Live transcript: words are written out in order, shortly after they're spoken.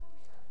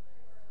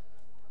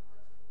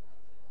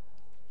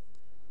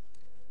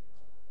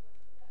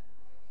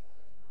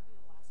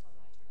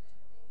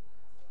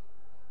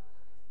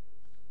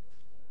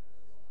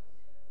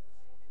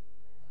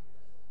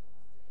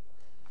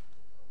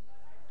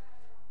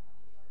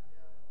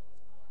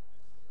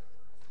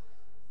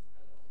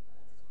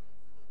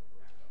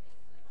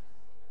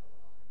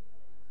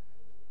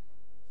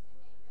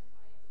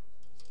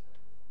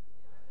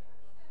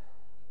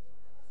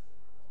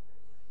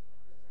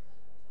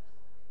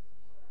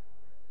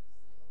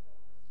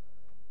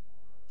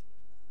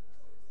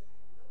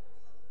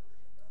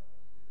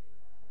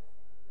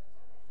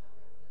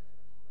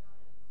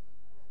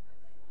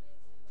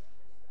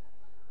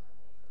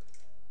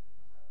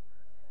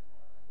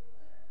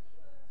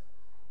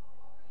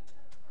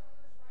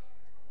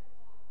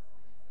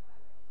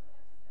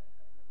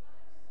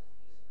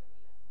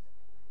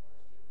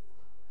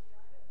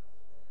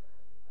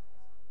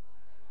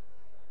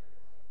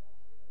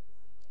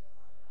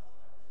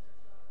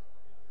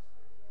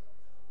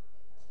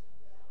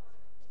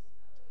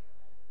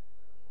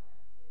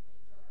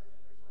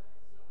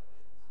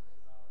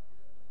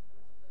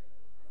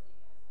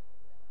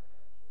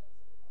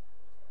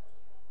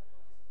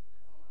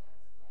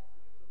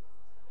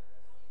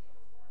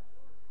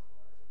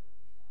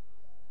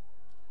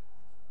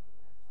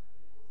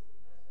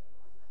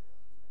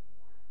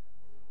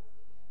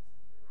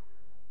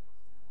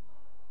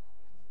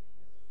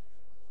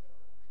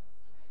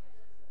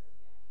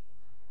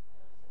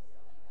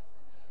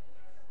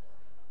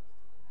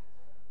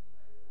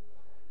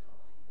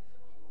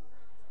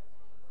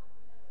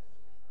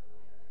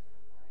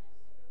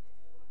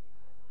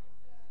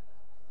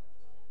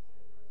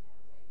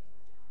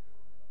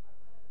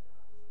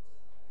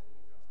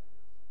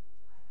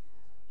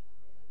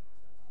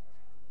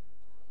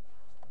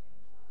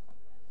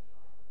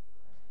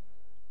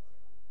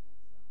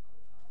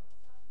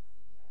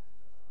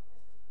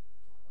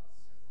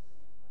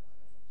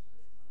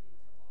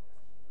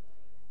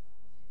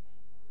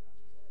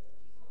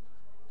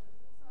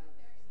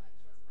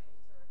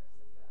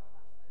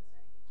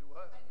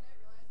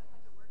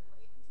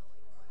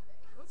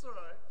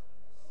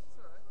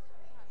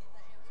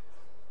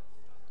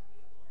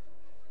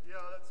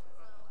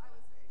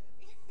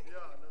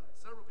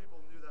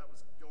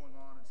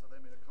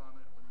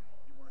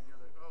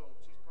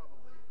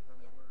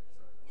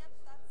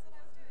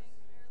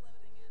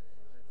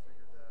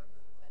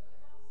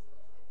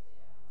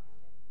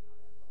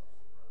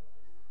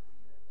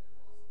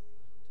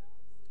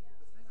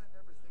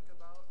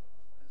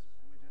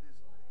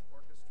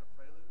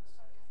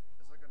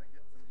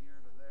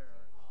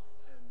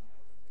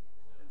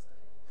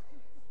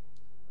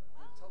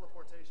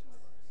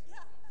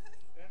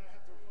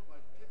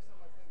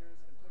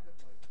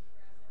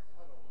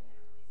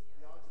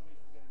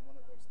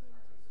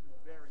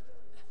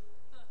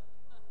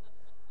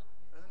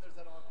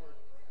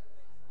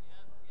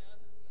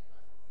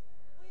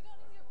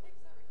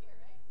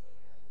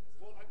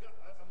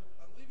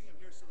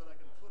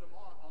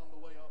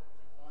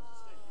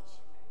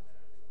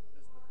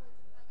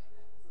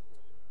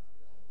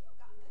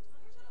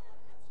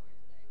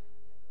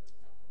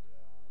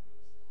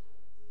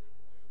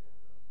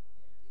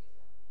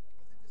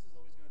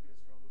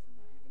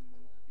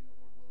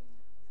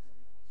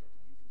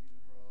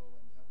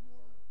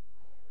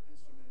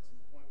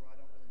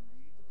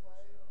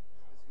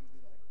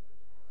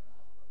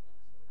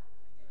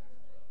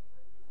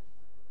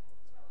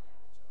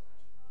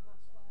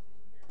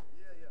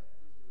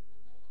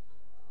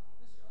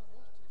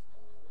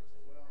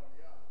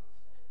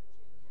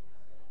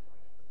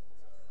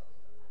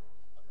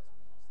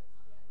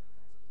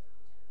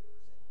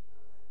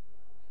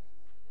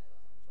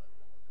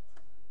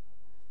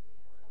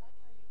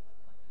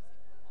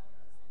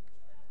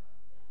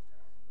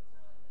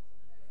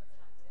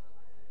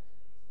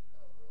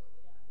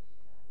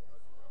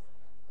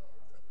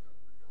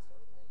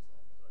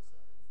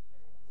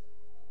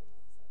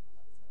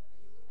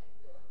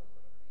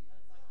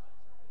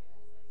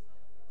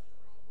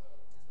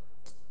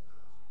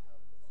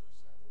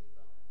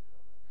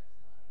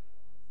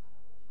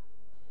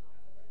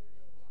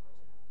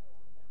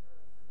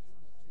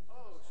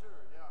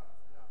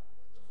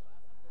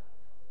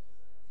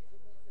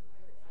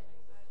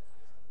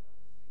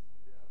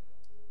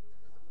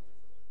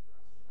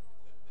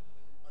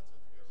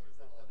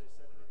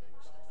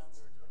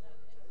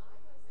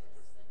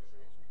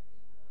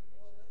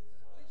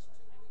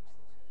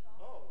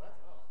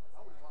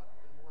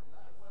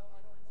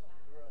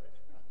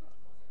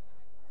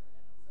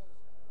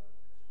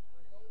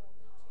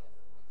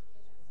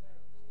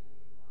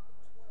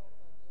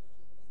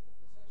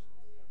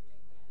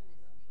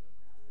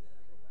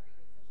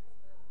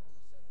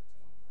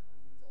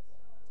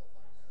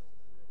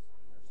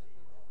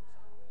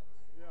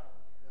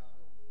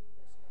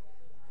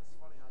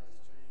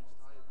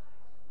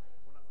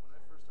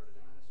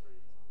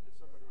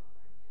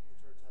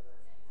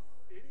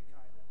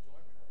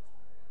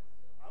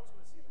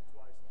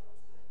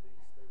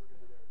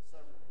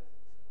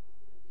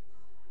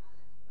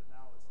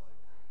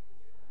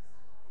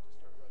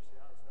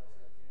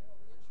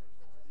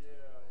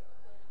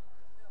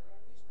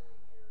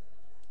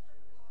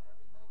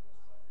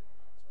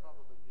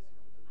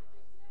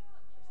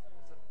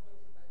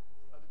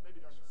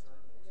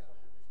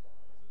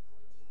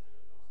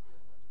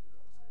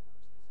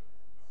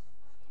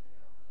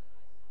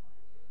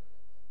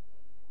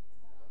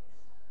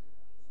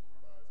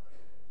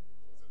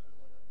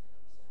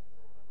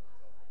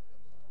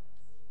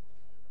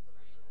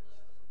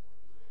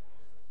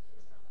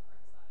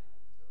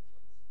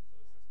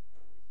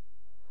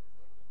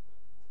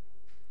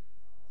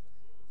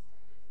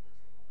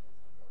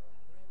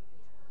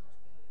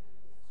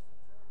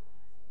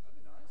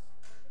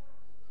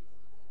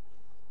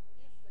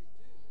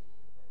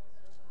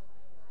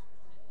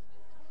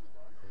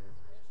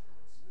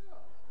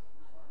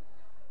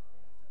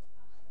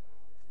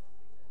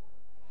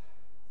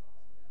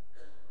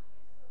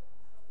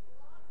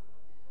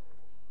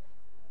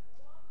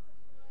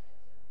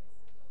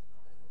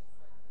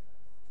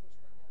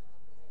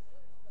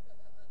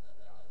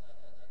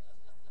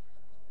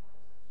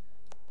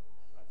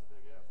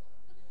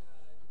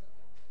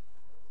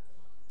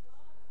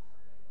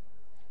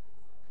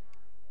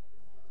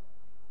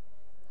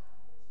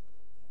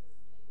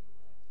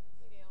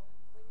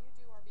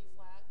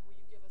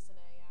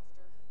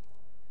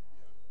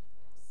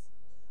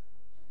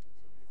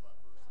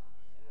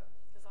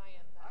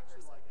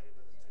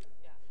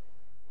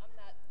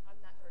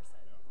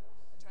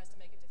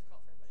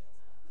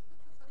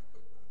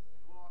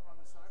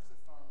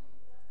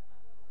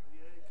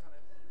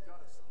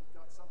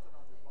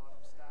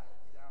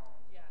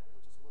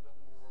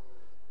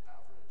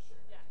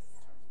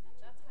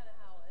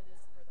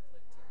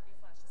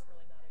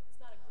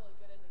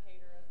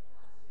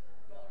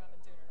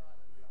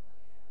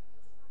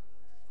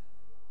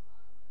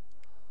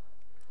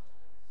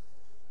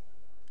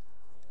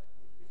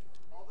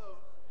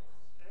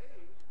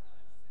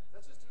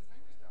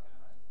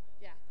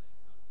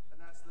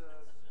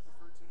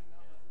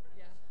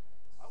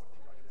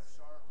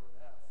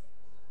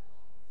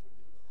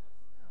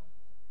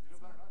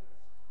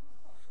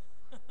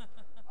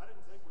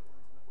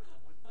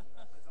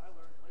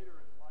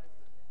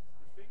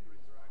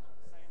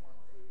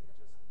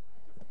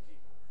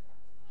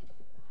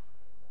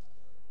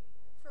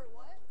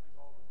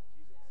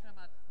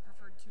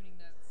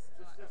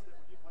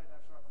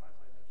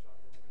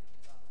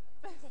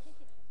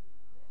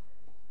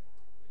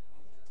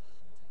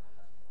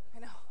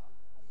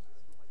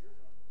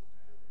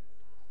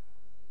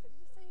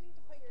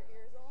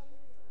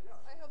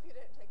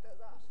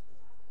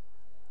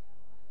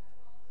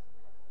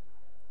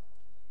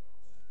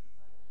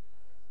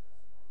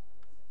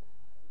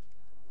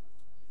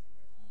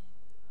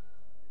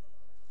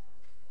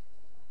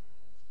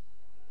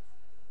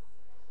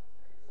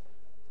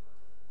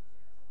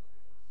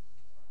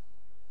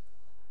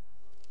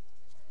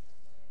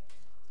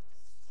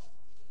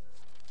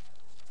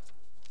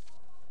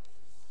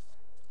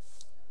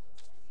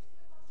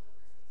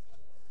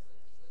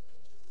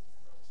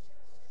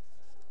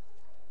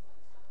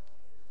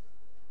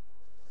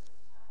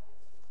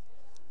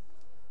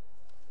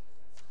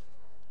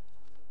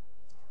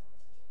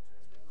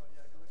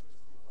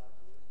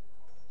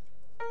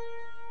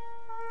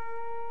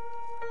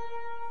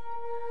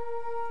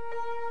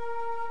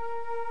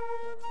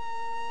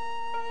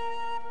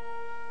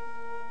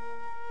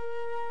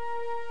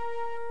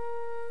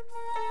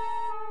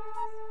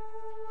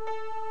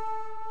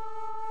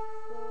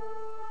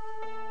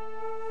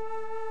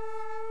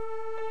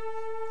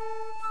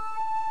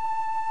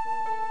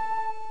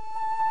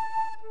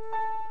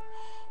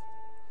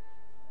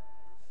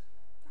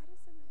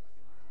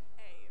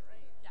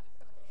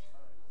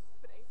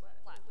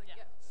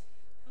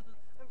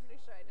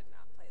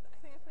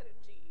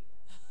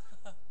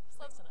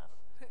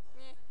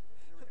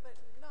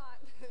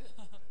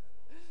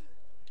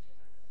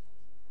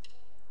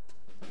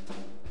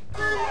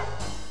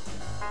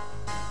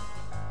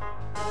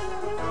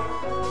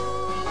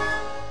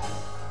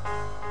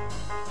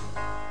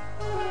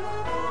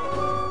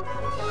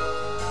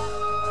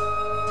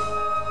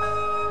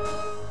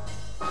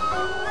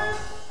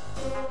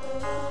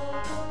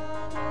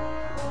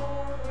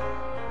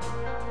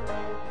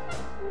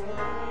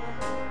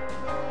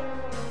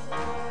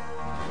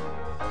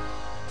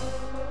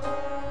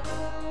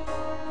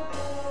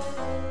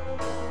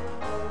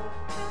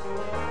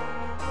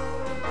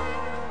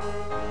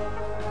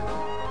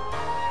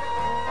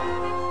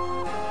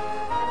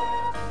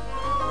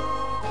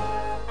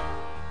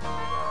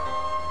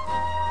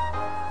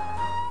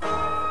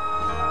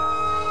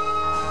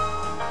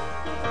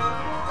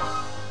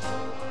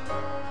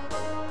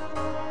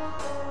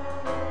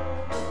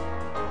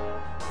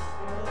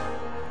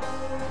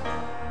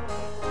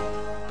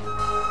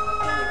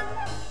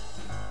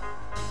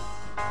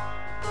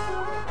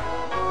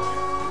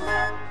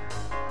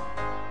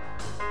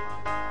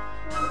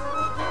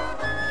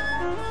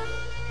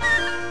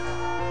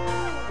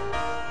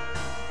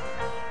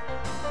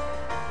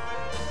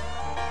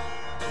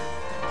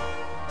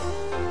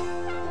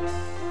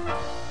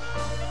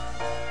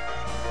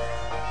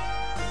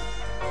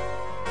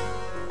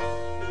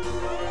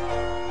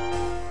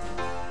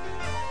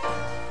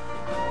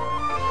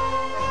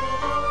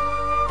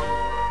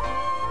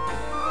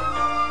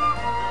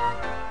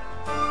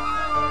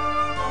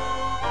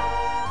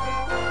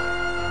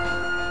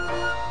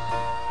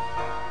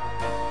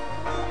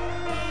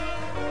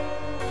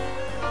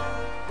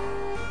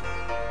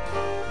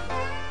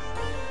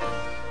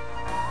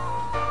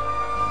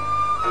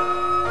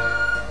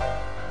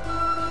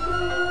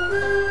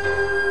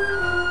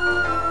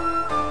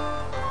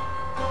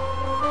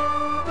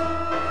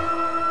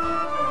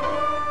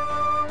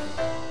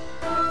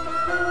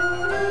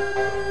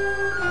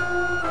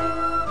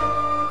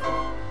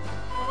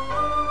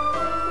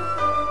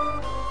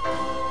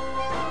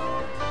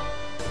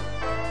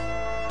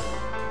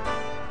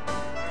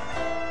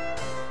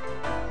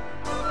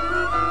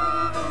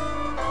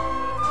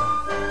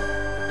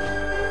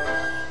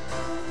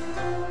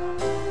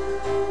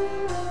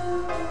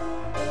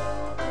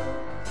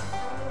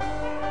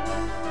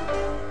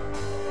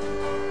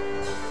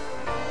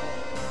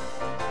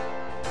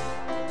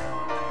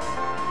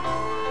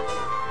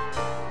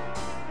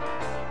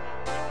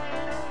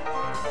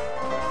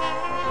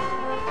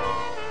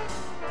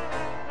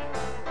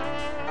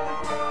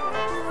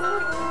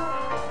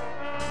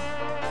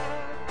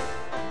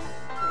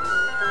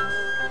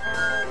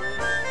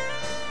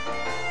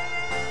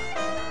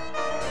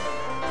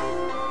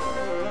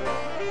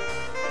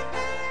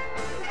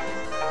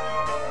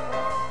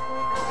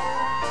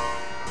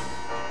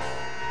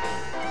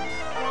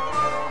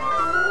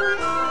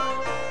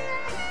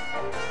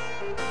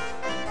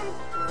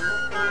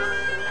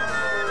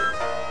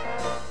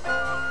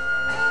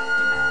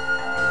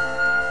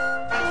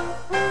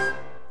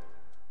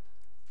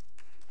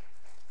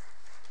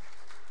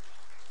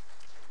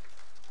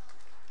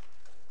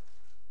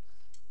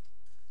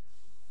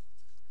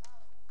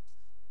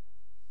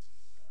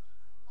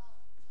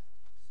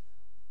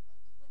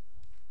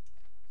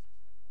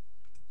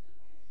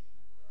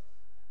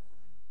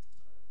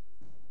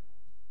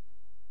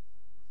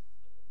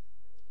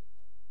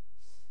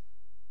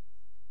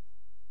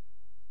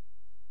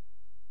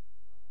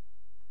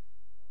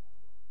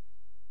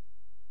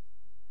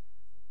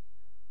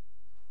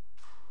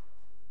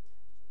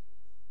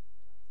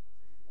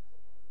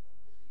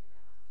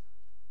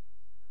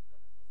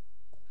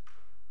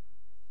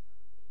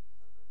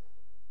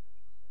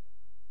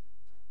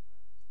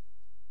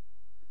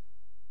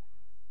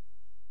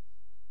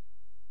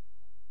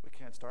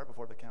Can't start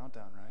before the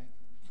countdown, right?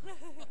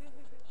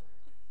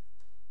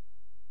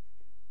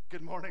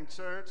 Good morning,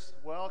 church.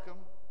 Welcome.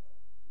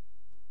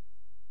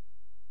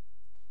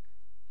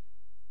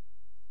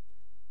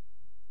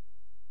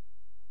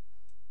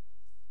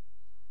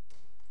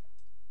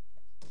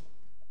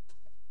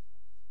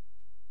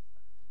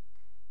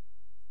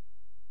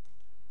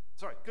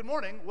 Sorry, good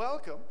morning.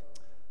 Welcome.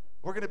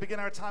 We're going to begin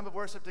our time of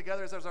worship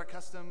together as our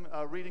custom,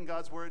 reading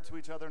God's word to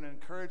each other and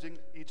encouraging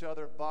each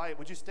other by it.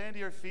 Would you stand to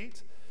your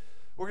feet?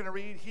 We're going to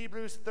read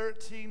Hebrews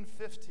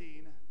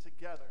 13:15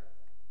 together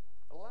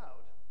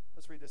aloud.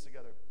 Let's read this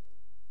together.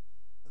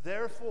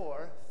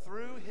 Therefore,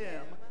 through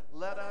him,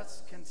 let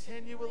us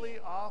continually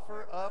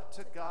offer up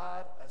to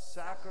God a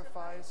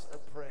sacrifice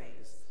of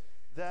praise.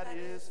 That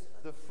is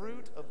the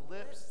fruit of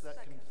lips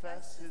that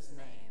confess his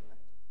name.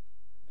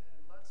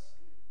 And let's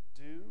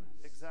do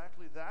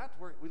exactly that.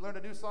 We learned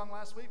a new song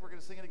last week. We're going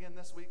to sing it again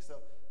this week,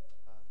 so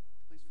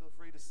please feel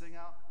free to sing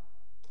out.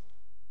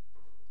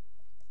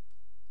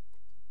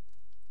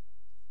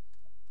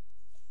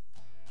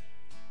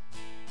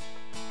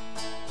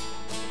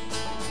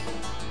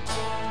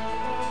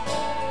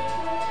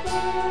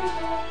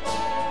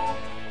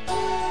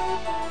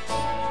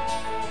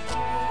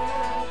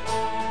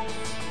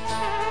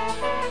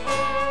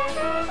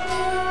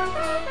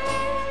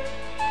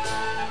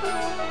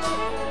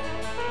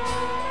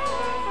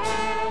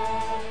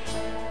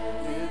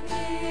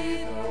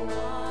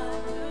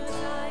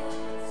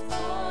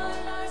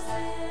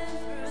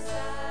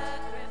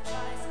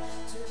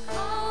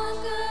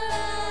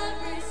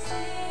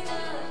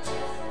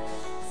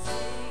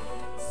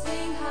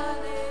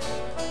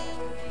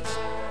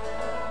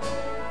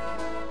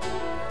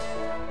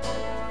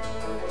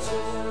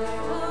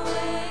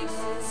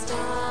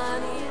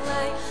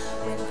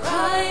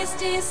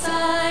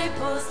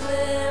 Disciples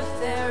lift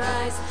their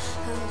eyes,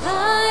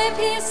 alive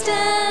he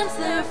stands,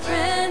 their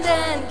friend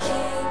and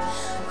King.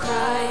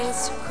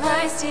 Christ,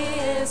 Christ, he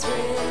is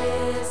risen.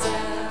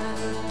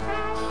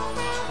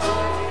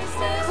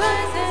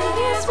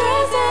 He is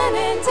risen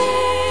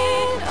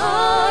indeed.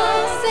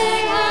 Oh,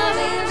 sing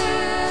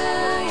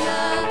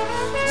hallelujah.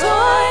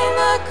 Join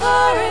the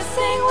chorus,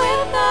 sing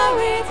with our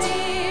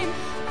redeemed.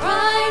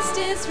 Christ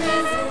is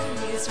risen,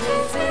 he is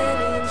risen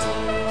indeed.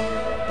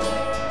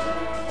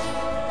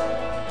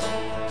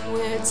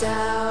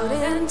 Doubt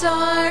and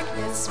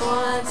darkness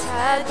once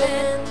had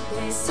been,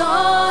 they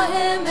saw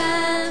him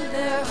and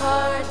their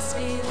hearts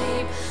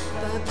believed.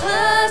 But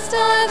blessed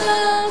are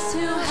those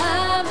who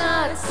have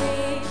not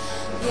seen,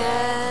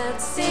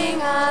 yet sing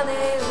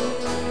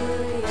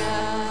hallelujah.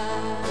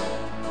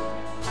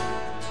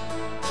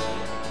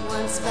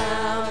 Once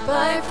bound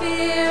by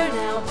fear,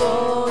 now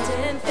bold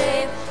in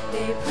faith,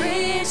 they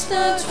preach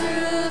the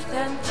truth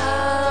and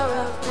power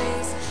of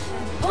grace,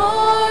 and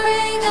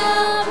pouring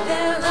out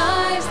their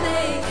lives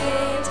they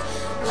gained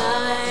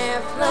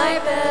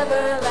life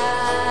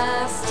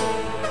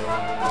everlasting.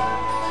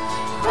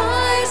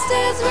 Christ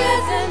is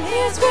risen,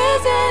 he's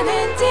risen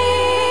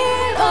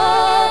indeed.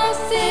 Oh,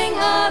 sing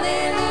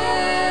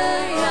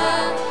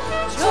hallelujah.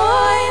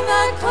 Join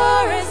the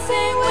chorus,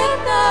 sing with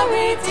the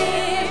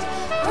redeemed.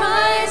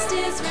 Christ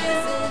is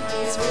risen,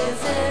 he's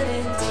risen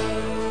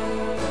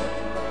indeed.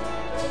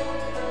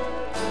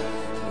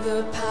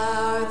 The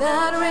power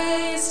that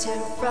raised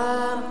him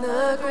from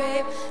the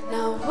grave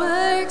now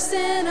works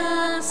in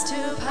us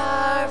to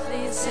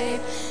powerfully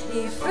save.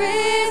 He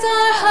frees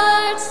our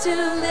hearts to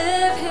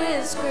live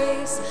his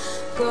grace.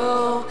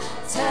 Go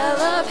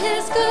tell of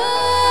his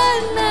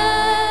goodness.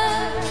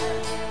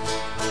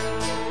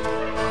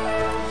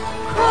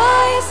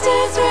 Christ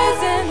is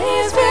risen,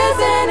 he's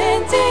risen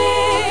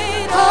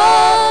indeed.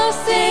 Oh,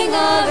 sing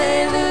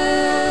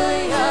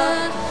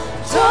hallelujah.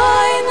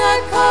 Join the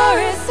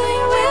chorus,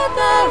 sing with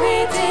the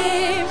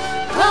redeemed.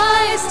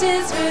 Christ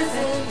is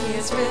risen,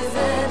 he's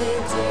risen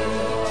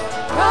indeed.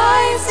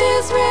 Christ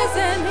is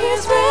risen,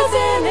 he's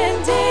risen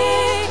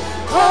indeed.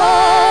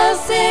 Oh,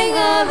 sing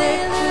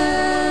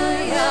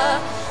hallelujah.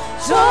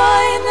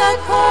 Join the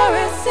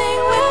chorus, sing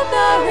with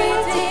the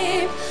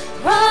redeemed.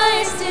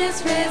 Christ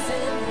is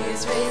risen,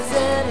 he's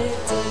risen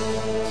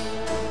indeed.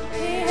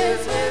 He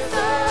is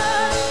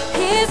risen,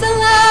 he's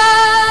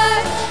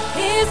alive,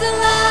 he's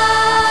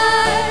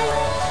alive.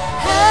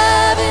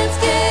 Heaven's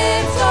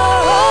gates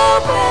are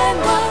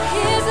open wide.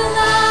 He's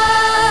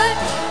alive,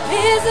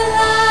 he's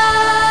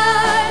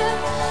alive.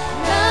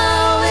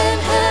 Now in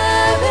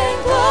heaven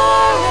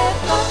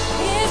glorified.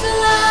 He's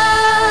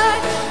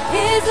alive,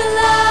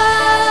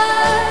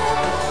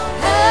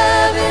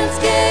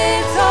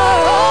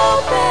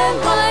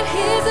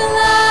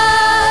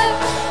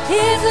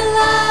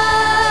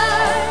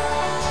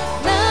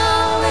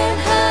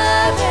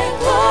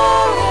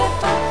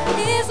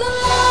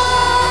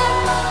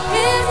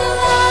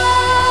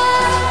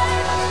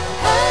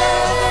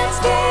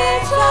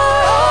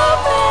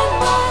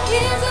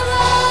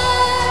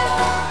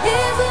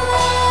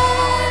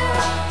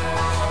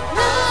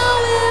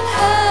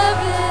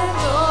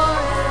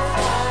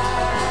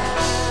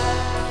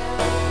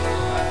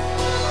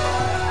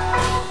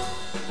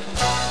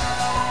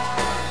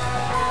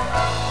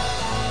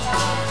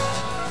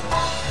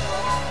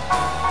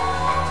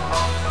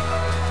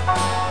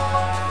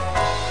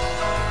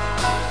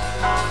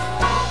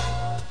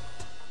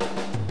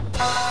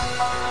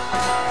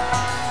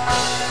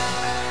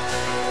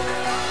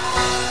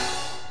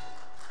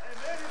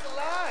 Amen. He's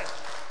alive.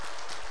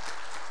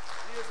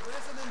 He is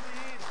risen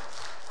indeed,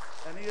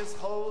 and he is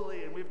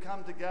holy, and we've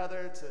come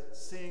together to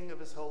sing of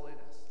his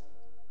holiness.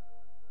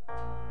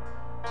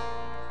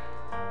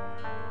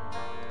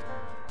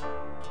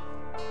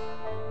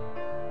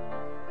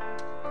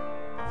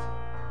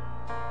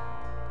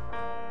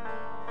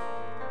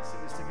 Sing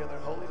this together.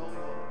 Holy, holy,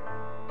 holy.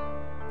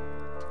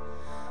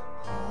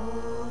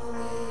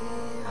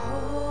 Holy,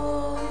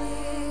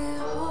 holy,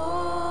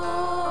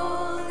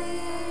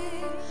 holy,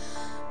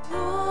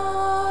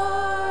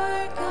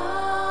 Lord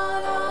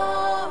God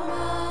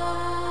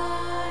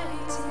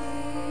Almighty,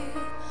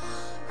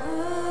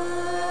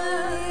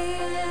 earth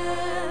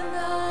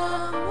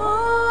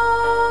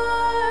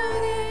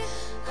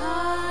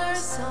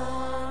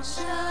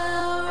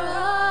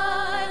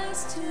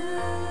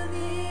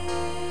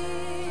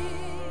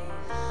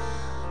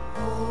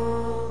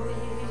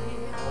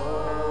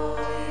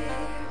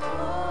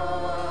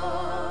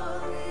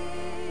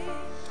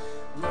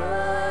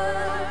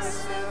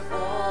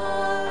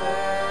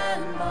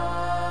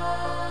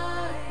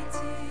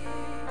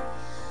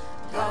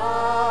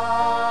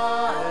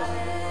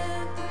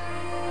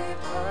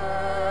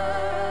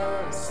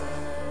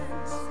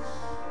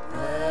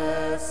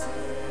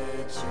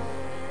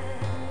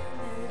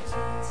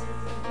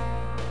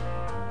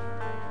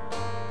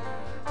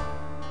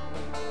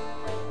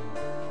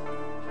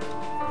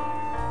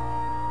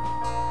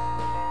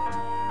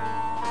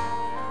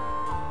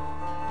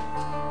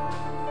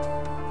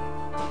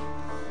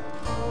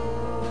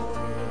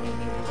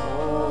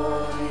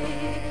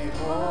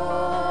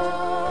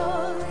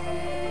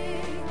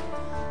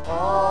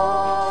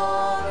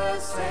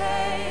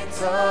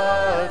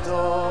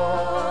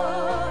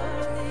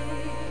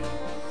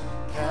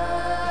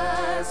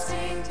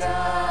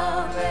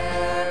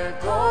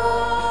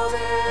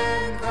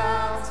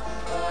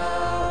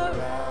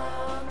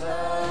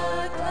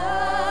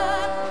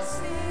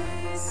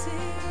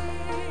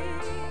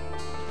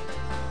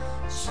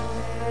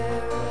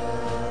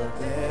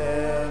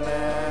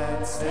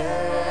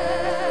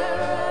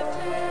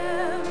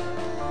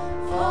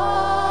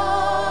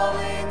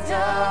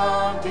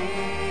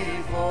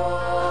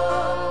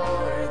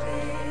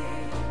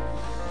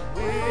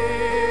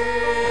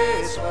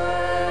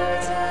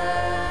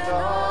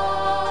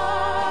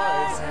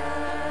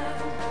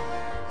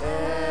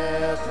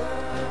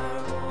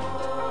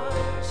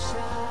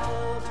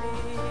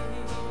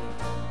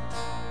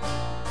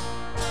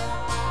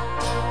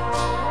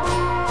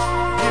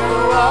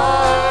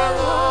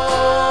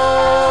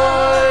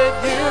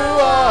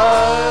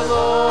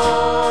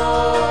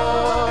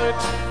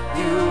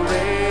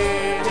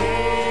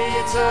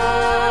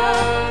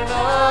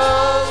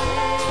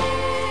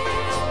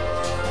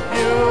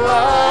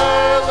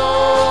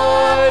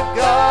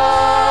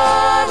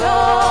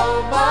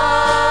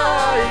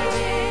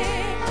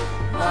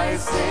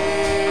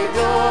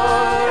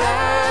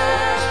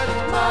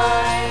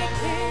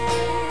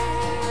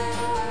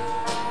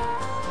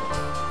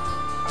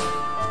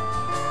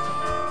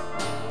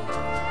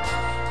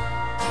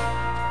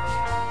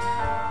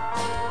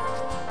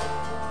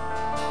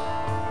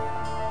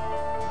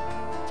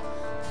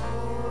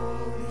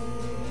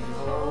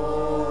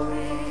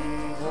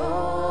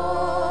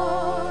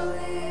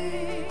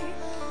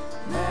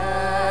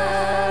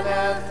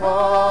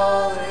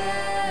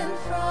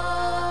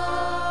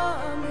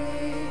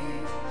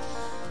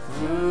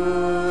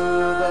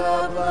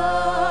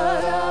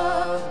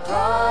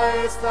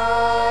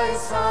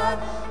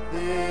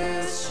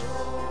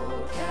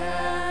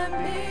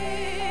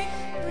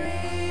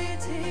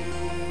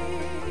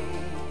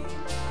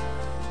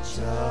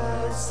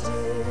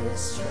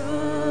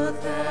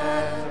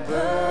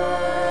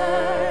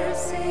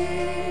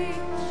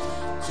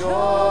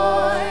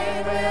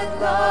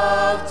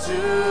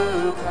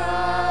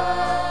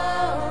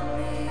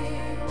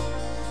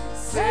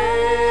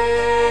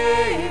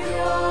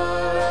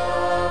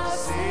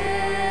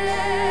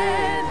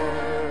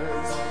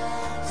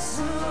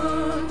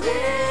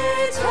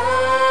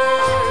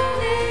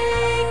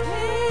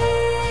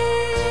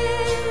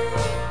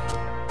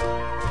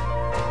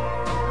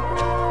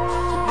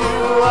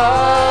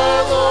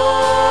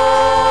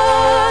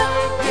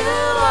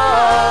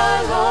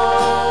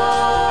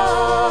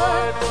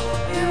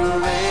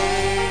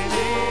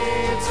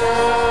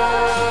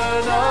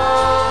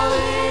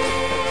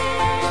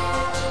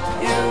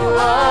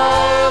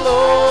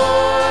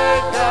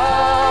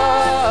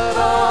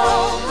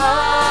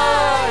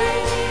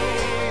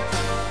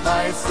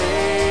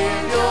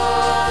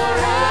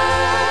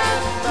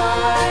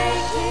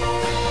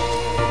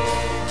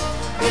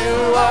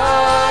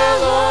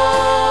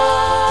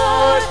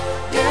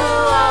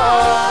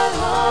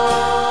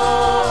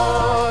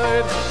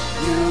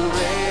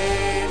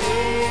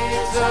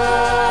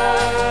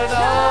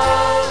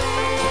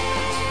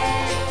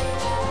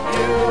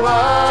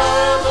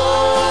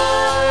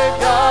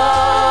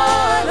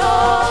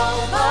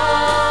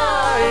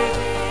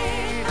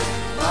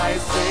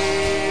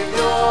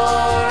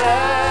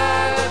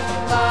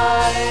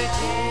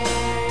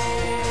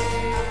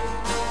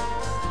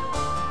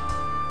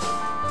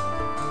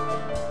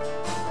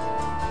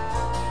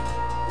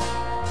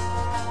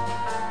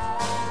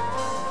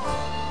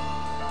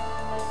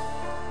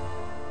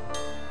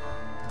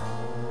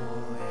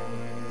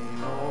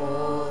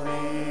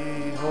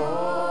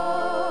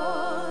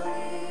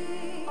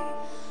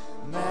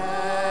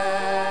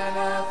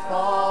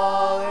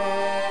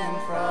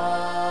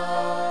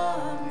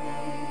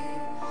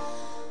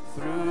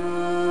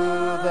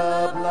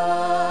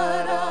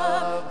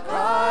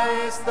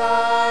Christ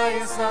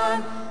thy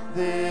Son,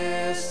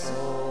 this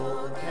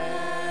soul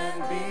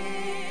can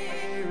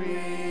be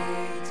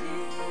redeemed.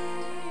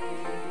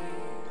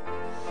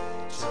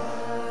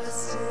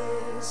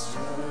 Justice,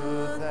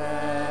 truth,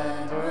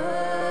 and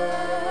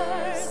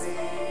mercy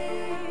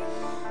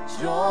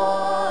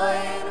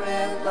join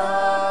with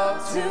love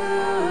to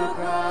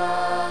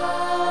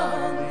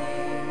crown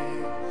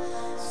thee,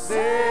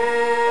 Savior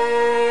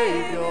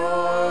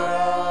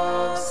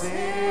of sinners,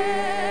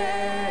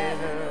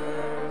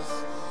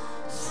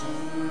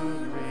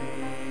 soon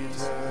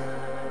returning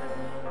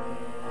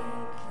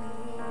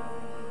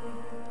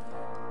King.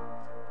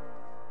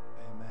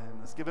 Amen.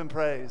 Let's give him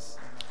praise.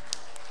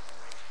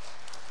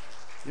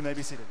 You may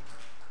be seated.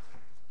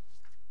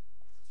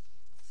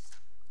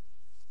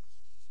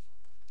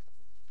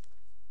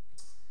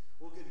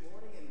 Well, good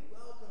morning and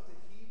welcome to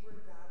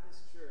Hebron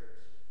Baptist Church.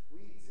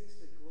 We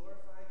exist to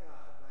glorify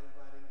God by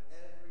inviting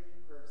every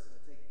person to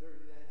take their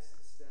next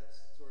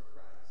steps toward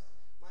Christ.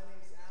 My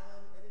name is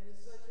Alan, and it is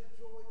such a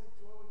joy to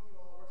join with you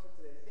all in worship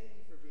today. Thank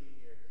you for being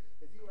here.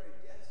 If you are a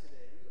guest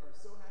today, we are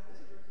so happy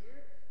that you're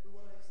here. We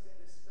want to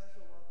extend a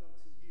special welcome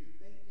to you.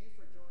 Thank you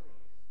for joining.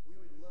 We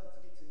would love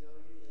to get to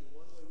know you, and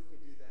one way we can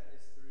do that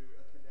is through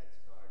a Connect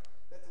card.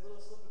 That's a little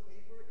slip of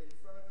paper in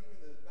front of you, in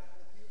the back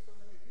of the pew in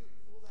front of you. If you would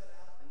pull that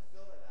out and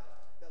fill that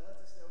out, that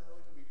lets us know how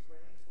we can be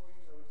praying for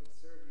you, how we can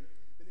serve you.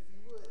 Then if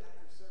you would,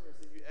 after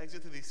service, if you exit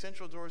through these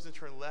central doors and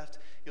turn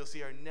left, you'll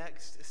see our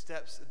Next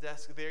Steps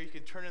desk there. You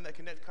can turn in that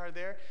Connect card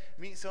there,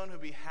 meet someone who'll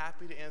be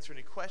happy to answer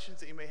any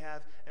questions that you may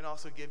have, and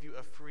also give you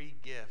a free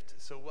gift.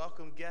 So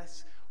welcome,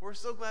 guests. We're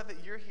so glad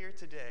that you're here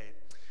today.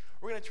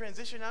 We're going to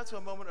transition now to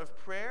a moment of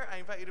prayer. I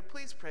invite you to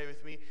please pray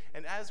with me.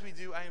 And as we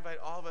do, I invite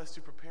all of us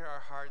to prepare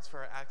our hearts for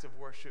our act of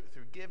worship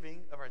through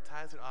giving of our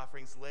tithes and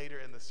offerings later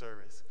in the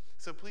service.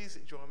 So please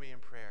join me in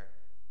prayer.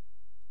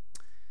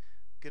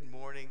 Good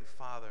morning,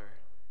 Father.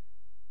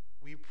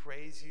 We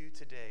praise you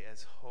today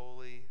as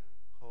holy,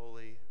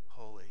 holy,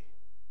 holy.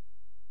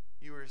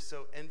 You are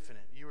so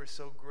infinite. You are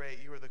so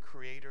great. You are the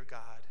creator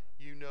God.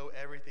 You know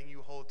everything.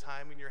 You hold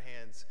time in your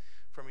hands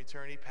from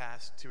eternity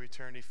past to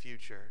eternity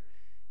future.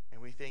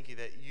 And we thank you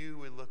that you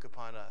would look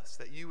upon us,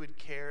 that you would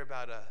care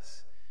about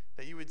us,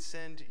 that you would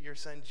send your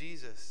son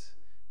Jesus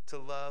to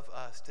love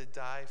us, to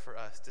die for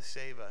us, to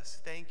save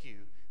us. Thank you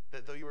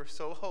that though you are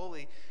so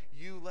holy,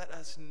 you let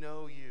us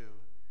know you.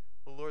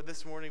 Well, Lord,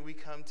 this morning we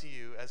come to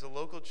you as a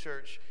local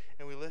church,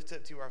 and we lift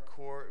up to our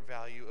core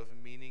value of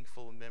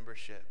meaningful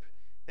membership.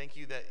 Thank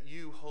you that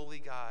you, holy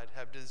God,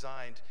 have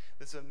designed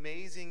this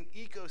amazing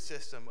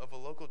ecosystem of a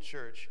local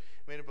church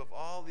made up of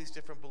all these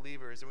different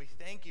believers. And we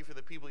thank you for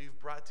the people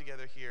you've brought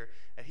together here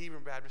at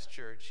Hebron Baptist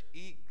Church,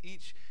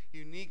 each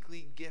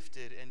uniquely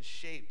gifted and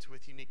shaped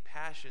with unique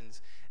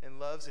passions and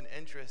loves and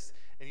interests.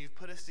 And you've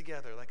put us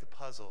together like a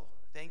puzzle.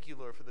 Thank you,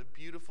 Lord, for the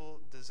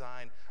beautiful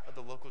design of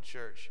the local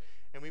church.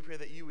 And we pray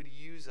that you would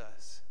use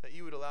us, that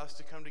you would allow us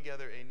to come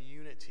together in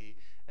unity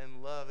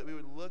and love, that we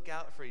would look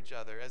out for each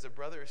other. As a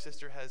brother or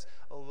sister has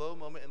a low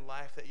moment in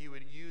life, that you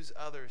would use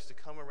others to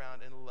come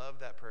around and love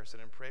that person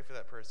and pray for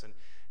that person.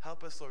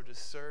 Help us, Lord, to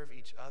serve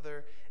each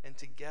other. And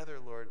together,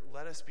 Lord,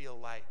 let us be a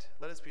light.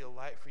 Let us be a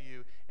light for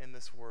you in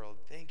this world.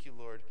 Thank you,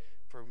 Lord,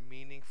 for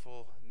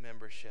meaningful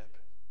membership.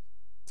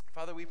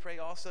 Father, we pray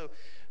also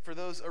for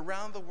those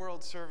around the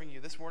world serving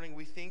you. This morning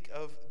we think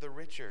of the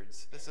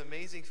Richards, this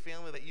amazing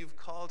family that you've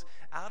called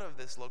out of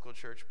this local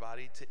church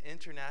body to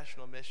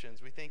international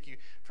missions. We thank you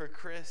for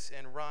Chris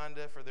and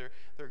Rhonda, for their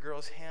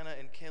girls Hannah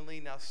and Kinley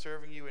now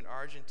serving you in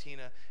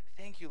Argentina.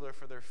 Thank you, Lord,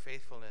 for their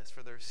faithfulness,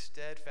 for their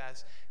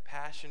steadfast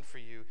passion for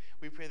you.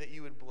 We pray that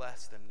you would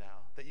bless them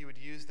now, that you would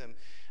use them.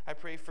 I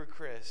pray for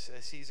Chris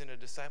as he's in a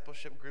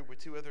discipleship group with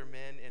 2 other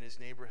men in his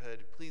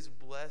neighborhood. Please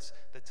bless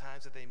the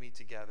times that they meet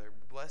together.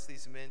 Bless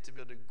these men to be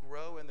able to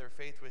grow in their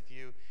faith with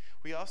you.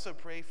 We also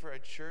pray for a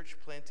church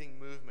planting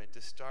movement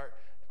to start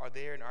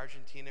there in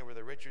Argentina where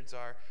the Richards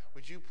are.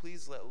 Would you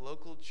please let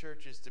local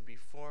churches to be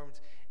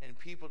formed and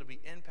people to be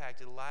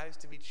impacted, lives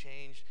to be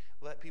changed.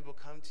 Let people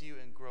come to you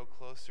and grow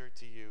closer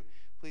to you.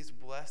 Please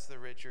bless the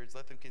Richards.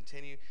 Let them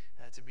continue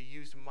to be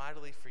used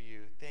mightily for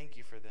you. Thank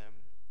you for them.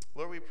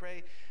 Lord, we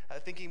pray,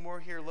 thinking more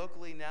here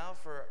locally now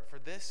for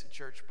this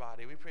church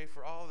body. We pray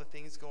for all the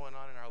things going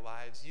on in our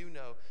lives. You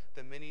know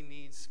the many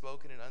needs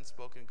spoken and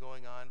unspoken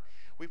going on.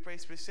 We pray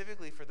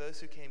specifically for those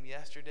who came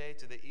yesterday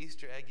to the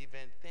Easter egg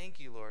event. Thank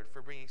you, Lord,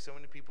 for bringing so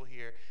many people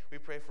here. We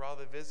pray for all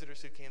the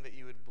visitors who came that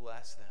you would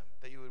bless them,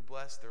 that you would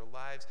bless their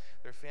lives,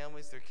 their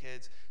families, their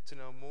kids, to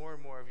know more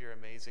and more of your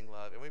amazing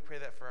love. And we pray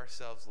that for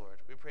ourselves,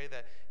 Lord. We pray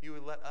that you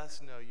would let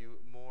us know you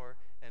more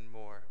and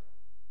more.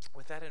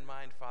 With that in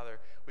mind, Father,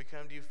 we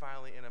come to you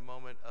finally in a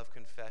moment of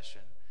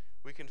confession.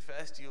 We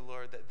confess to you,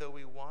 Lord, that though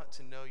we want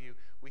to know you,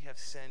 we have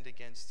sinned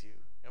against you,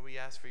 and we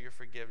ask for your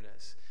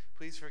forgiveness.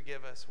 Please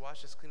forgive us.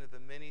 Wash us clean of the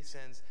many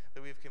sins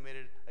that we've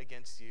committed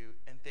against you,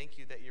 and thank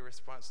you that your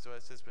response to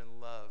us has been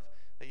love,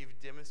 that you've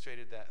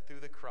demonstrated that through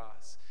the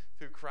cross,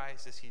 through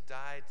Christ as he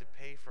died to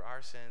pay for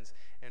our sins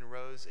and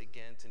rose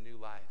again to new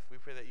life. We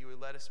pray that you would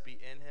let us be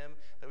in him,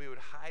 that we would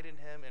hide in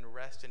him and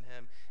rest in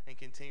him and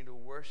continue to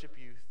worship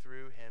you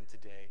through him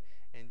today.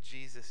 In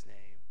Jesus'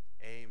 name,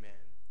 amen.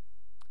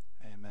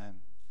 Amen.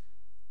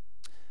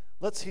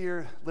 Let's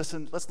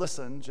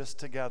listen just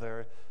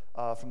together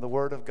from the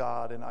Word of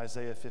God in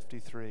Isaiah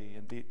 53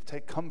 and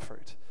take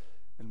comfort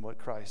in what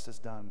Christ has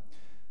done.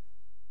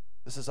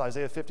 This is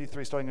Isaiah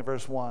 53, starting in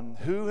verse 1.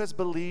 Who has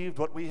believed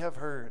what we have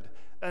heard,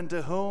 and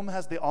to whom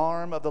has the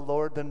arm of the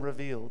Lord been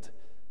revealed?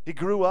 He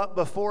grew up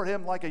before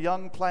him like a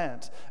young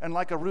plant, and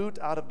like a root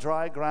out of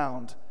dry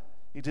ground.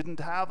 He didn't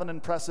have an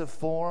impressive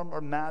form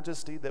or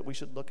majesty that we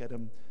should look at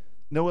him,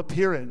 no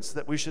appearance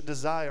that we should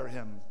desire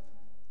him.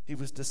 He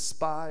was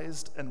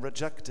despised and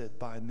rejected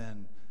by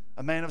men,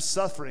 a man of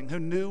suffering who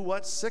knew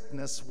what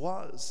sickness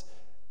was.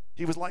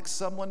 He was like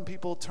someone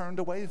people turned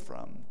away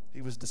from.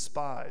 He was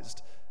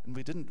despised, and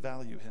we didn't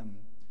value him.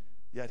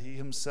 Yet he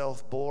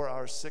himself bore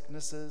our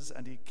sicknesses,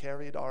 and he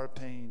carried our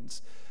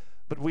pains.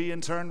 But we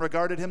in turn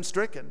regarded him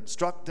stricken,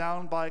 struck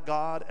down by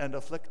God, and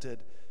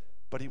afflicted.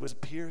 But he was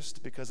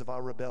pierced because of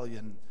our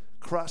rebellion,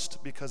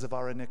 crushed because of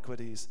our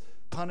iniquities.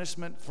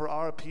 Punishment for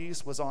our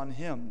peace was on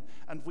him,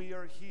 and we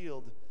are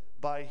healed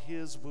by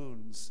his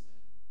wounds.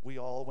 We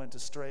all went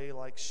astray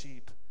like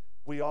sheep.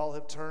 We all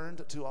have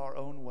turned to our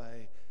own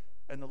way,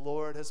 and the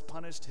Lord has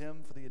punished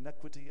him for the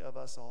iniquity of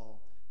us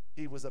all.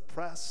 He was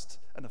oppressed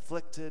and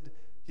afflicted,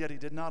 yet he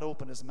did not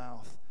open his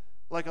mouth.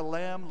 Like a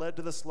lamb led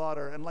to the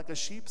slaughter, and like a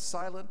sheep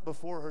silent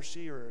before her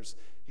shearers,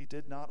 he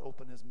did not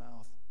open his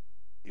mouth.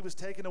 He was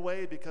taken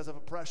away because of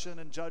oppression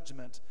and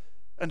judgment.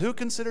 And who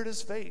considered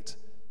his fate?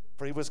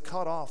 For he was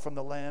cut off from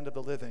the land of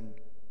the living.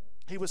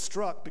 He was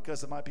struck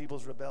because of my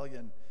people's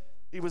rebellion.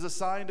 He was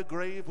assigned a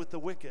grave with the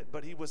wicked,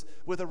 but he was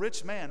with a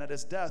rich man at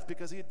his death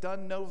because he had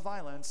done no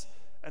violence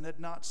and had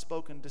not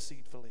spoken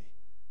deceitfully.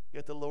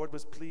 Yet the Lord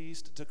was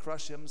pleased to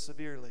crush him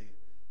severely.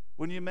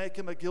 When you make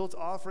him a guilt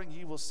offering,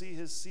 he will see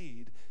his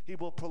seed. He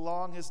will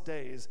prolong his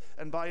days,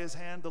 and by his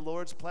hand the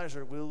Lord's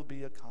pleasure will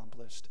be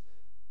accomplished.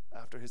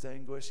 After his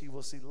anguish, he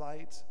will see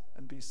light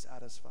and be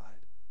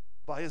satisfied.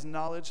 By his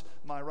knowledge,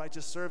 my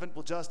righteous servant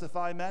will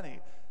justify many,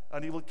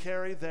 and he will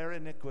carry their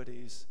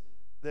iniquities.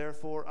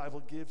 Therefore, I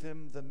will give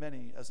him the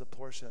many as a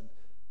portion,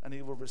 and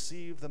he will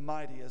receive the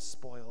mighty as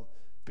spoil,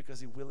 because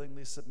he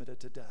willingly submitted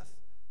to death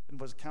and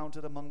was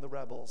counted among the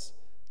rebels.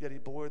 Yet he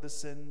bore the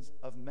sins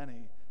of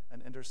many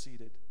and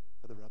interceded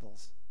for the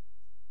rebels.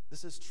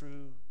 This is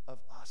true of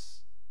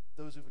us.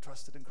 Those who have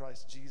trusted in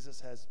Christ Jesus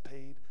has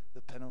paid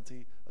the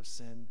penalty of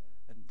sin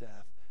and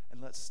death.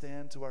 And let's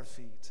stand to our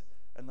feet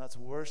and let's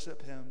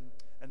worship him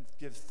and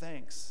give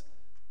thanks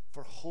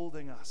for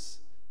holding us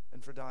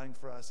and for dying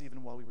for us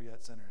even while we were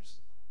yet sinners.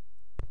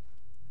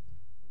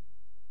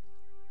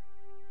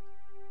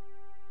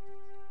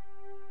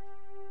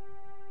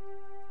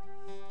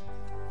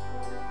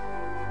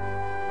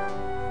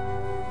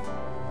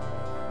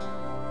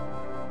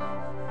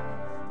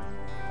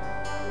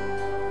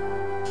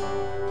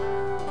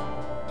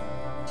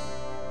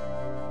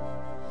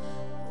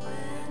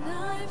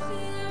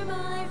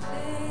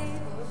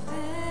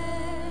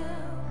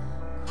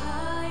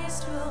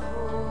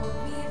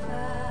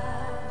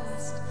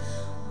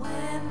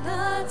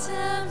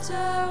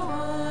 Tempter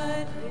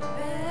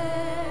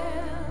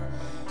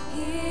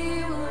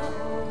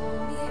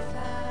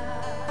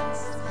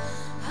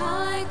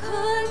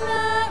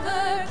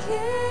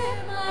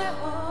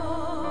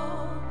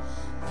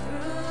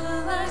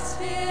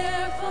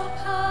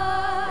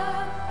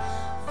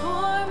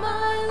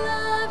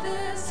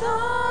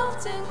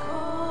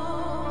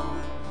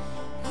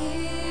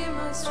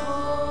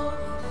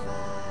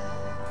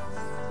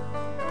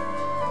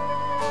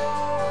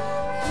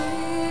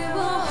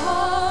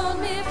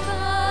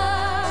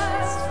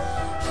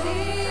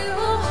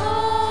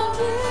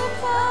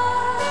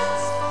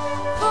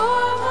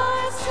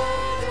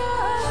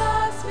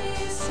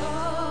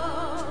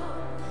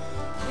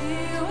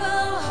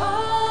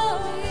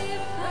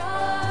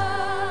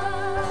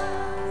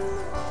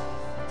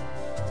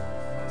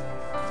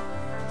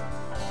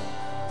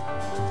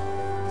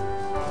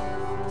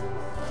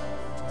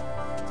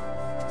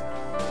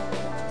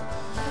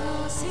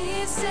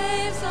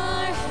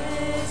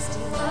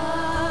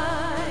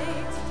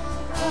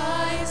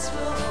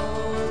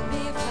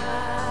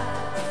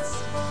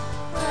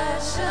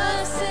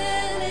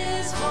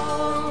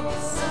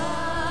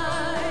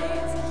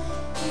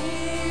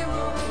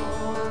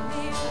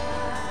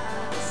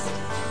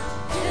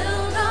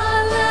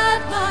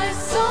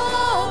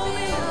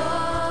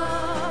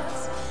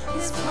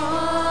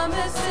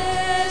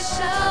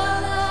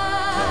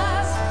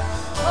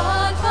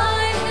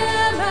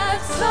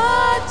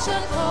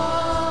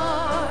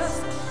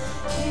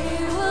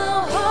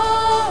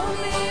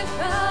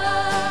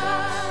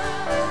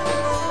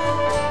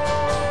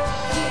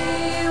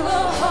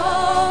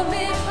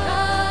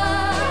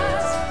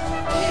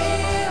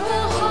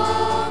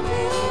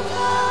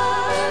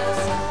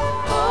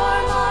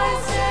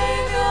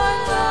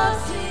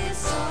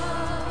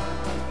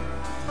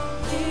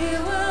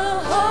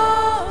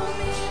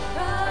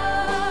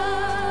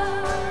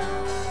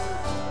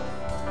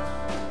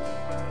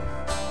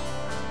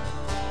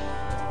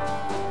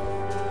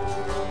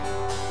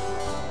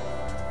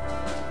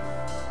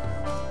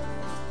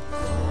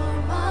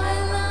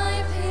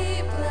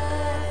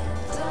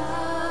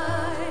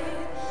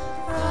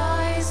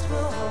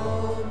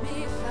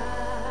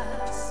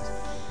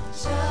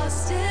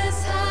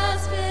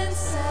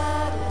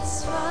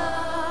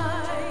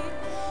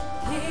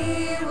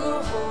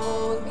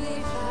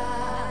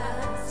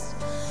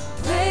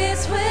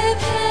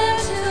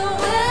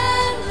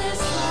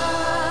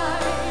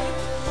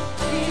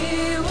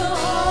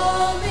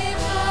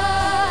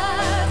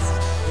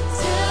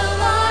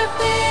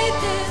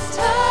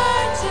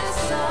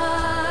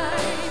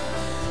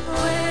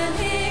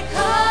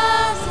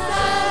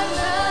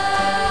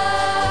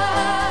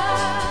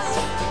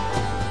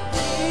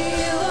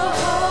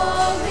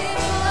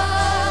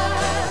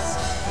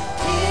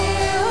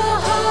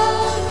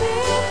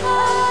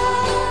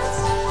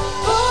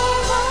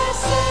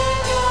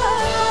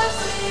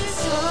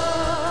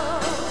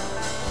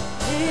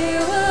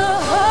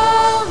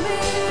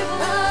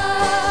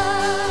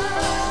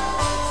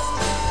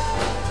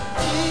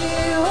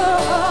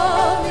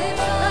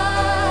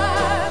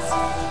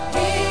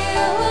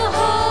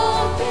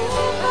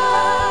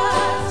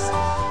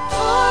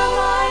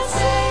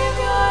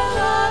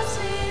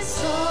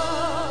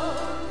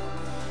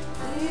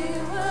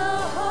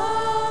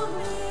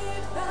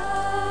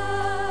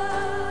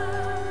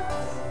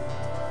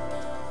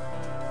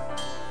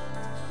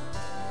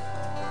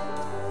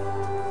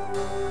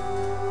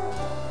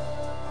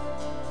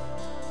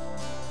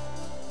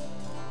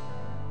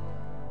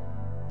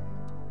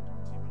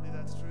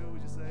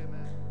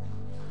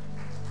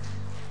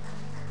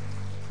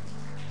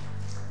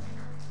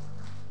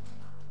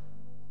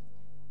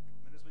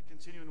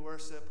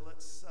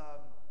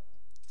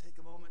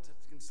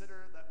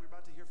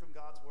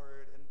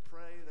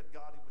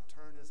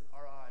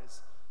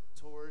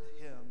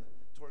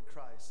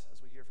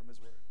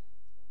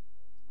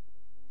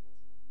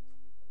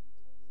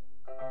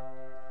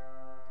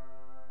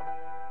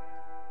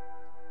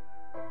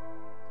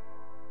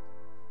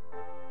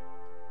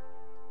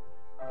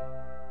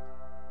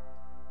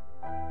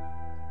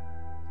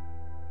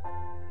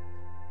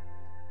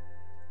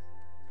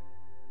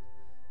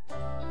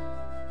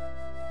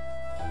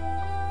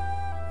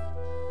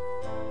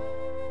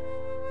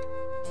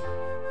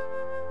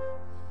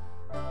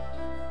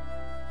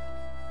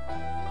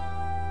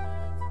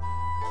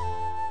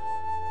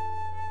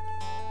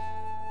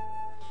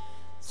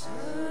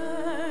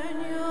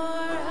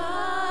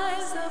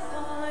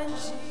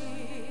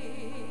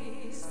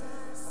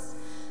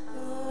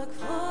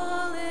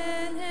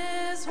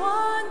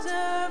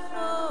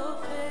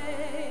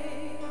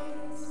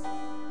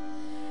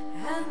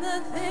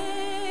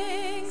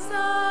things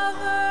of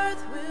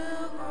earth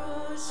will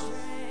grow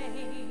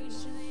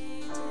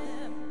strangely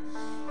dim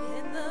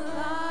in the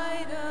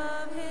light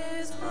of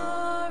His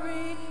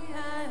glory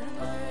and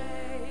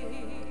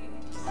grace.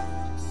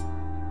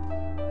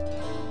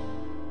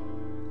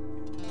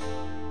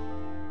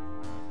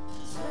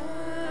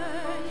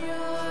 Turn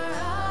your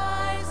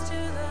eyes to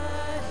the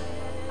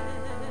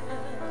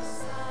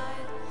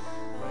hillside,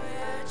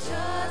 where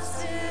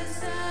justice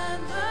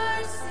and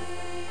mercy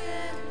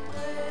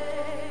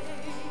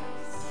embrace.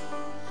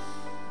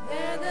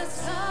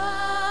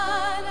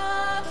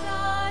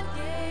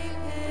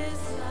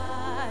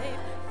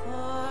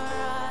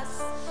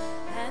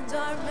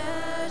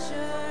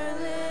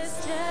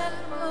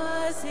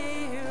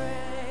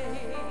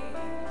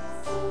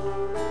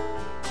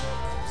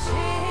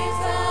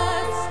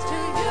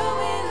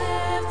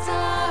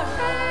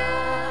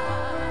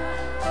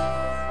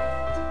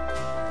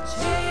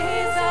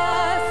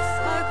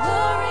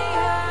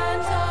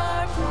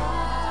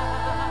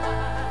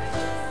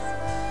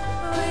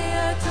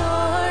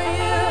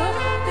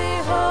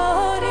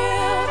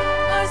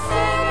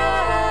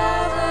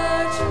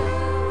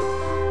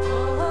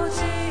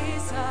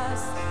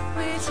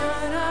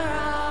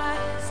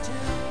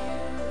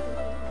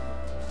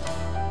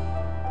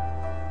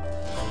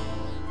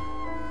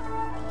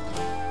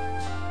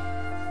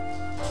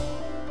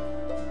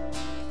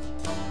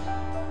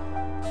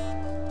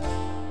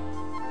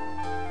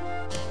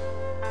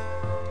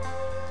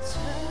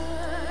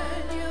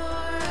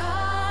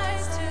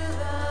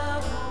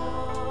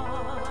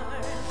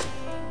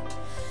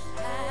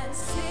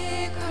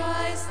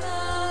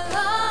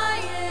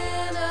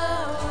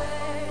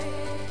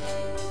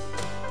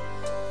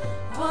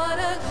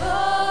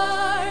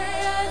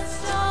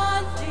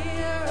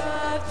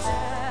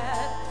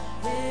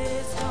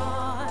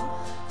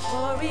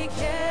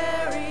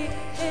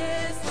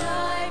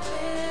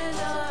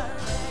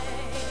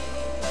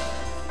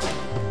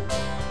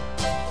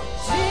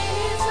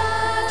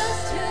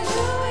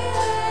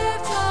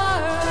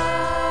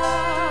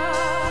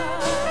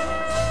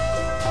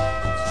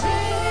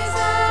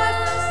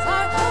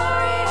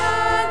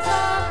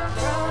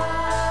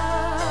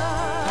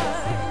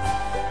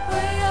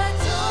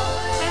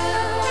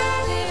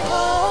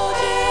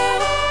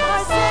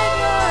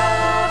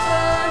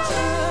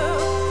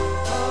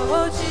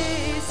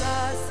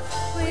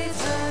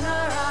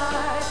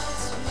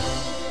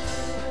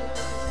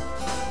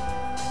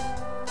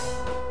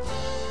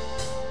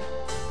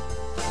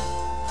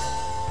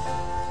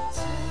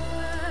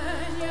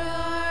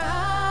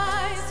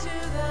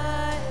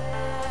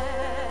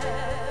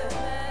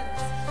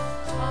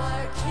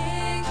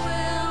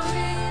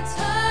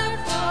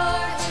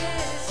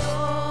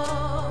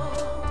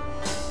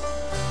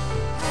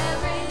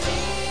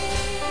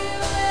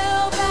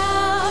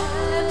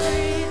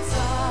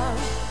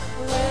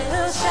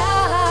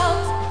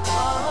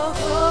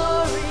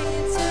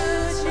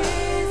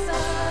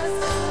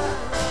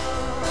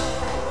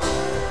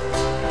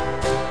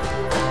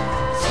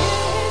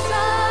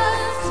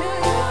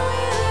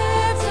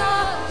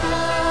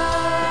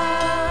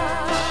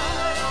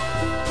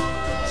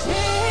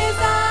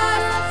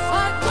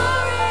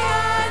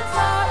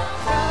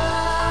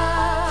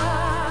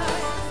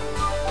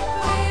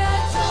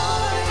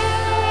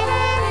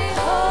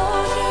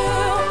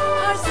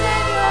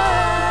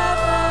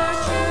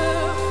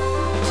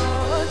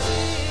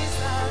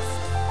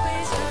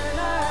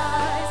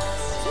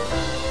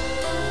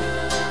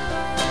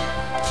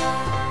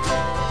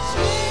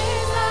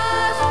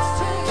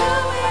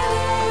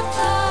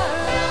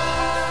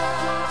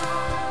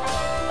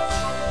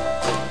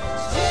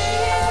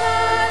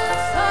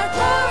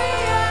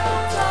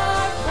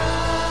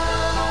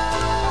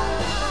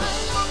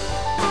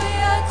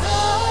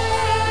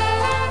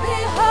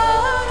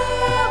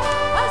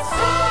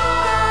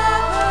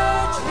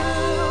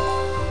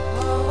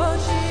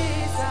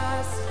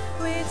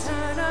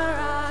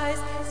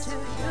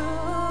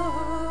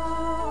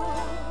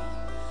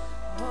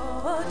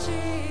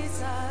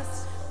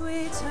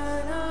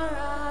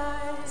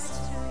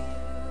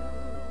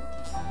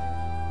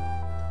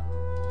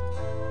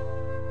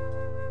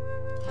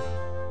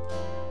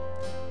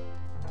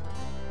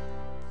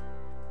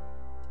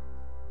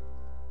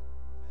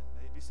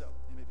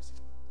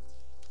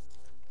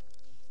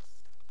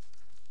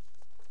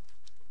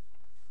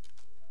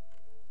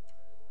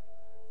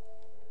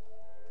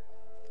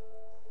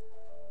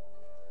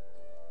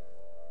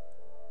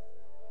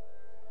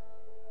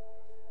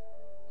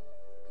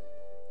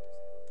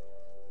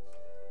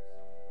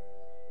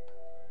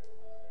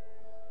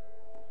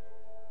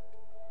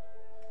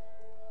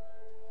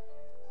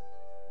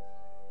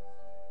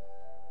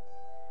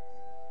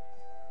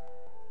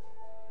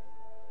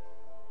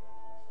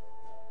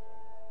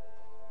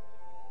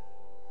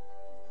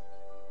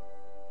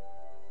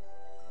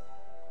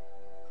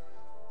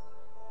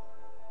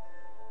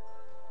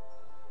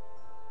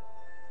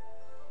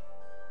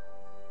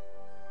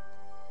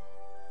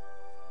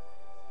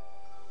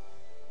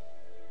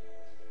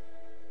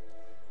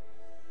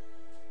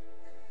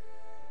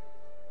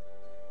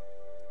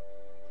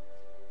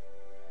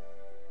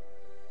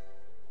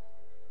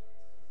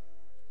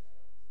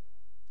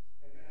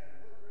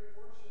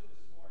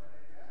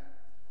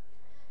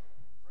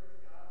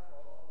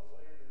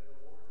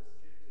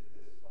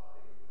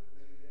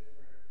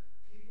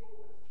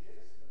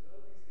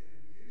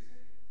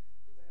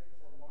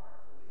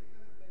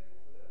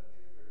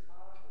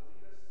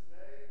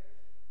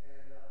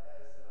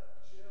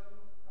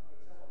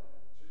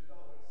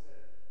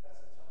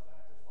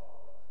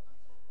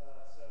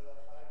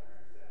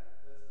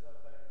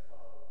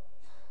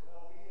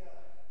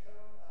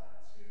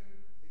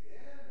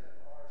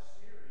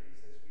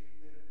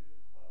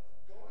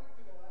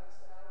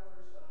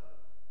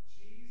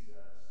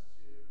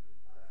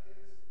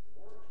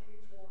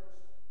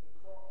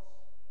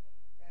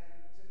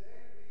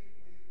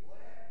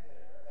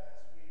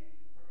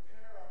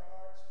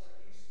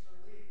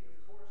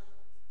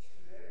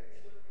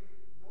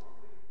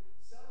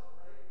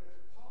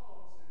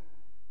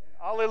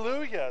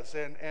 hallelujahs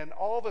and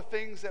all the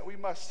things that we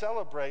must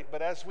celebrate.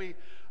 But as we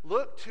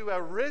look to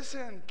a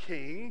risen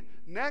King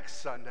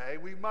next Sunday,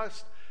 we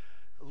must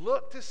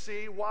look to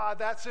see why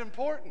that's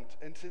important.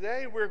 And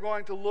today we're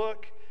going to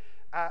look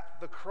at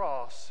the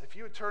cross. If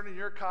you would turn in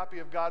your copy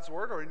of God's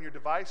Word or in your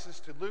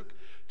devices to Luke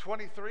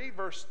 23,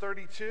 verse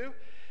 32,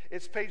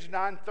 it's page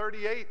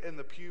 938 in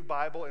the Pew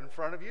Bible in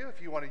front of you,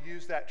 if you want to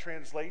use that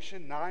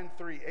translation,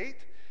 938.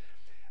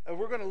 And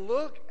we're going to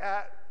look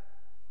at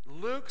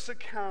Luke's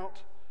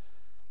account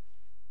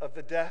of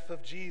the death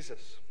of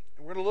Jesus.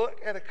 And we're going to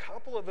look at a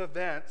couple of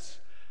events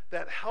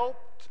that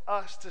helped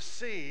us to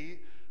see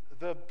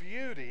the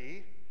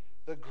beauty,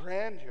 the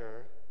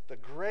grandeur, the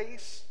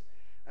grace,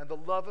 and the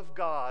love of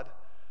God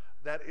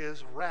that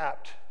is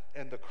wrapped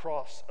in the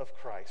cross of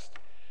Christ.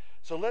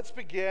 So let's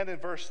begin in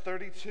verse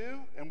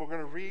 32, and we're going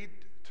to read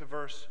to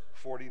verse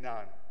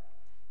 49.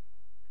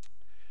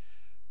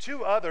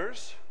 2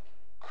 others,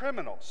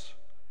 criminals,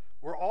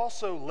 were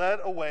also led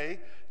away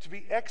to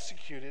be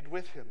executed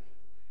with him.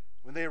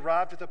 When they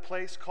arrived at the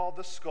place called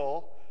the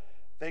Skull,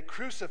 they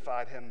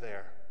crucified him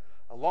there,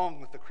 along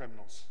with the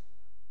criminals,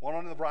 one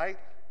on the right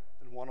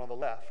and one on the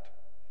left.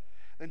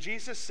 Then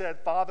Jesus said,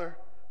 "Father,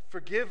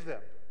 forgive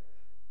them,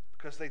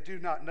 because they do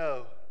not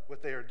know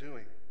what they are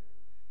doing."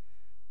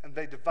 And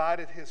they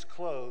divided his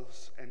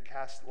clothes and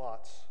cast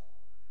lots.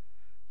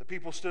 The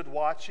people stood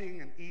watching,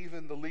 and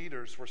even the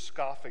leaders were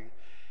scoffing.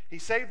 "He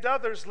saved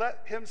others,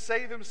 let him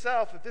save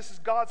himself, if this is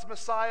God's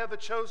Messiah, the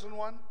chosen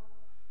one."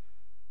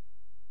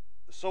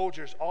 The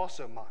soldiers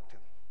also mocked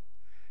him.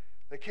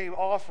 They came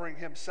offering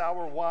him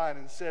sour wine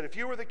and said, "If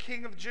you were the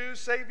king of the Jews,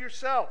 save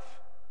yourself."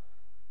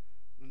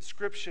 The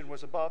inscription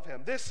was above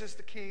him, "This is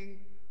the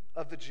King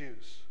of the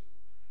Jews."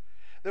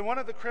 Then one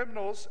of the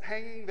criminals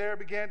hanging there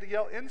began to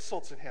yell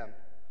insults at him.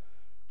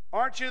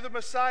 "Aren't you the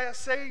Messiah?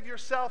 Save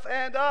yourself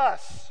and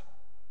us."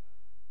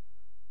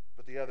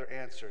 But the other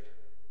answered,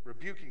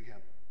 rebuking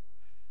him,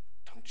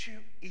 "Don't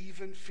you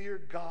even fear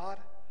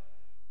God,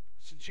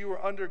 since you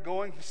are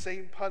undergoing the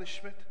same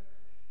punishment?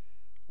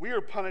 We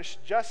are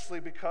punished justly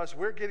because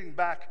we're getting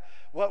back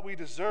what we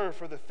deserve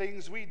for the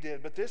things we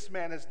did, but this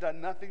man has done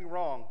nothing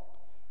wrong."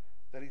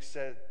 Then he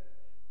said,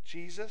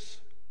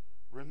 "Jesus,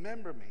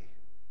 remember me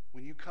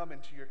when you come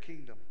into your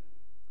kingdom."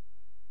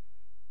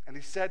 And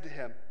he said to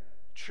him,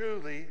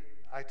 "Truly,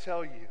 I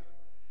tell you,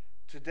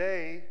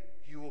 today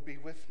you will be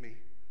with me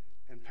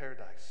in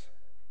paradise."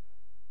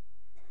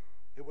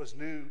 It was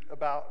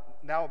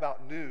now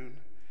about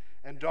noon,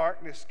 and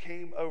darkness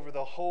came over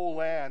the whole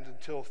land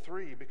until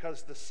 3,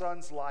 because the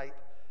sun's light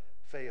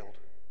failed.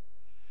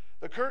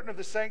 The curtain of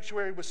the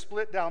sanctuary was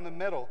split down the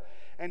middle,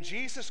 and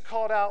Jesus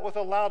called out with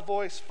a loud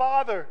voice,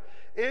 "Father,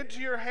 into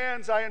your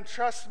hands I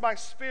entrust my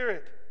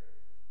spirit."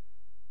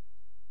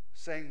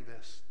 Saying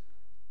this,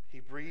 he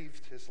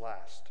breathed his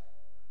last.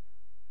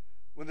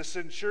 When the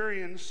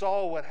centurion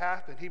saw what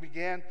happened, he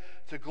began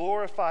to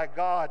glorify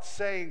God,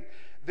 saying,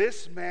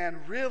 "This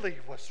man really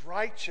was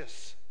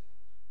righteous."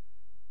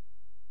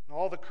 And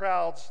all the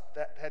crowds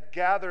that had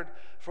gathered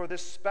for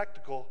this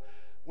spectacle,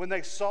 when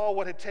they saw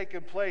what had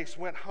taken place,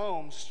 went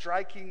home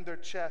striking their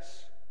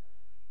chests.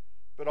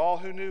 But all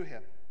who knew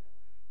him,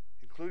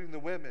 including the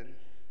women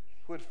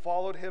who had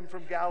followed him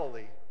from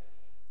Galilee,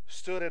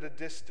 stood at a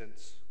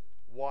distance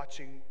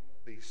watching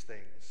these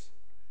things.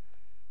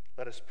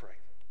 Let us pray.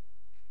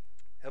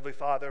 Heavenly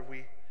Father,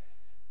 we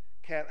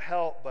can't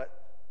help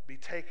but be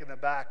taken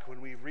aback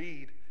when we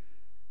read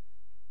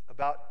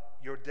about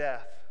your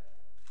death.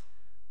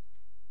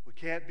 We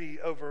can't be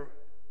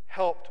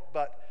helped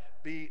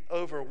but be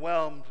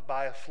overwhelmed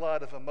by a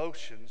flood of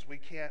emotions. We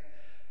can't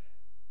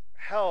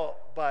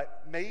help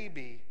but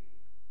maybe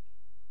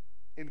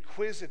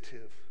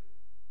inquisitive,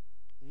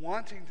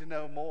 wanting to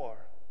know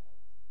more.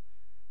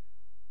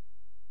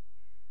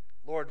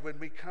 Lord, when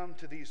we come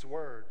to these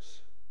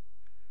words,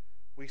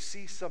 we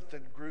see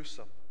something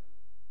gruesome,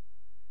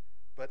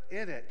 but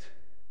in it,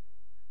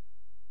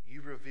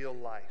 you reveal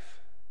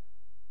life.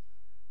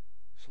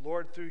 So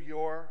Lord, through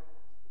your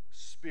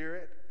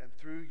Spirit and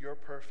through your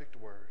perfect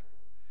word,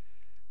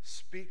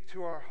 speak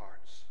to our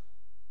hearts.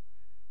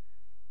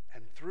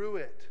 And through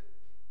it,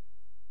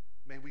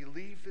 may we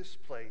leave this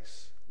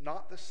place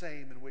not the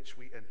same in which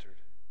we entered,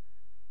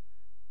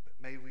 but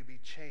may we be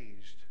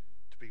changed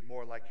to be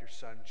more like your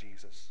Son,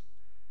 Jesus.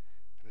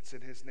 And it's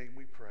in his name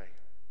we pray.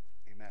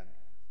 Amen.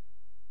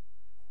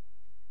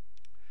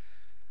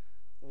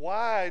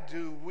 Why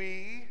do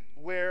we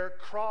wear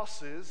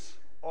crosses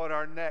on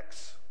our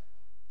necks?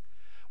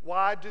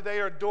 Why do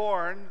they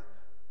adorn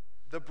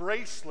the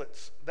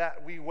bracelets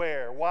that we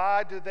wear?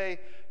 Why do they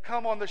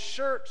come on the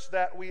shirts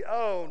that we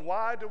own?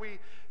 Why do we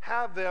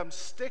have them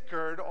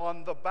stickered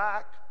on the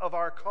back of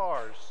our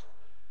cars?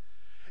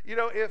 You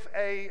know, if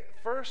a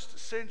first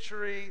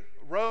century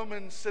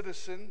Roman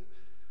citizen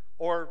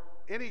or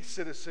any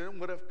citizen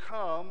would have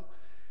come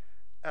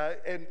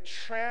and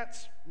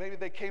maybe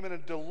they came in a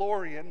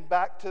DeLorean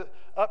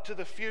up to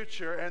the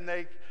future, and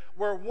they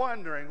were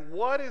wondering,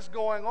 what is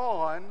going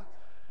on?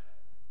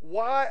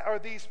 Why are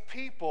these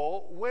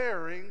people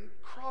wearing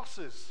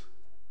crosses?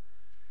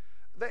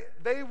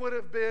 they would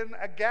have been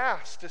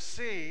aghast to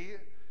see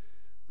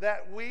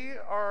that we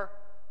are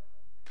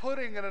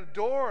putting and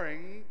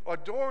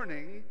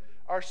adorning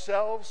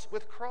ourselves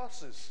with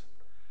crosses.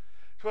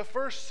 To a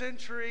first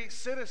century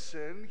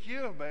citizen,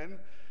 human,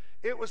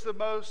 it was the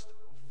most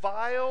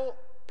vile,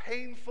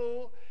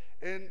 painful,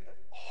 and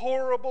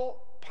horrible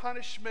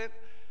punishment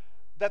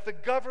that the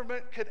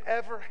government could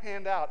ever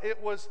hand out.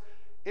 It was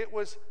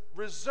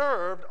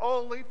reserved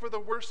only for the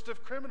worst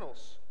of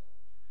criminals.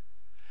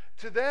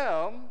 To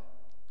them,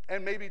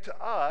 and maybe to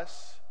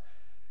us,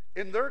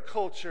 in their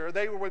culture,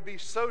 they would be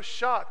so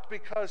shocked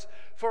because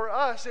for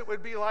us, it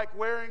would be like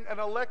wearing an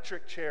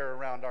electric chair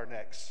around our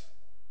necks.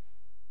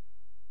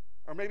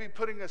 Or maybe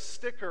putting a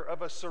sticker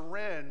of a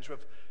syringe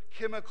with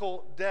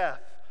chemical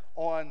death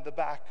on the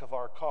back of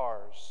our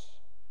cars.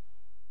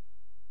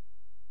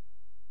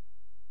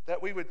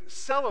 That we would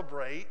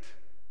celebrate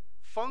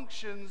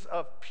functions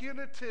of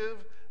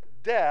punitive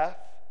death,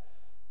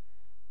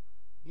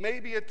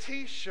 maybe a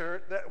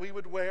t-shirt that we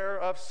would wear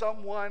of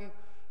someone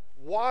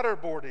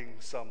waterboarding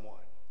someone.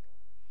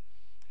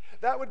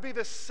 That would be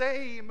the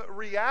same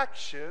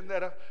reaction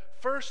that a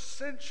first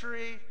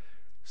century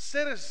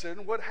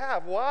citizen would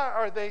have. Why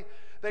are they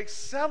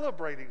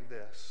celebrating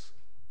this?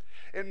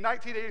 In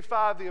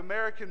 1985, the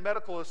American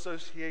Medical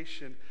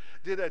Association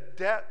did a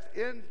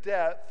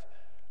in-depth,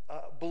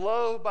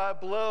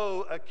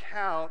 blow-by-blow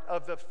account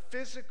of the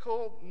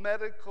physical,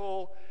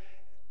 medical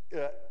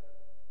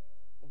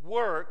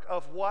work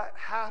of what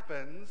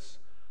happens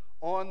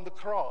on the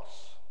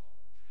cross.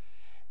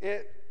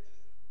 It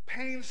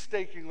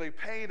painstakingly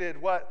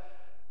painted what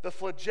the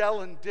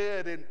flagellum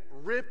did in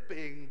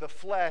ripping the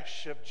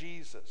flesh of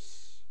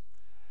Jesus.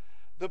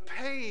 The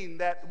pain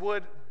that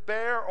would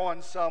bear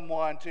on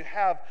someone to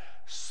have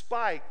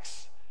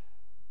spikes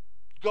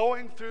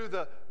going through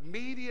the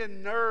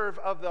median nerve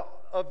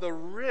of the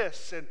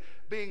wrists and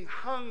being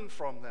hung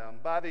from them,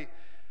 by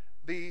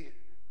the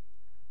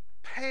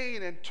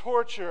pain and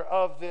torture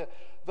of the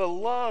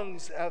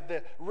lungs, of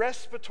the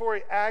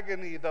respiratory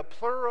agony, the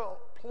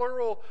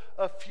pleural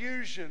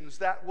effusions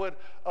that would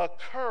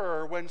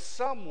occur when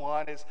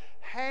someone is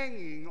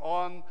hanging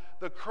on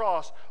the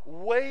cross,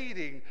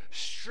 waiting,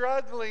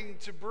 struggling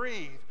to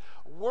breathe,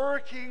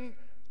 working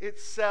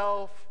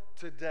itself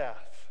to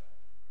death.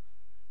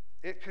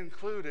 It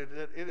concluded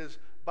that it is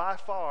by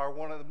far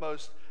one of the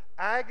most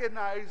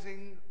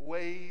agonizing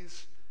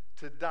ways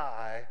to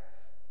die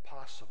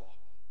possible.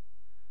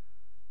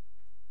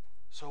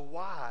 So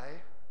why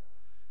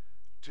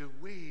do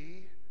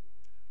we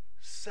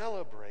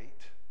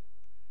celebrate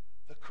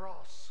the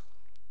cross?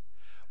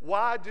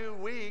 Why do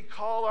we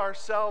call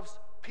ourselves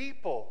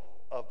people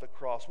of the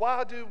cross?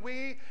 Why do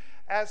we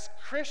as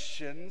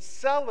Christians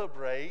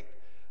celebrate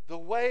the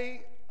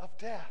way of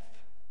death?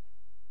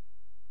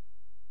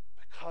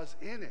 Because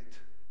in it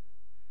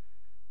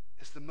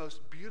is the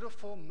most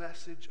beautiful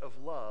message of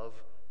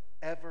love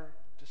ever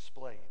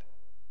displayed.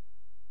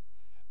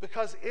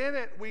 Because in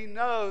it we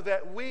know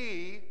that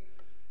we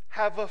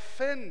have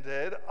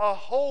offended a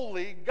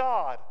holy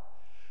God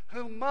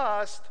who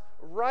must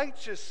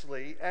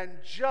righteously and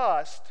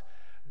just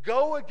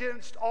go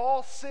against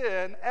all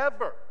sin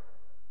ever.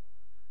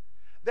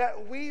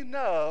 That we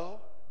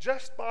know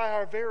just by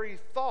our very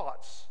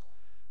thoughts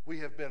we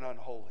have been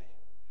unholy.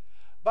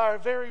 By our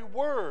very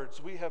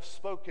words we have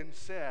spoken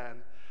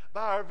sin.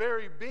 By our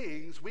very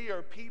beings we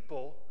are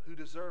people who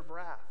deserve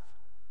wrath.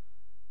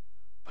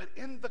 But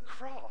in the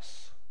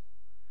cross,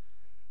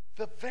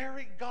 the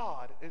very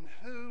God in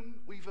whom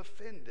we've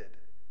offended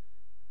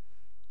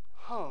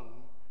hung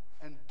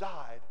and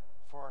died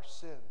for our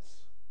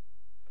sins.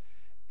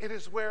 It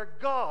is where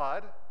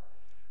God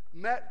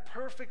met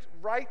perfect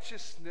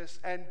righteousness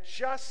and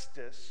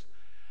justice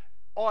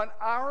on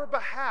our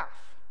behalf,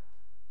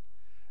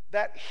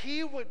 that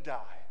he would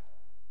die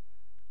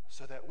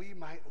so that we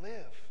might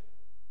live.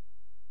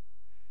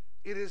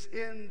 It is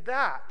in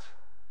that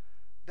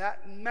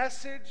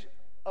message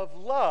of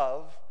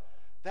love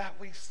that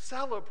we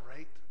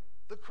celebrate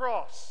the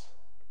cross.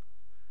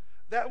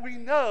 That we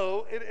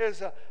know it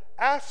is an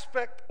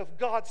aspect of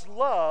God's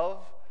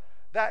love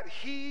that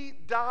he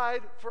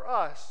died for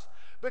us,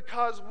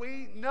 because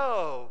we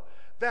know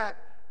that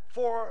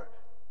for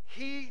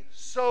he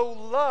so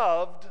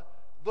loved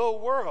the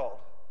world,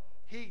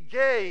 he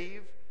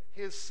gave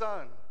his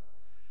son.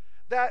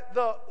 That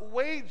the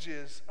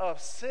wages of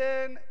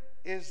sin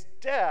is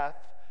death,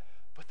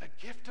 but the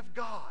gift of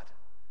God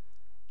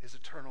is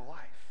eternal life.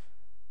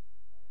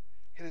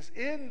 It is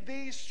in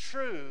these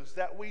truths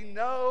that we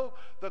know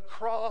the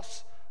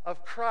cross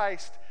of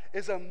Christ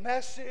is a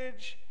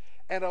message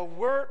and a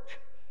work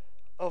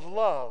of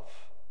love.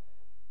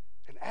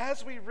 And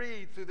as we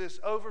read through this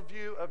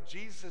overview of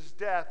Jesus'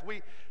 death,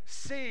 we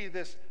see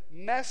this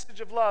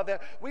message of love,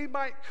 that we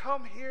might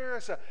come here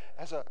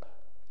as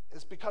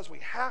because we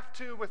have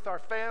to with our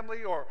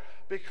family, or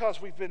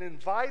because we've been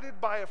invited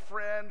by a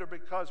friend, or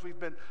because we've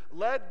been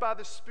led by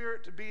the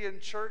Spirit to be in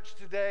church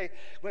today.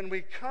 When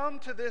we come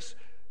to this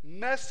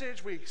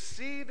message, we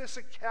see this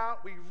account,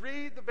 we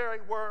read the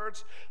very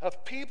words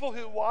of people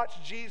who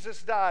watched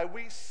Jesus die,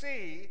 we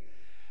see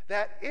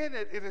that in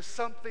it, it is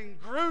something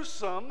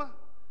gruesome,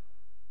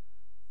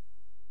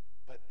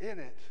 but in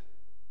it,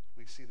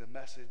 we see the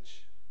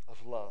message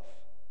of love.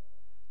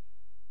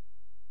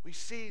 We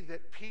see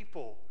that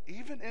people,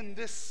 even in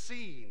this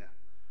scene,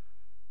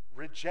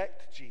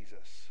 reject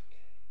Jesus.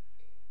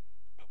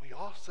 But we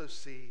also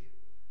see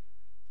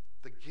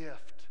the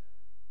gift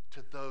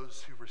to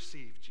those who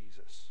receive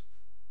Jesus.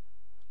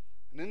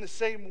 And in the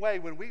same way,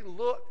 when we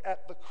look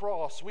at the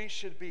cross, we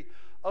should be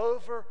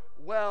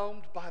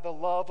overwhelmed by the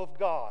love of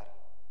God.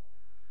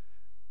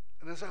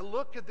 And as I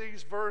look at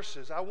these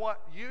verses, I want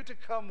you to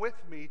come with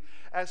me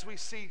as we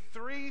see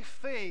three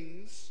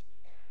things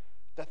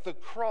that the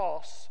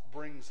cross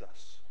brings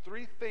us.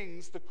 Three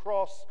things the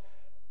cross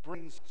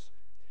brings us.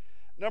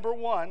 Number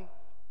one,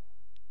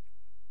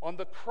 on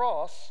the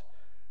cross,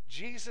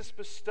 Jesus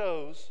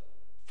bestows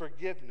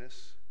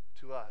forgiveness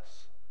to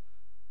us.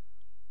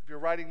 If you're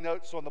writing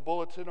notes on the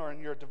bulletin or in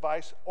your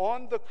device,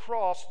 on the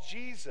cross,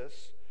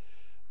 Jesus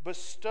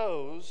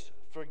bestows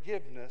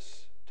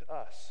forgiveness to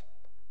us.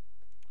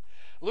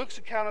 Luke's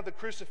account of the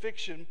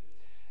crucifixion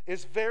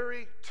is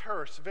very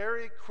terse,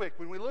 very quick.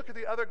 When we look at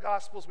the other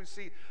Gospels, we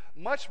see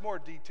much more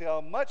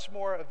detail, much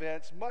more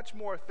events, much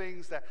more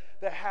things that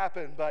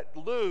happen. But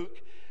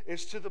Luke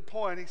is to the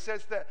point. He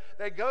says that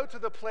they go to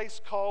the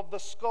place called the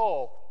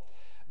skull.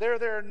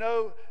 There are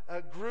no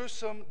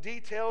gruesome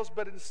details,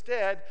 but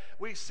instead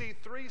we see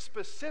three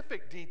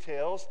specific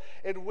details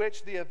in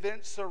which the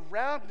events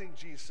surrounding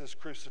Jesus'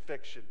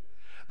 crucifixion.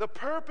 The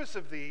purpose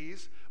of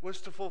these was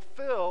to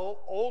fulfill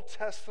Old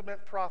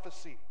Testament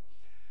prophecy.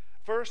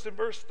 First, in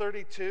verse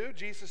 32,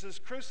 Jesus is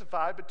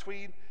crucified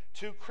between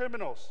two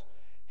criminals.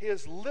 He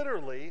is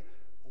literally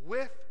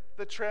with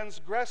the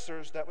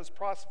transgressors that was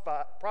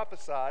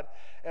prophesied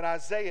in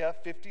Isaiah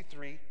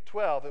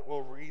 53:12 that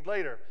we'll read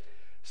later.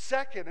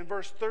 Second, in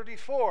verse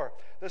 34,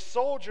 the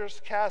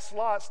soldiers cast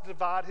lots to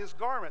divide his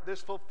garment.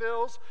 This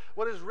fulfills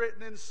what is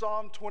written in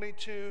Psalm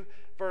 22,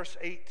 verse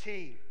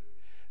 18.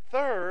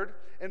 Third,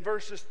 in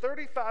verses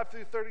 35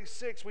 through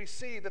 36, we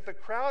see that the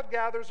crowd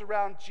gathers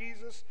around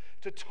Jesus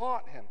to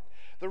taunt him.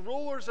 The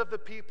rulers of the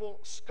people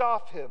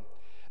scoff him.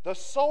 The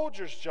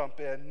soldiers jump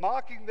in,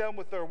 mocking them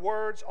with their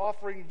words,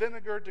 offering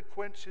vinegar to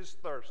quench his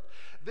thirst.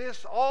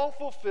 This all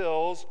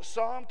fulfills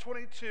Psalm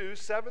 22,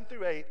 7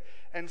 through 8,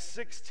 and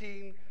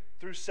 16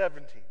 through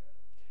 17.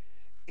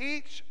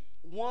 Each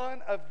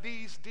one of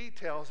these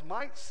details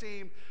might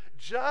seem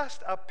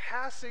just a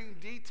passing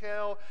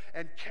detail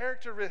and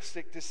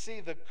characteristic to see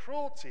the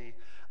cruelty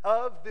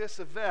of this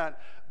event,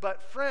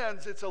 but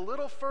friends, it's a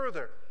little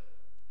further.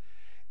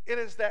 It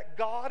is that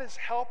God is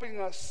helping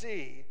us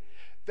see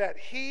that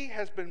he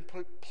has been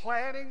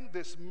planning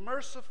this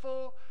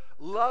merciful,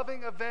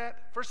 loving event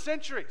for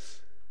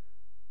centuries.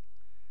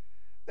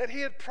 That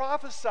he had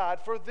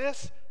prophesied for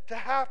this to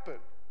happen.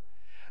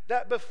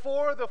 That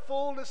before the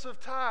fullness of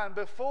time,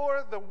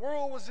 before the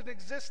world was in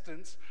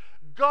existence,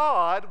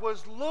 God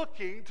was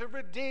looking to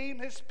redeem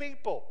his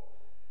people.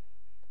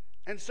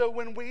 And so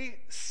when we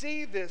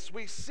see this,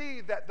 we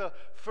see that the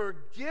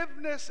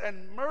forgiveness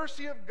and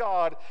mercy of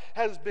God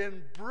has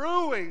been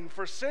brewing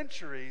for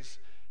centuries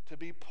to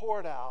be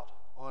poured out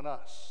on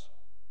us.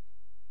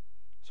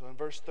 So in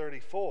verse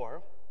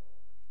 34,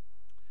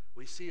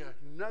 we see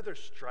another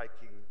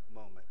striking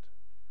moment.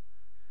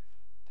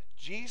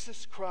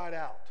 Jesus cried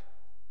out,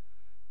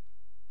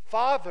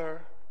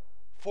 "Father,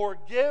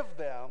 forgive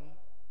them,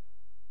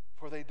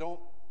 for they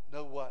don't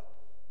know what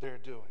they're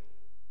doing."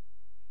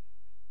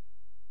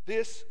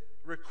 This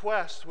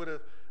request would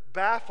have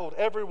baffled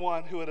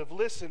everyone who would have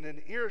listened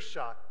in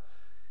earshot.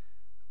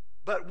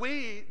 But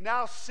we,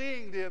 now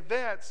seeing the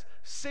events,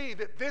 see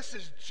that this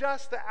is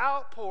just the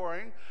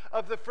outpouring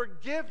of the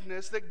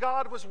forgiveness that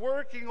God was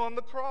working on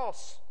the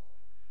cross.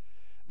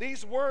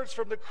 These words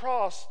from the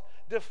cross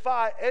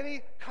defy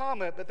any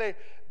comment, but they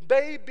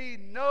may be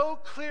no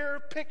clearer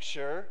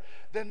picture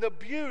than the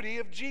beauty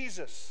of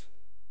Jesus.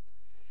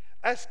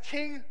 As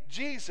King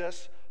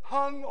Jesus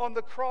hung on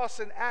the cross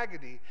in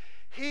agony,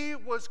 he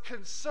was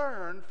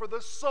concerned for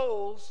the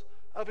souls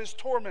of his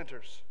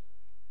tormentors.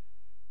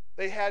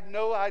 They had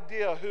no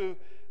idea who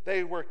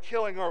they were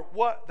killing or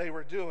what they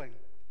were doing.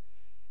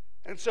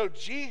 And so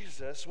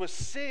Jesus was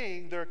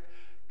seeing their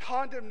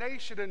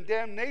condemnation and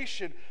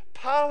damnation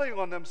piling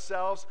on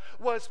themselves,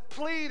 was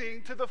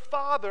pleading to the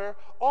Father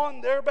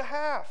on their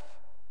behalf.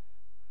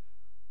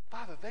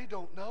 Father, they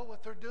don't know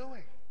what they're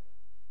doing.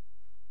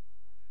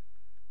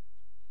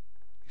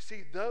 You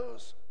see,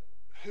 those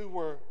who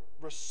were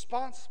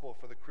responsible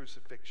for the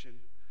crucifixion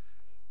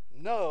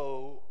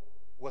know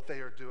what they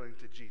are doing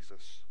to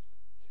Jesus.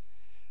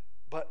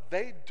 But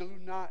they do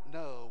not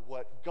know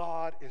what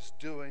God is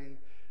doing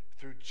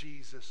through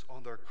Jesus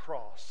on their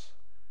cross,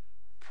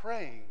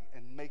 praying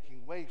and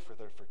making way for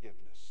their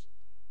forgiveness.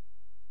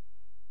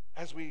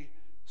 As we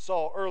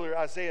saw earlier,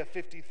 Isaiah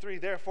 53,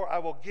 therefore I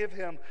will give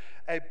him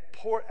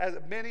as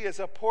many as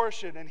a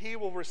portion, and he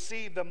will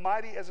receive the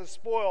mighty as a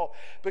spoil,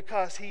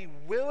 because he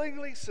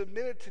willingly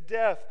submitted to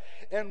death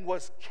and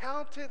was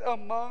counted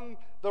among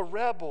the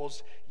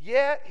rebels.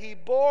 Yet he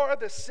bore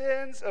the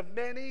sins of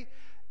many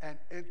and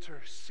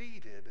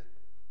interceded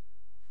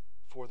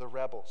for the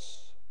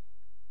rebels.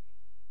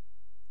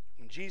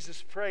 When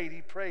Jesus prayed,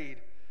 he prayed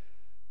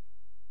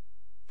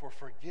for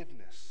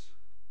forgiveness.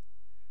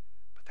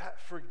 But that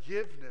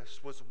forgiveness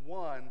was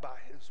won by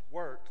his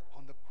work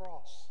on the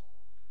cross.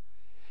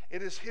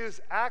 It is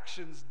his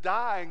actions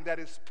dying that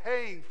is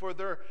paying for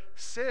their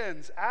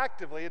sins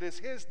actively. It is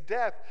his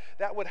death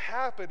that would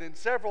happen in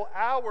several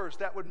hours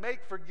that would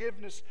make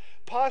forgiveness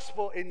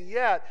possible. And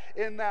yet,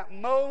 in that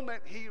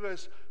moment, he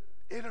was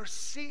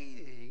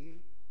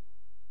interceding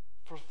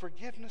for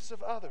forgiveness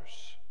of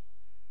others.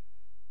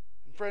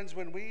 And friends,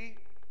 when we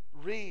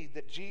read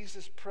that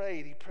Jesus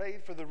prayed, he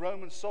prayed for the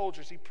Roman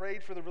soldiers, he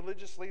prayed for the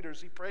religious leaders,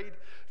 he prayed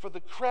for the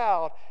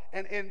crowd,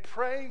 and in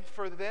praying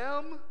for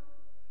them,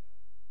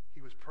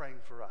 he was praying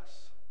for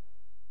us.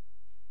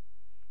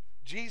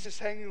 Jesus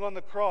hanging on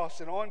the cross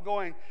and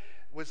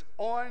was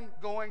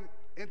ongoing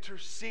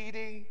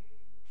interceding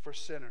for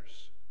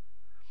sinners.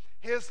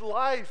 His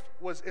life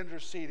was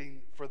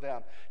interceding for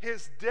them.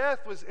 His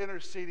death was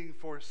interceding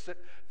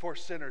for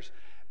sinners.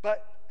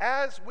 But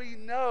as we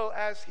know,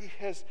 as he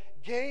has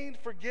gained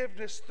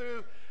forgiveness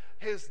through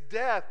his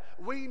death,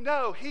 we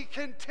know he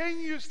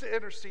continues to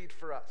intercede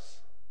for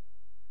us.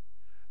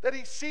 That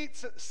he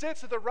sits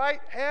at the right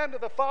hand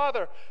of the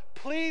Father,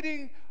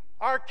 pleading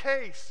our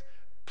case,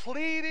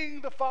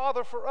 pleading the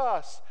Father for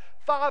us.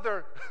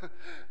 Father,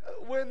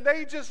 when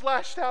they just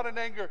lashed out in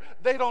anger,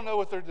 they don't know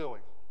what they're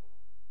doing.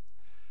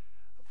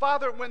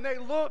 Father, when they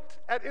looked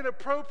at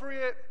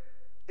inappropriate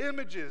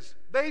images,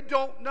 they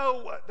don't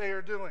know what they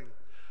are doing.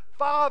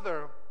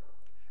 Father,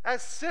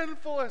 as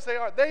sinful as they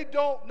are, they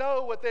don't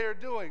know what they are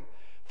doing.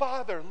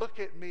 Father, look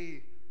at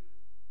me.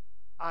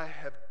 I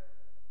have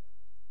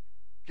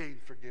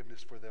gained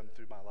forgiveness for them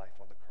through my life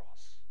on the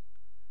cross.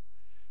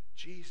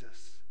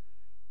 Jesus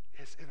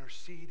is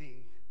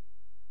interceding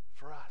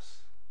for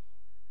us.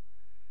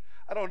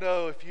 I don't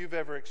know if you've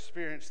ever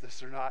experienced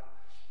this or not,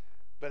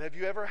 but have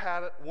you ever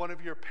had one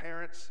of your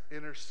parents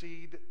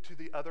intercede to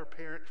the other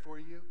parent for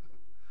you?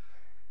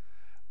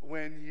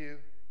 When you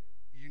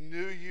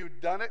knew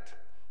you'd done it,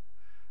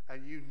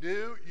 and you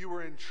knew you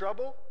were in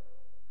trouble,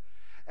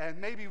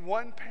 and maybe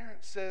one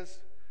parent says,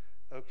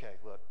 okay,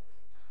 look,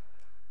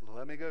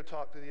 let me go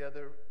talk to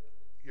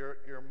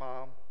your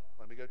mom.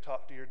 Let me go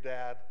talk to your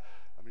dad.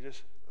 Let me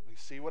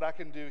see what I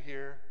can do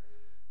here.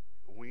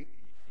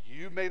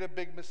 You made a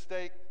big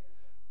mistake.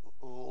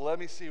 Let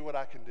me see what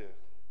I can do.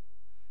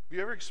 Have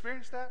you ever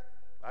experienced that?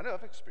 I know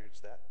I've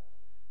experienced that.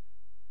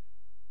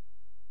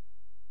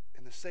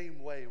 In the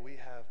same way, we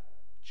have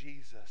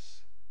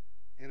Jesus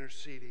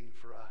interceding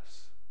for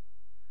us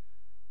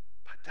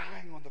by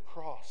dying on the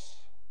cross.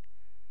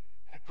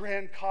 In a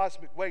grand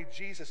cosmic way,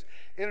 Jesus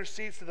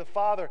intercedes to the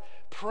Father,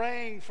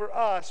 praying for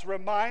us,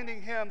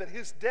 reminding him that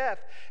his death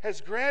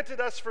has granted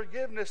us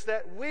forgiveness,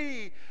 that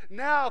we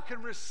now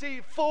can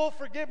receive full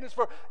forgiveness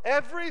for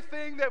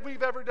everything that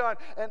we've ever done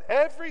and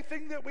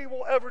everything that we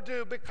will ever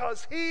do,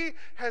 because he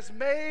has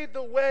made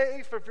the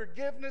way for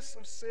forgiveness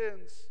of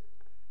sins.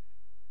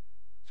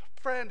 So,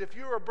 friend, if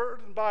you are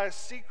burdened by a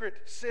secret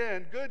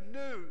sin, good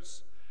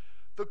news,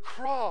 the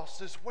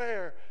cross is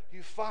where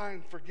you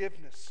find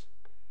forgiveness.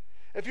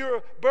 If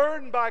you're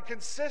burdened by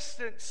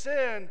consistent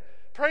sin,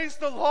 praise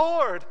the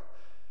Lord.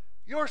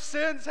 Your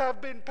sins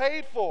have been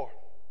paid for.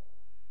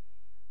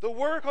 The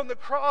work on the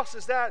cross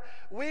is that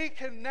we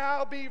can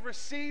now be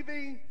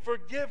receiving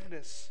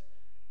forgiveness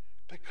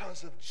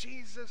because of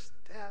Jesus'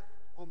 death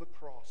on the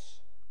cross.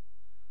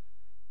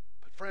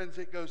 But friends,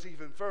 it goes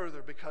even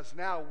further, because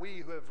now we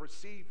who have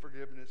received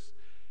forgiveness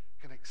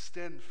can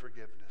extend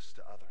forgiveness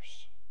to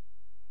others.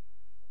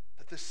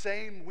 That the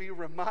same we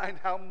remind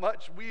how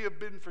much we have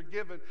been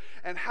forgiven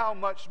and how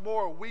much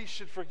more we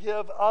should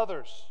forgive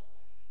others.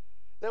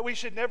 That we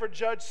should never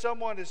judge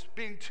someone as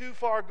being too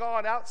far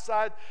gone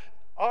outside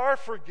our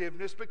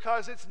forgiveness,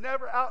 because it's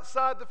never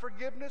outside the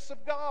forgiveness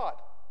of God.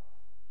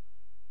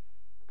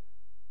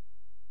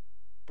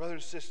 Brother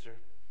and sister,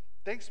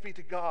 thanks be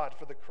to God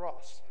for the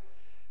cross,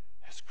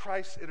 as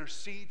Christ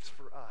intercedes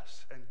for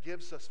us and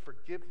gives us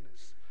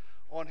forgiveness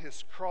on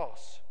his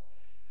cross.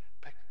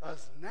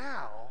 Because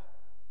now,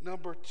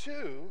 number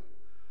two,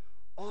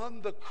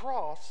 on the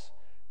cross,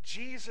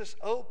 Jesus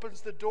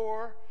opens the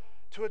door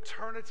to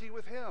eternity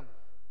with him.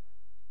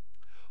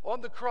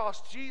 On the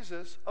cross,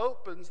 Jesus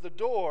opens the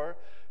door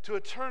to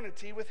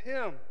eternity with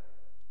him.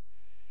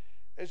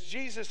 As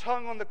Jesus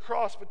hung on the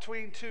cross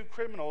between two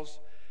criminals,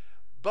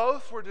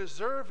 both were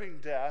deserving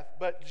death,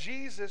 but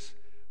Jesus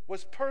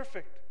was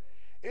perfect.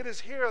 It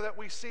is here that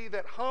we see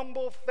that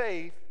humble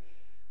faith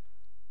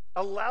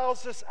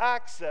allows us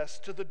access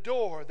to the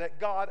door that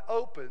God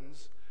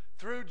opens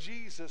through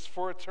Jesus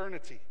for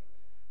eternity.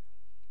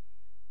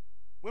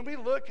 When we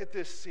look at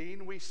this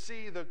scene, we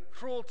see the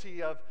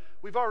cruelty of,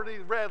 we've already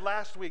read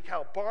last week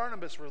how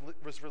Barnabas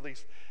was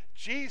released.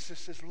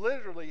 Jesus is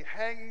literally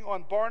hanging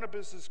on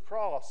Barnabas'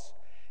 cross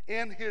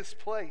in his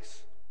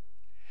place.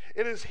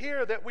 It is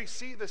here that we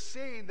see the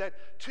scene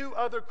that two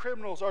other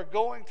criminals are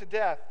going to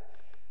death.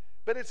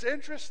 But it's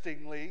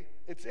interesting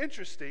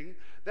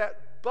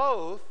that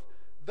both,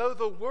 though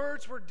the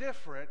words were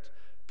different,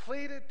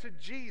 pleaded to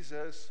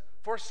Jesus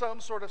for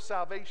some sort of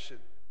salvation.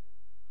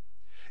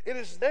 It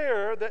is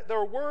there that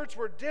their words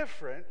were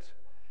different,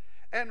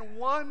 and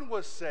one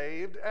was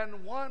saved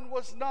and one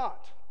was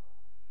not.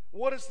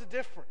 What is the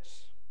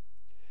difference?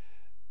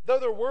 Though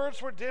their words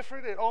were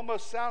different, it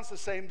almost sounds the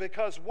same,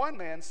 because one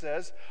man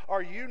says,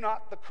 "Are you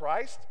not the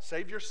Christ?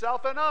 Save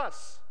yourself and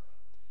us."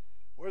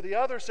 Where the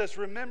other says,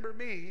 "Remember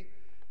me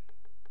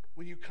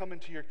when you come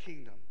into your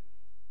kingdom."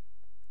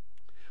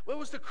 What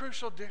was the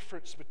crucial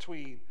difference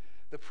between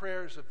the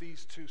prayers of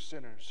these two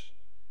sinners?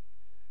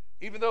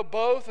 Even though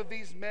both of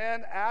these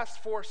men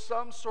asked for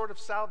some sort of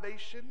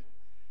salvation,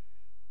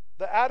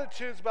 the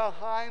attitudes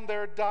behind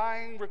their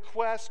dying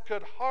request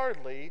could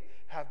hardly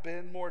have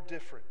been more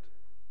different.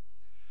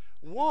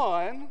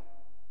 One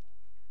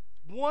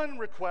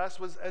request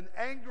was an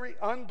angry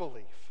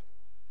unbelief.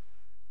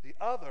 The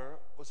other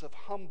was of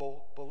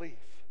humble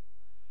belief.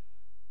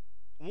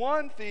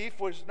 One thief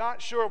was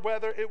not sure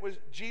whether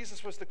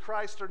Jesus was the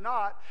Christ or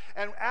not,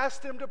 and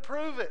asked him to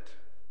prove it.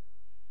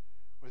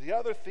 Where the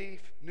other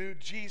thief knew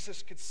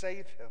Jesus could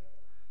save him,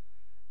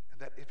 and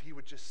that if he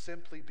would just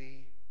simply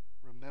be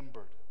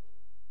remembered.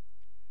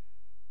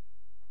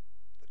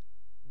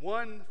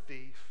 One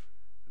thief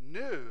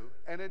knew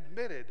and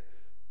admitted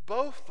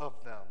both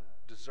of them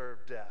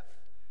deserved death,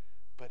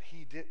 but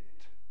he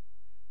didn't.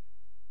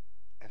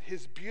 And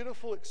his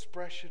beautiful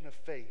expression of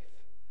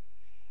faith,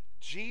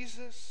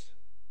 "Jesus,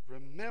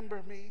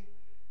 remember me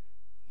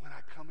when I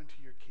come into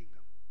your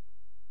kingdom."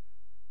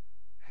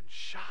 And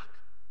shock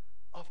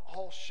of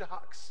all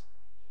shocks,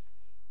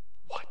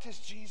 what does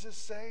Jesus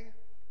say?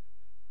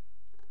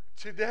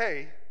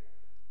 "Today,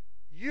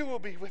 you will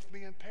be with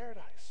me in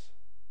paradise."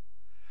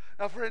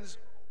 Now, friends,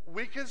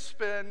 we can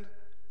spend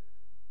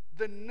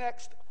the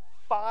next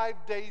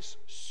 5 days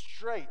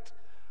straight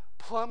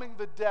plumbing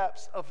the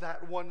depths of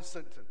that one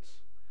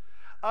sentence,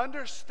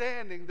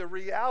 understanding the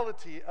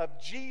reality of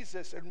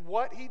Jesus and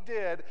what he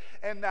did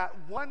in that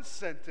one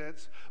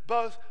sentence,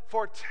 both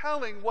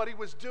foretelling what he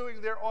was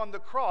doing there on the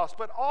cross,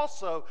 but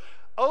also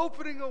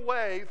opening a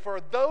way for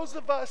those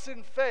of us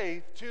in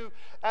faith to,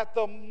 at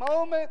the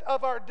moment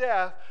of our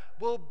death,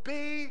 will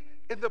be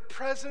in the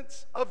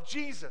presence of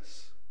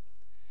Jesus.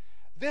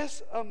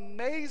 This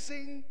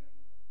amazing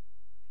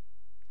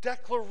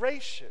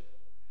declaration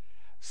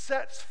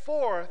sets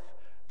forth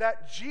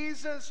that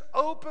Jesus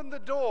opened the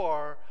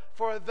door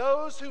for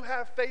those who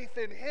have faith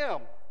in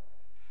him,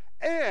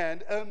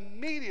 and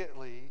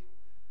immediately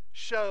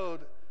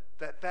showed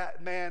that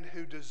that man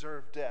who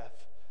deserved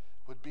death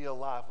would be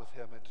alive with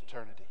him in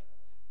eternity.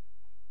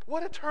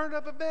 What a turn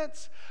of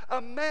events.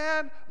 A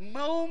man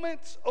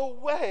moments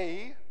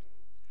away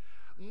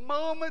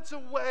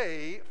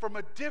from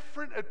a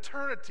different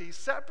eternity,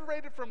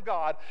 separated from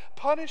God,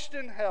 punished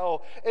in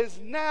hell, is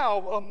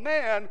now a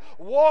man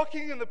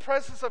walking in the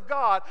presence of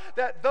God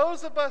that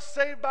those of us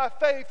saved by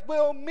faith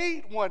will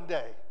meet one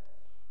day.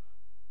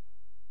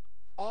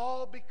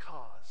 All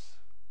because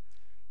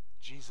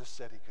Jesus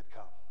said he could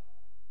come.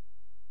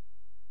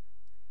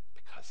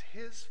 Because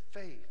his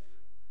faith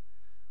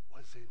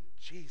was in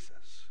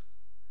Jesus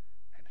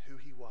and who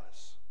he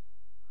was.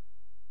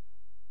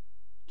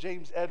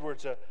 James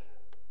Edwards, a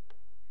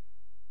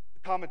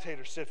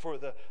commentator, said, "For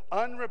the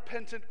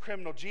unrepentant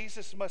criminal,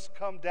 Jesus must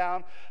come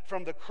down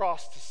from the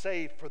cross to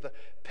save. For the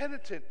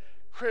penitent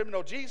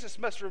criminal, Jesus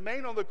must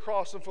remain on the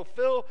cross and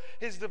fulfill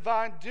his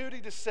divine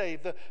duty to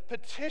save. The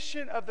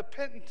petition of the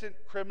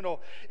penitent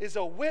criminal is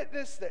a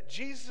witness that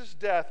Jesus'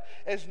 death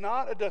is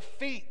not a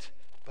defeat,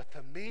 but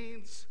the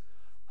means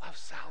of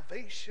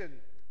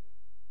salvation."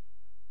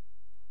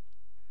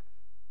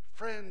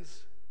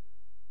 Friends,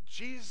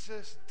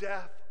 Jesus'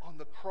 death on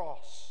the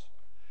cross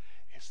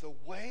is the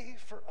way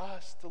for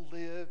us to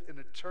live in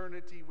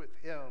eternity with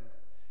him.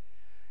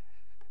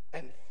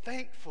 And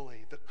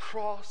thankfully, the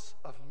cross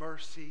of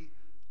mercy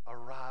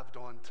arrived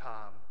on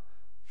time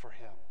for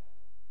him,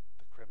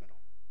 the criminal.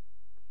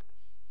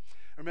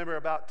 I remember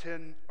about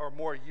 10 or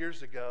more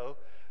years ago,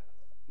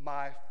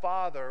 my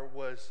father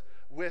was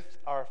with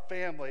our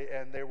family,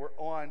 and they were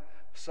on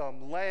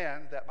some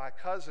land that my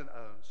cousin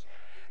owns.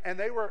 And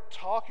they were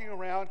talking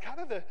around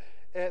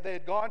they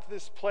had gone to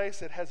this place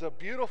that has a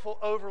beautiful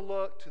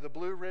overlook to the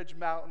Blue Ridge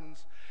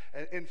Mountains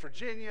in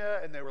Virginia,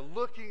 and they were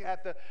looking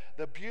at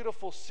the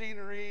beautiful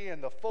scenery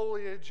and the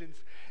foliage,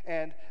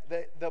 and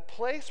the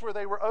place where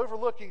they were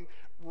overlooking,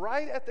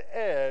 right at the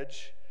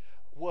edge,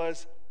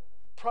 was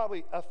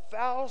probably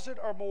 1,000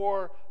 or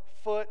more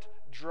foot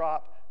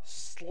drop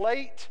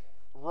slate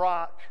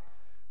rock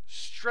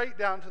straight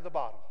down to the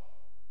bottom.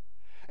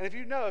 And if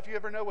you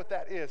ever know what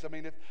that is,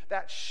 if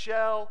that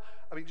shell,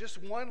 just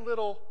one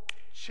little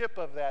chip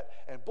of that,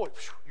 and boy,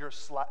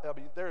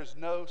 there is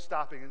no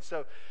stopping. And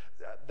so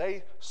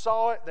they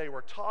saw it. They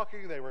were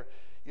talking. They were,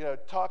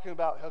 talking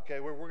about, okay,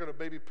 we're going to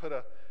maybe put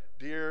a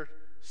deer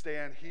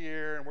stand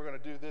here, and we're going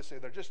to do this.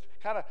 And they're just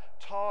kind of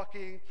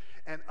talking.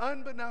 And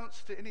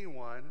unbeknownst to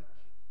anyone,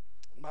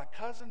 my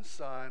cousin's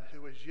son,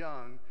 who was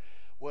young,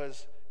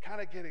 was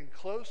kind of getting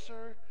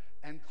closer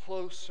and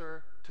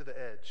closer to the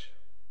edge.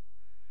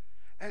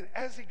 And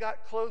as he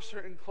got closer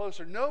and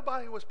closer,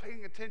 nobody was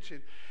paying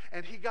attention.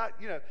 And he got,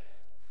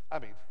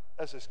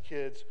 as his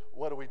kids,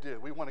 what do?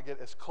 We want to get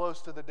as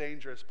close to the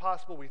danger as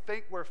possible. We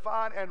think we're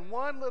fine. And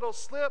one little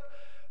slip,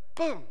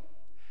 boom.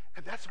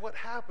 And that's what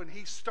happened.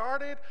 He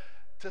started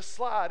to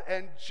slide.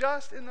 And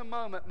just in the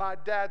moment, my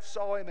dad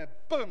saw him and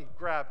boom,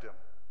 grabbed him.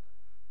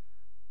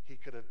 He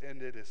could have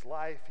ended his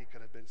life. He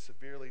could have been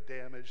severely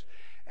damaged.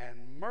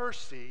 And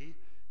mercy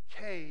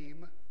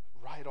came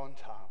right on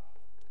time.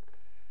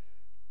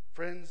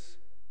 Friends,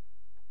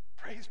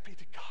 praise be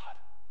to God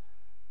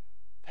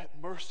that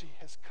mercy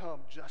has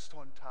come just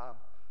on time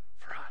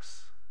for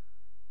us.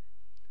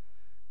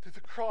 Through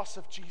the cross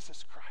of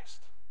Jesus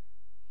Christ.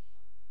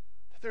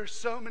 That there are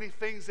so many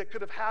things that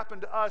could have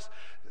happened to us,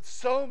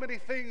 so many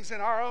things in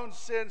our own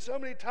sin, so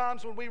many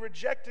times when we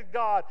rejected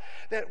God,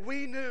 that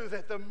we knew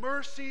that the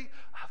mercy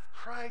of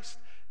Christ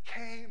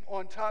came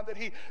on time, that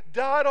he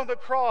died on the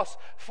cross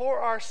for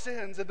our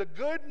sins. And the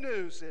good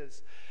news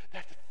is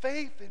that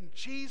faith in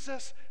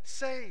Jesus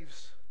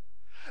saves.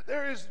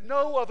 There is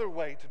no other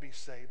way to be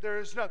saved. There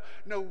is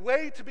no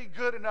way to be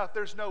good enough.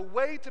 There's no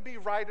way to be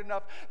right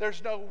enough.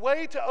 There's no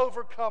way to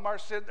overcome our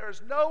sin.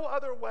 There's no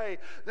other way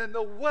than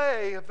the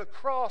way of the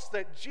cross,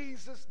 that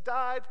Jesus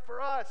died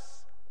for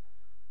us.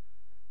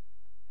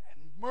 And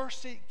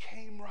mercy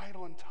came right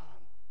on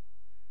time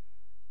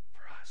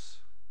for us.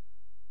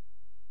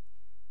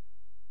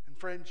 And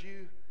friends,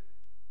 you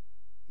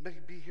may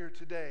be here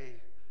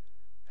today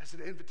as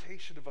an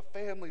invitation of a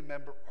family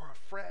member or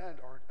a friend,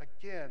 or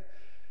again,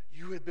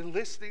 you had been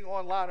listening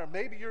online, or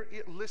maybe you're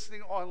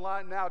listening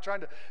online now trying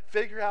to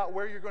figure out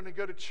where you're going to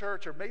go to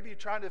church, or maybe you're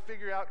trying to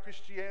figure out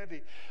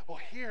Christianity. Well,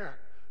 here,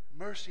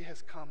 mercy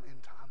has come in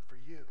time for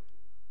you.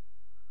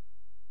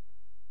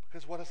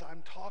 Because what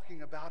I'm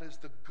talking about is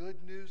the good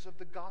news of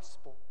the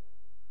gospel.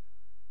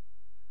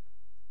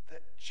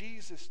 That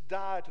Jesus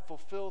died to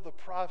fulfill the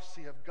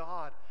prophecy of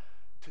God,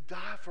 to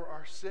die for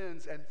our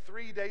sins, and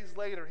 3 days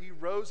later he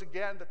rose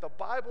again, that the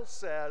Bible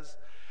says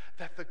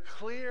that the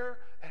clear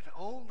and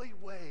only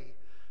way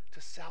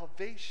to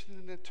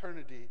salvation in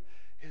eternity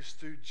is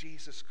through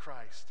Jesus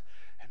Christ.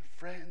 And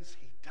friends,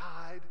 he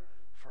died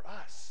for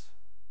us.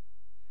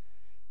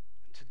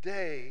 And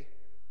today,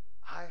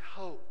 I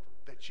hope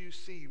that you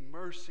see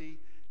mercy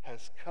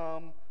has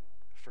come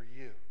for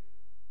you.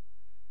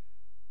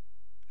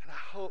 And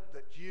I hope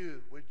that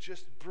you would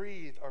just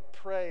breathe or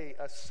pray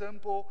a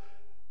simple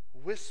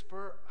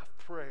whisper of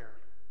prayer,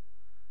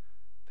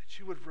 that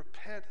you would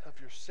repent of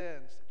your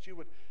sins, that you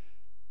would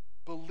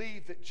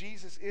believe that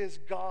Jesus is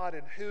God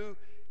and who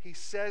he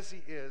says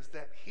he is,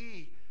 that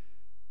he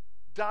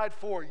died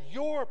for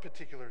your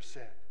particular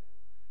sin,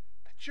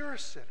 that you're a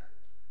sinner,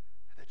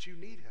 and that you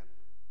need him,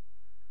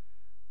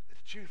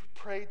 that you've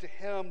prayed to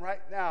him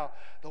right now.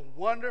 The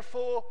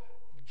wonderful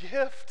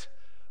gift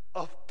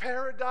of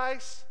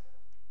paradise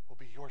will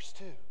be yours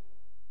too.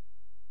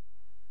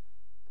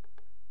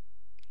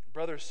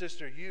 Brother or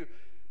sister, you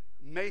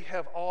may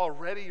have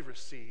already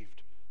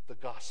received the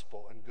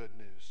gospel and good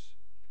news.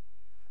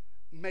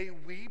 May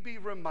we be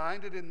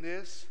reminded in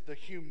this the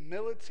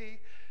humility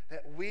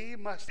that we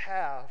must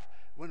have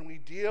when we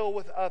deal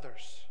with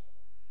others.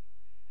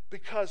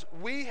 Because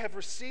we have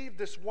received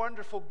this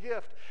wonderful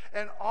gift,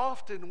 and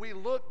often we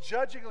look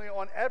judgingly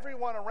on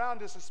everyone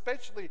around us,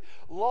 especially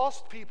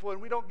lost people,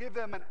 and we don't give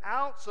them an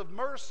ounce of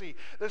mercy,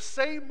 the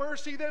same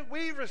mercy that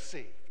we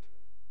received.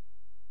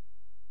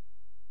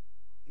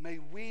 May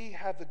we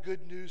have the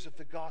good news of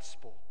the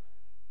gospel,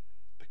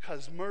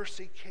 because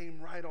mercy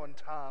came right on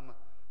time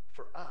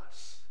for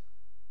us,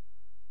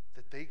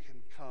 that they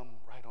can come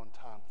right on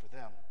time for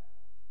them.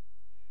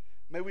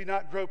 May we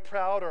not grow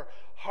proud or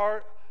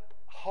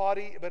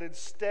haughty, but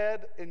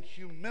instead in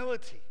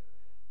humility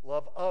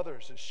love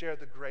others and share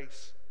the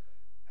grace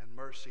and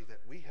mercy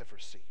that we have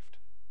received.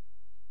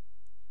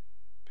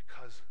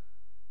 Because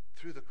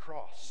through the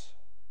cross,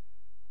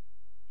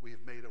 we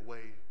have made a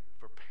way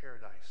for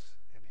paradise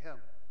in him.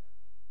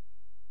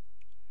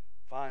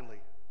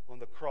 Finally, on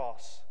the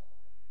cross,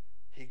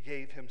 he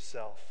gave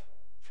himself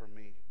for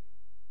me.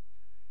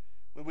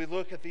 When we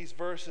look at these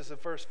verses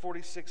of verse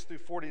 46 through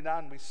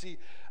 49, we see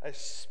a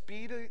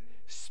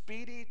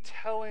speedy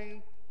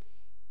telling.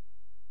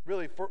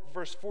 Really,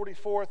 verse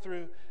 44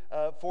 through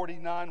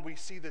 49, we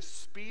see the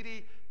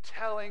speedy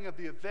telling of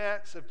the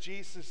events of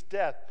Jesus'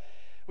 death.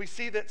 We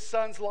see that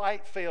sun's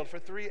light failed for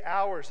 3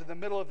 hours in the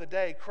middle of the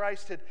day.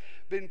 Christ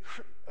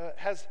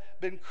has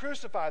been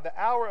crucified. The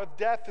hour of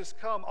death has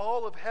come.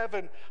 All of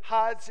heaven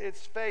hides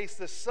its face.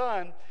 The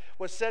sun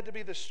was said to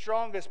be the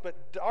strongest,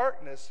 but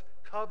darkness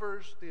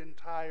covers the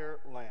entire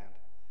land.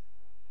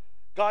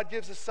 God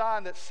gives a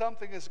sign that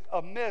something is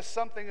amiss,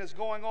 something is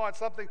going on,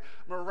 something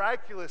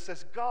miraculous,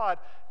 as God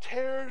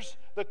tears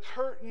the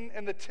curtain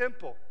in the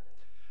temple.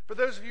 For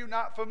those of you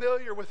not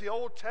familiar with the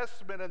Old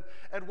Testament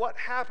and what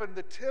happened,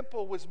 the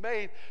temple was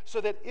made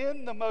so that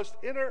in the most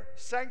inner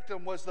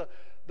sanctum was the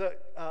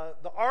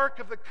Ark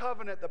of the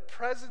Covenant, the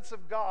presence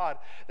of God,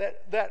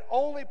 that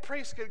only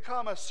priests could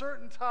come a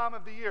certain time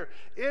of the year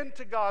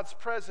into God's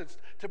presence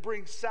to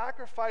bring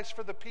sacrifice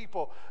for the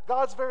people.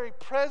 God's very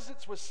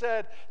presence was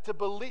said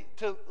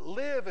to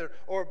live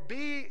or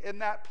be in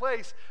that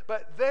place.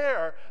 But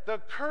there, the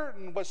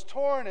curtain was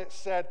torn, it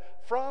said,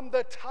 from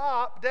the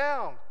top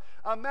down.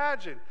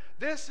 Imagine,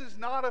 this is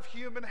not of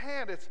human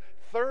hand. It's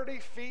 30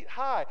 feet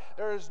high.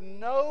 There is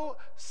no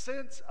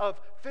sense of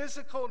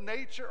physical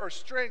nature or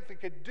strength that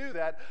could do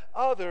that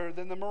other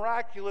than the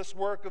miraculous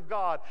work of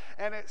God.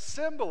 And it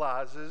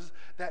symbolizes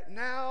that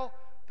now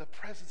the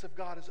presence of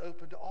God is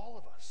open to all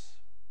of us.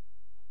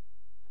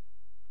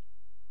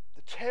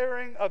 The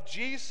tearing of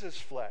Jesus'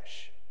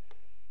 flesh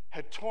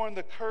had torn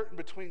the curtain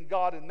between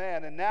God and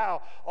man, and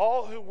now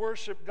all who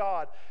worship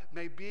God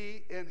may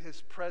be in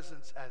his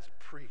presence as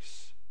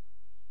priests.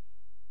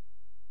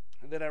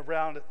 And then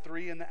around at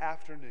 3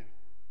 p.m,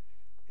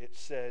 it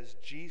says,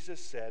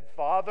 Jesus said,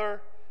 Father,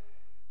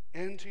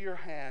 into your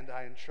hand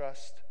I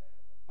entrust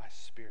my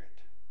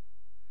spirit.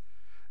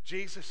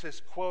 Jesus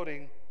is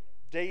quoting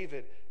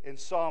David in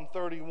Psalm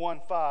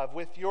 31:5.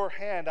 With your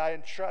hand I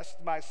entrust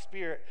my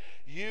spirit.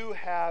 You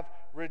have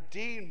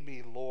redeemed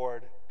me,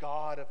 Lord,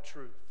 God of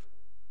truth.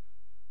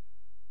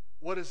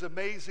 What is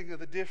amazing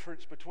of the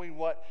difference between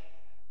what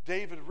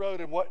David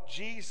wrote and what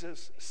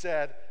Jesus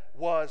said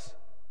was,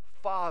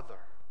 Father.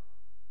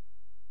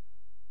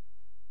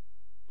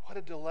 What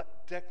a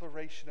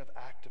declaration of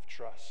act of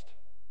trust.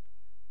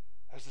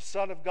 As the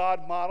Son of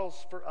God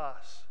models for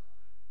us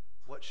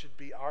what should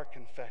be our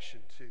confession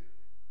too.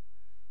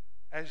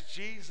 As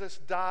Jesus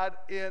died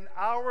in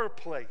our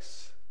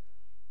place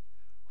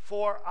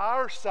for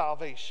our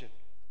salvation,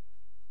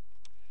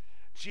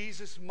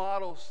 Jesus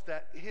models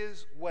that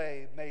his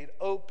way made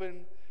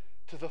open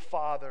to the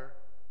Father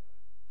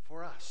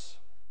for us.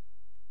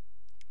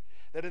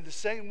 That in the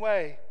same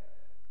way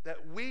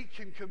that we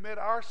can commit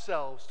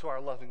ourselves to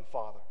our loving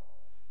Father,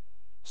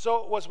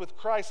 so it was with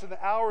Christ in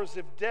the hours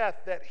of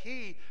death that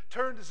he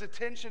turned his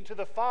attention to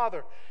the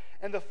Father.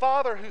 And the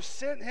Father who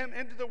sent him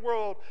into the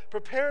world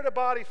prepared a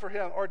body for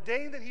him,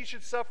 ordained that he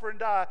should suffer and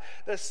die.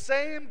 The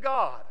same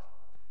God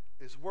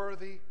is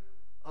worthy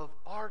of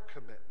our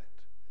commitment,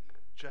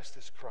 just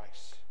as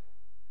Christ.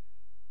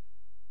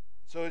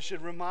 So it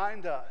should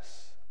remind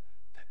us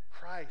that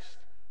Christ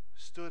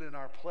stood in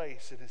our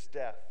place in his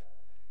death.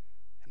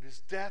 And his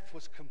death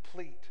was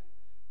complete,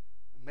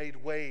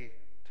 made way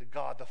to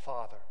God the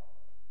Father.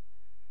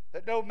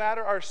 That no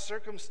matter our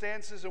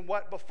circumstances and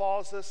what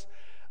befalls us,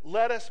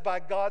 let us, by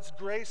God's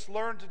grace,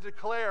 learn to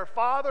declare,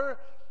 Father,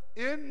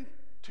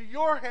 into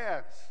your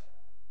hands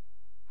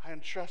I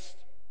entrust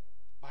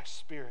my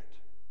spirit.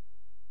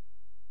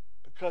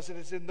 Because it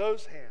is in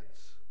those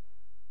hands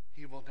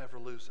he will never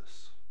lose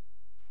us.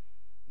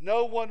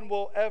 No one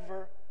will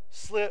ever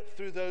slip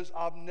through those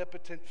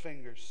omnipotent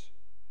fingers.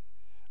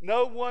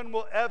 No one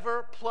will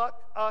ever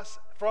pluck us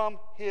from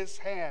his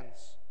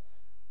hands.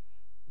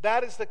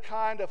 That is the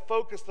kind of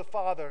focus the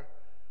Father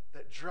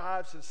that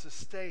drives and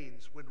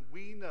sustains when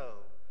we know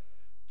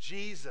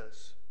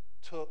Jesus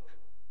took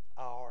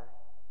our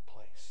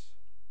place.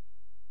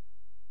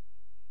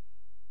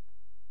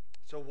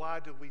 So why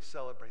do we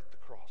celebrate the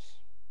cross?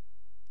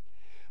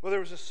 Well, there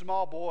was a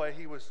small boy.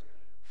 He was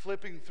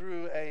flipping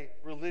through a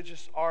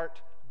religious art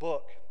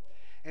book,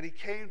 and he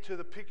came to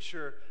the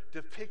picture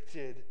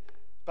depicted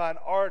by an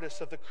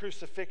artist of the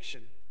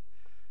crucifixion.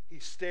 He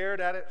stared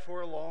at it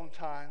for a long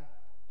time.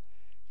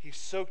 He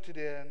soaked it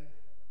in,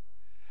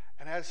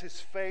 and as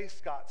his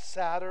face got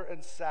sadder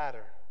and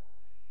sadder,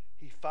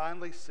 he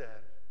finally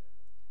said,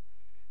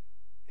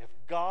 if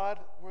God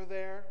were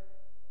there,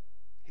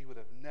 he would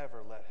have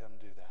never let him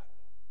do that.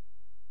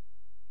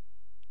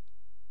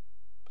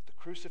 But the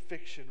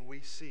crucifixion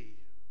we see,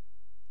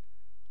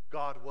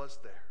 God was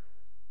there.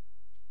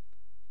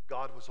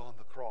 God was on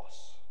the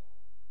cross.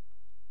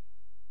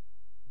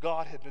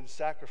 God had been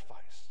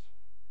sacrificed.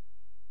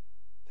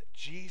 That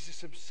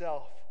Jesus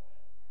himself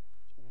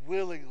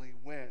willingly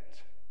went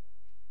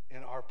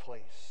in our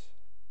place.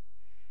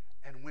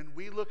 And when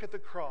we look at the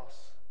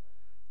cross,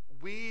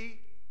 we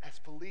as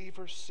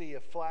believers see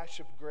a flash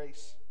of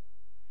grace.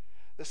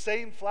 The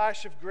same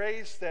flash of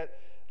grace that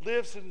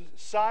lives in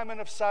Simon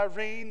of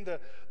Cyrene,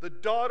 the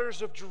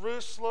daughters of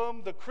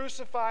Jerusalem, the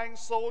crucifying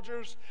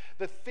soldiers,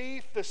 the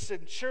thief, the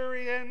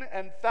centurion,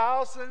 and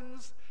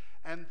thousands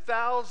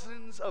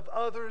of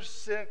others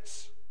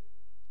since.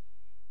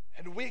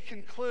 And we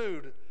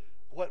conclude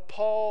what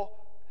Paul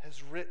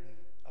has written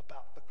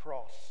about the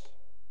cross.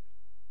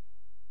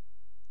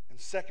 In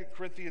 2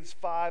 Corinthians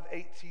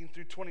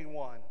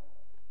 5:18-21,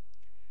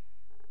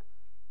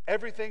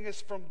 everything is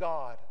from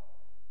God,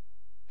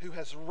 who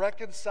has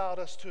reconciled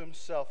us to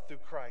himself through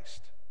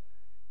Christ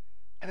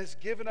and has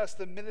given us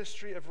the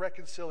ministry of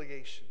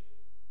reconciliation.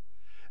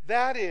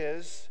 That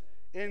is,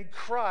 in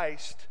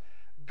Christ,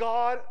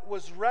 God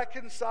was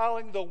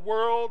reconciling the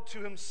world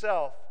to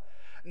himself,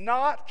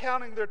 not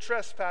counting their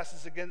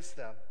trespasses against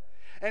them.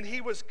 And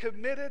he was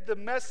committed the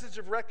message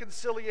of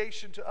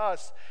reconciliation to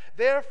us.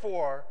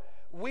 Therefore,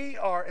 we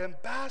are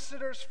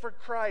ambassadors for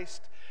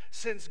Christ.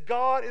 Since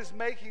God is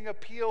making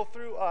appeal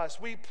through us,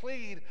 we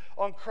plead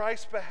on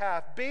Christ's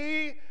behalf,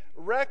 be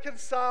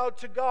reconciled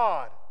to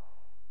God,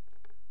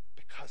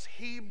 because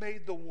he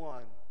made the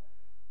one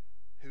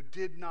who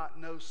did not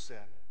know sin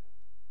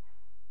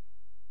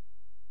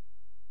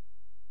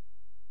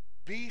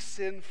be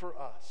sin for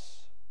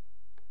us,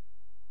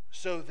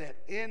 so that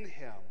in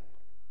him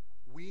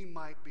we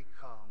might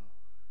become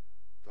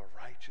the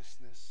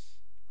righteousness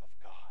of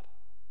God.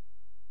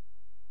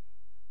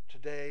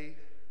 Today,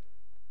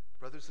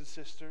 brothers and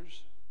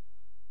sisters,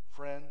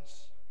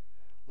 friends,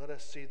 let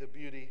us see the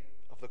beauty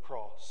of the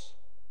cross.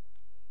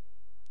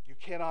 You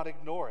cannot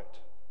ignore it.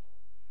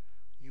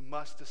 You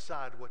must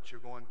decide what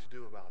you're going to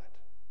do about it.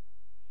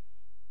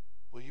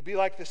 Will you be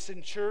like the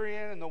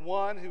centurion and the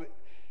one who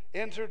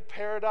entered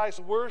paradise,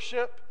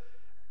 worship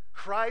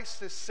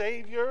Christ as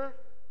Savior?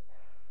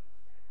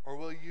 Or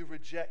will you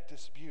reject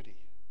its beauty?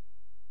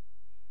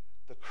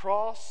 The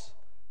cross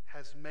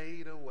has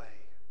made a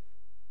way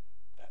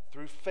that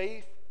through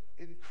faith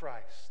in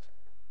Christ,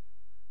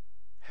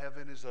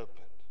 heaven is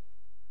opened.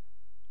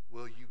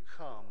 Will you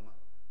come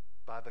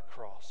by the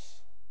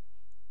cross?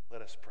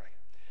 Let us pray.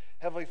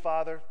 Heavenly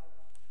Father,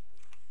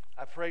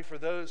 I pray for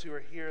those who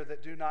are here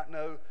that do not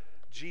know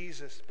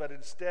Jesus, but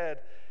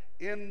instead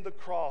in the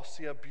cross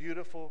see a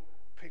beautiful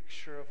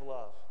picture of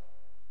love.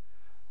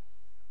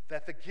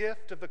 That the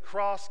gift of the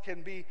cross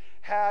can be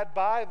had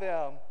by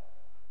them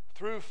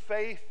through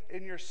faith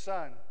in your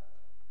Son.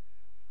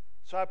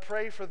 So I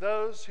pray for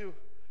those who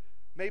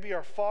maybe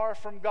are far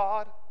from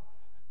God,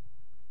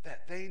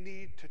 that they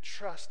need to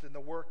trust in the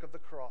work of the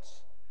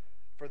cross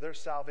for their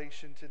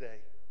salvation today.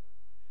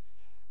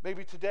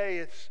 Maybe today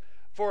it's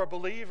for a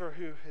believer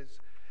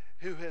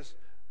who has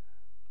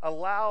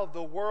allowed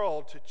the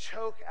world to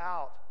choke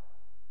out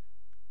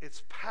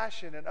its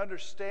passion and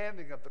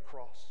understanding of the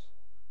cross.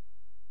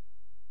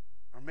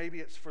 Or maybe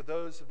it's for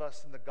those of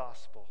us in the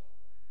gospel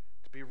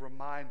to be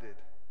reminded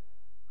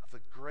of the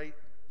great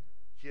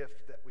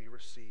gift that we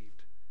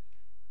received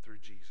through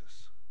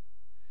Jesus.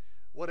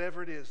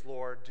 Whatever it is,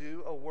 Lord,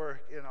 do a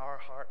work in our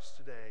hearts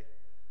today.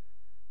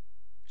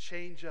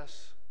 Change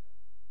us.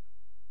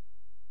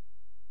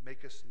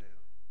 Make us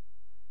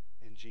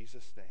new. In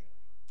Jesus' name,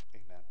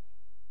 amen.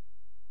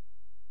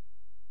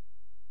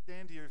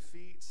 Stand to your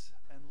feet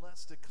and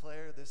let's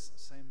declare this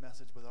same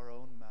message with our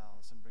own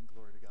mouths and bring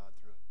glory to God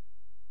through it.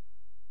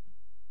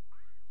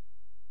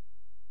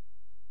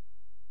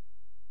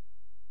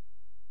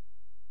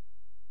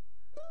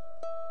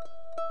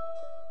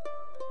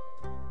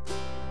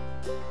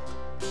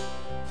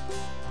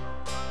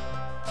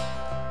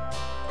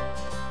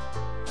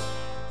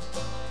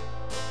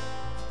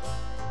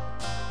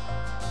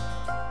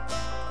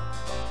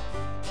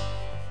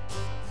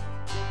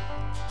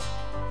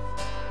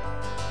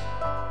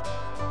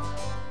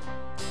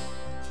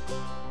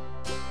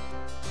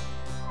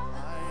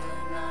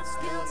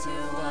 To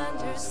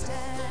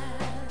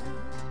understand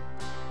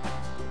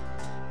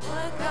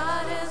what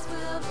God has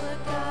willed, what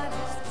God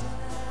has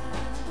done.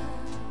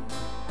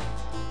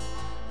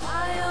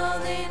 I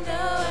only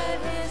know at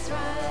his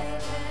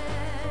right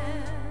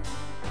hand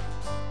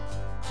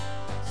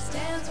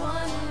stands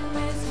one who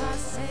is my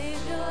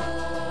Savior.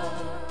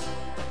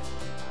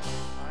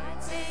 I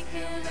take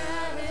him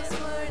at his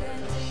word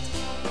and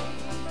believe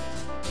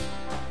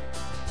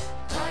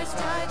Christ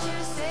tried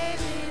to save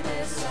me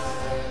this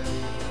hour.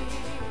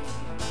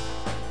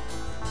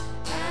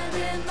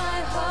 In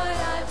my heart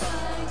I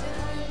find a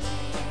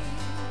need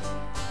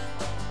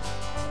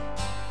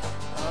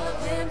of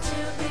him to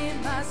be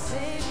my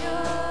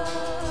Savior,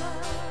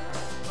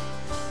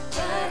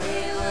 that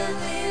he would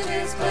leave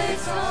his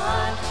place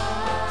on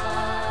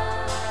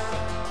high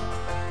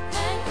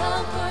and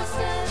come first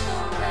as no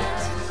man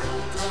to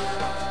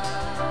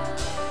die.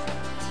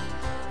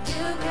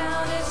 You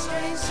counted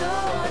strange, so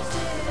much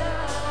did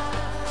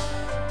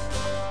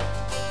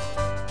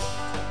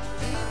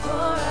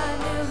before I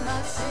knew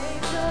my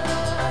Savior.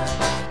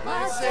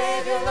 My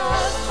Savior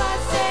loves, my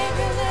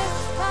Savior lives,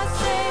 my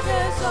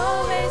Savior's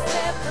always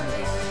there for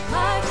me.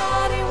 My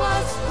God he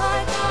was,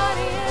 my God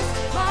he is,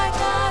 my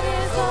God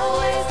is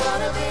always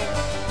gonna be.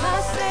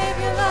 My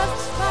Savior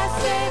loves, my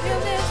Savior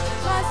lives,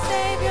 my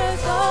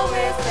Savior's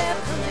always there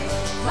for me.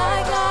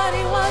 My God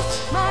he was,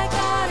 my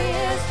God he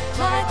is,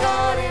 my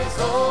God is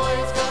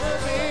always gonna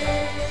be.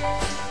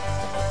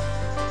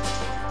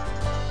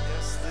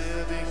 Yes,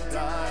 living,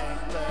 dying,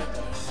 let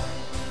me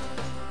sing.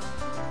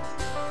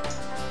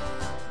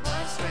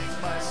 My strength,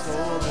 my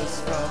soul is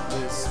from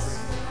this spring.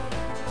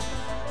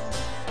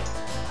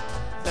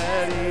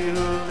 That he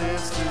who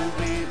lives to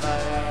be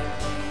my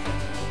King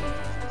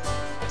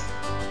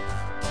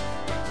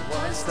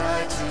once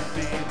died to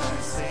be my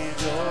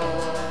Savior.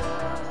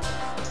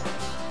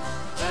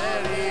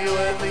 That he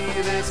would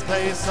leave his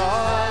place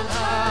on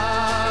high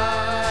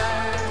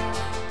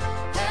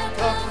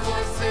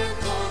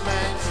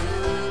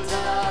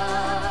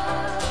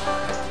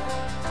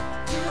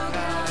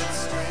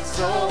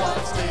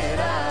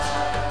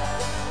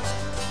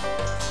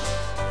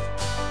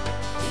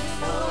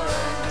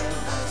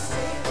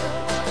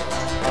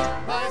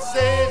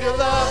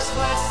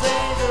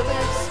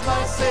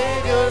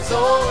Savior's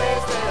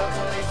always there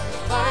for me.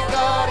 My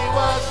God, He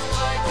was,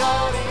 my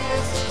God, He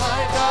is,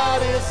 my God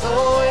is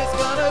always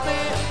gonna be.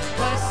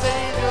 My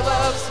Savior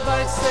loves,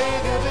 my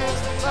Savior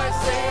lives, my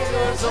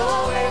Savior's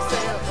always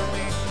there for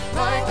me.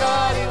 My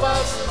God, He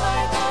was,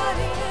 my God,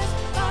 He is,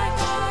 my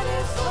God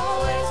is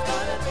always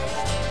gonna be.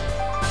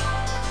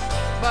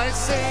 My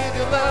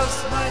Savior loves,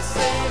 my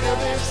Savior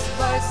lives,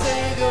 my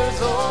Savior's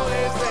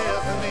always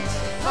there for me.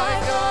 My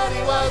God,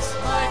 He was,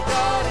 my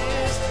God, He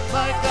is,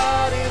 my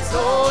God is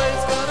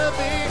always gonna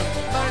be.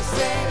 My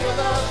Savior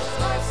loves,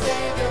 my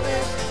Savior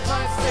lives,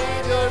 my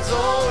Savior's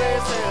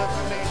always there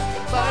for me.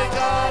 My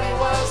God, He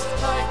was,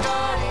 my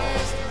God, He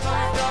is,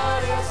 my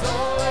God is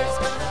always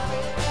gonna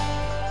be.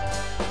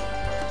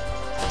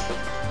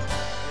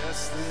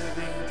 Yes,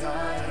 living,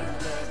 dying,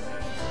 let me.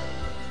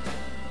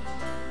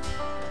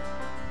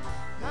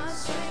 My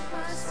strength,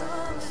 my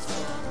soul is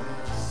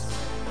always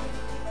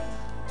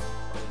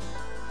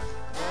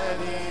And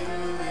He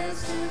who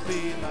lives to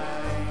be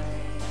my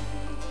King,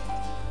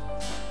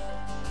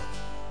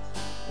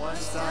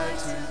 once died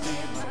to be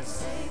my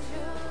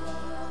Savior.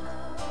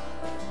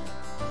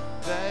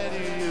 That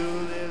He who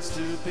lives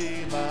to be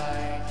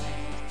my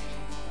King,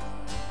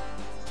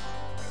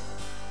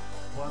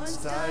 once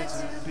died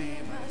to be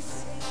my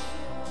Savior.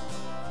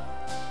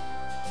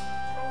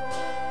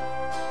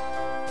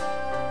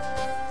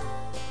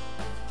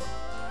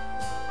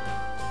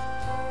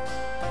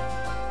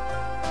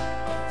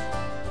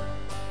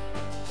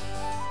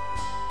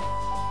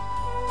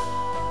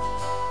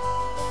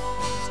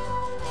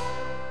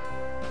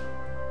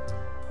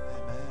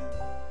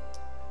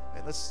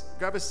 Let's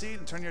grab a seat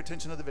and turn your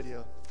attention to the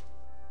video.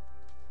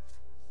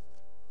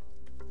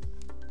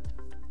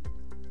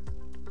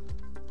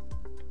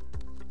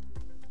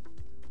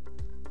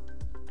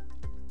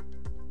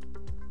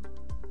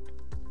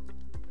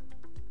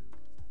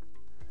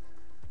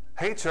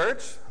 Hey,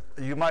 church.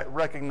 You might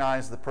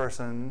recognize the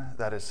person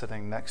that is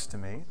sitting next to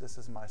me. This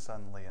is my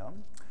son,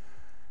 Liam.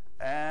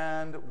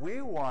 And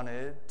we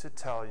wanted to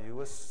tell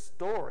you a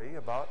story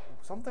about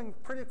something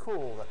pretty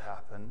cool that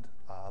happened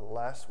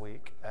last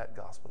week at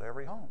Gospel to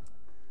Every Home.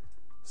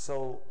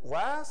 So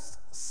last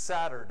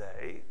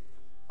Saturday,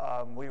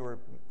 we were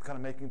kind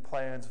of making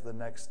plans for the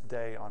next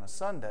day on a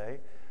Sunday,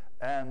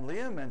 and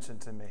Liam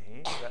mentioned to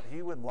me that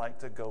he would like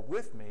to go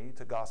with me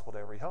to Gospel to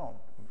Every Home.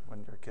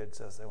 When your kid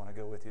says they want to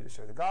go with you to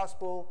share the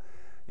gospel,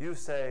 you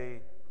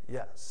say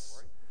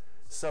yes.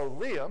 So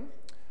Liam,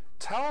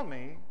 tell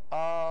me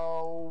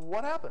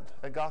what happened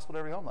at Gospel to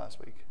Every Home last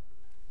week.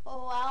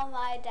 Well, while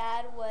my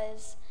dad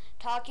was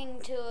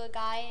talking to a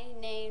guy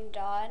named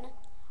Don,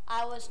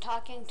 I was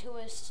talking to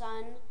his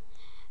son,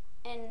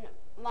 and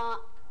my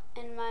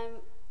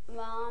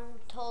mom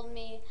told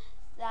me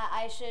that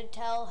I should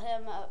tell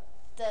him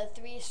the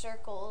 3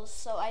 circles.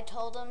 So I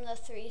told him the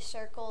 3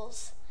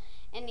 circles,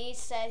 and he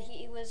said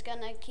he was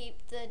gonna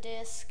keep the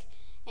disc,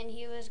 and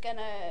he was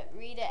gonna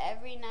read it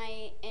every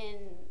night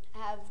and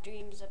have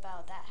dreams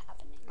about that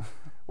happening.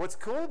 What's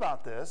cool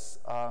about this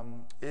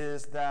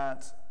is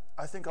that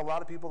I think a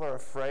lot of people are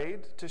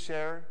afraid to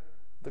share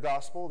the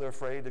gospel. They're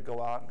afraid to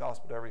go out and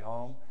gospel to every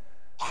home.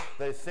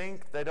 They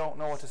think they don't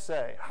know what to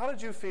say. How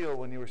did you feel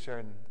when you were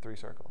sharing 3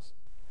 circles?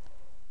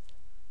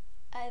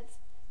 I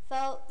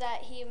felt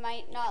that he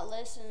might not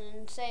listen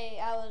and say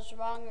I was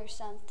wrong or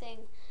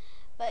something,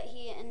 but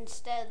he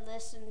instead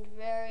listened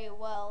very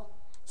well.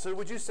 So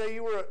would you say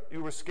you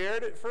were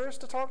scared at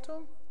first to talk to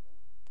him?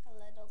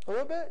 A A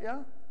little bit,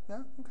 yeah,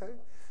 okay.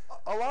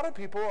 A lot of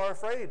people are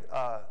afraid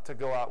to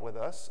go out with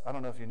us. I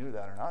don't know if you knew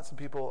that or not. Some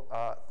people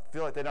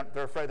feel like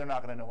they're afraid they're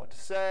not going to know what to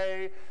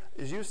say.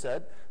 As you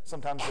said,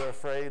 sometimes they're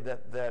afraid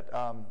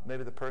that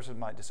maybe the person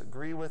might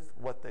disagree with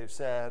what they've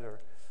said.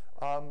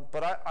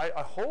 But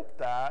I hope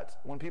that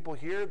when people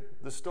hear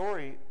the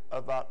story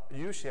about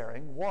you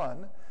sharing,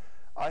 one,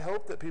 I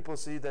hope that people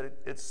see that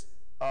it's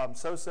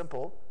so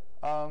simple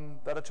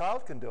that a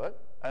child can do it,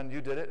 and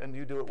you did it, and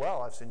you do it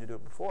well. I've seen you do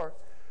it before.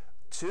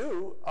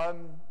 2,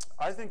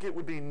 I think it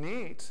would be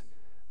neat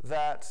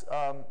that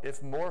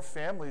if more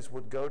families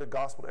would go to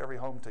Gospel to Every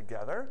Home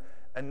together,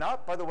 and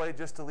not, by the way,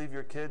 just to leave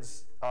your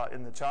kids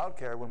in the child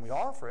care when we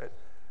offer it,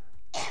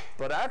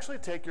 but actually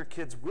take your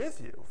kids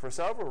with you for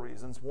several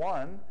reasons.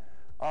 One,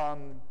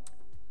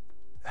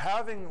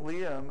 having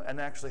Liam and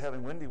actually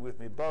having Wendy with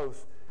me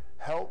both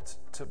helped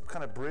to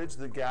kind of bridge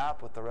the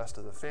gap with the rest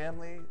of the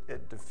family.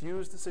 It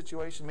diffused the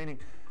situation, meaning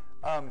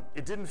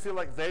it didn't feel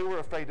like they were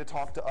afraid to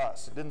talk to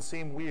us. It didn't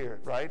seem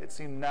weird, right? It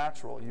seemed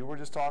natural. You were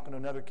just talking to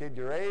another kid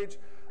your age,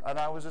 and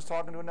I was just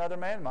talking to another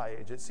man my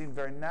age. It seemed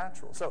very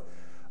natural. So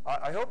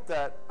I hope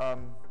that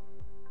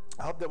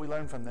we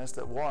learn from this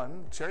that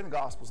 1, sharing the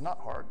gospel is not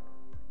hard.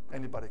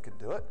 Anybody can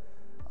do it.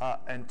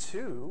 And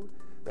 2,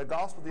 the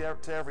gospel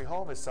to every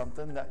home is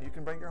something that you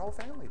can bring your whole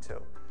family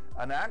to.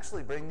 And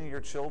actually bringing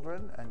your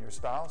children and your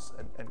spouse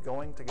and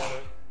going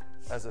together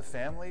as a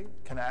family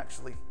can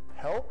actually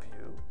help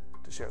you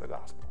to share the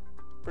gospel.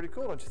 Pretty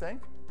cool, don't you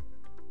think?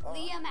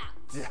 Liam out.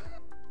 Yeah.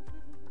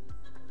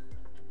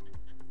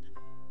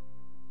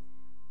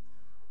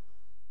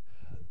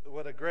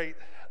 what a great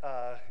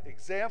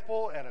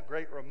example and a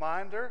great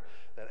reminder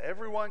that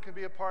everyone can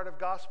be a part of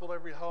Gospel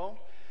Every Home.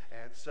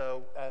 And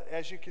so,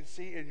 as you can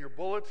see in your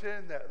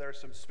bulletin, that there are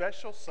some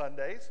special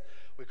Sundays.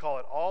 We call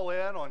it All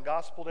In on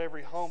Gospel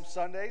Every Home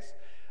Sundays.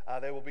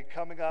 They will be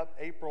coming up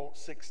April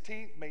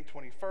 16th, May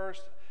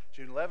 21st,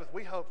 June 11th.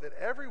 We hope that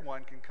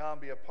everyone can come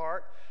be a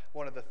part.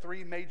 One of the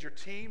three major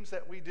teams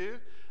that we do,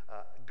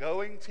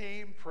 going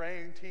team,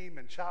 praying team,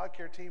 and child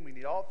care team. We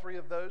need all three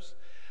of those.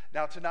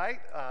 Now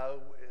tonight,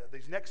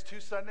 these next two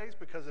Sundays,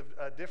 because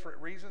of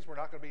different reasons, we're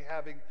not going to be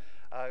having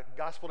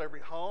Gospel at Every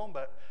Home,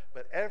 but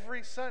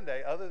every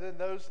Sunday, other than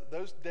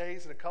those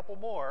days and a couple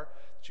more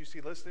that you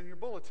see listed in your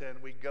bulletin,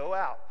 we go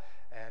out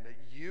and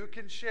you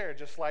can share,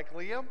 just like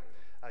Liam.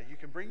 You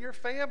can bring your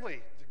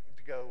family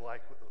to go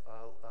like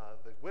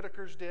the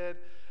Whitakers did,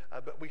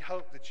 but we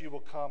hope that you will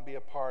come be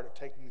a part of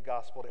taking the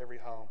gospel to every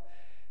home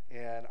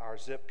in our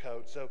zip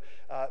code. So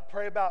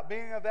pray about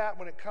being of that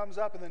when it comes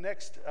up in the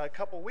next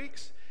couple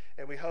weeks,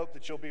 and we hope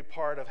that you'll be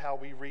part of how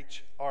we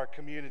reach our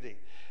community.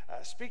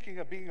 Speaking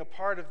of being a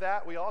part of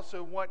that, we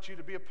also want you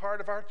to be a part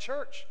of our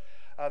church.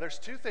 There's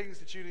two things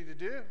that you need to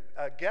do.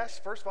 Guests,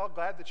 first of all,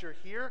 glad that you're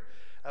here.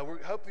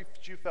 We hope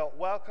that you felt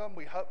welcome.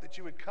 We hope that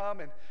you would come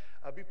and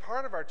be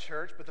part of our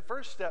church. But the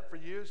first step for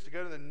you is to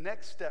go to the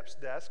Next Steps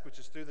desk, which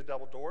is through the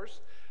double doors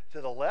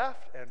to the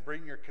left, and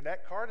bring your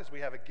Connect card, as we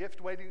have a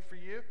gift waiting for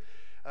you.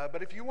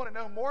 But if you want to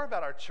know more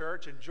about our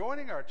church and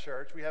joining our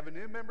church, we have a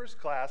new members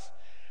class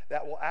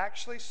that will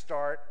actually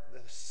start the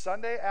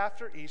Sunday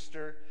after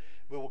Easter.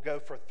 We will go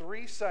for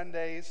 3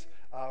 Sundays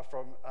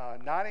from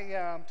 9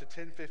 a.m. to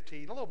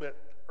 10:15, a little bit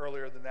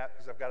earlier than that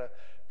because I've got to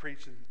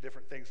preach and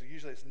different things. So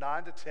usually it's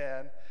 9 to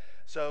 10.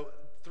 So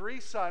 3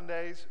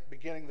 Sundays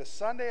beginning the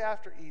Sunday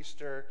after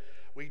Easter.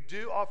 We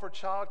do offer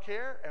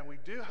childcare, and we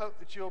do hope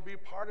that you'll be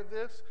part of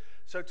this.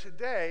 So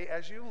today,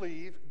 as you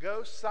leave,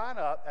 go sign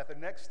up at the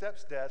Next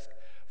Steps desk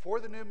for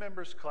the new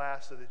members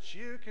class so that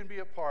you can be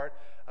a part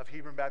of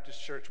Hebron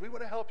Baptist Church. We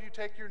want to help you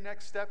take your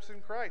next steps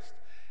in Christ,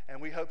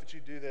 and we hope that you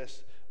do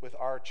this with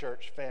our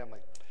church family.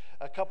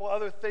 A couple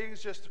other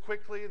things just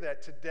quickly,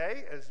 that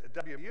today is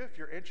WMU. If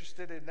you're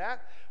interested in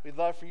that, we'd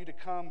love for you to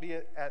come be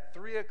at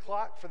 3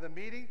 o'clock for the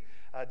meeting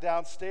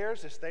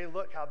downstairs as they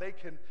look how they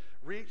can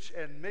reach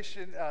and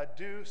mission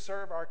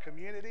serve our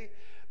community.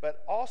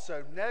 But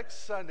also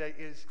next Sunday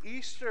is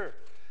Easter.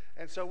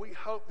 And so we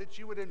hope that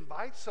you would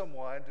invite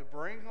someone to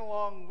bring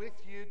along with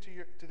you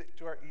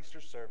to our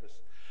Easter service.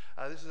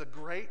 This is a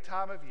great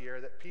time of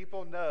year that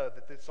people know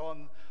that it's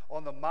on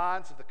the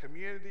minds of the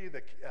community.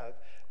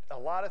 A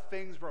lot of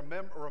things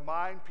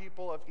remind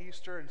people of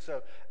Easter, and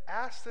so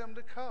ask them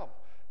to come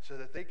so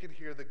that they can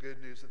hear the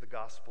good news of the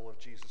gospel of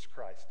Jesus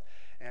Christ.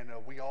 And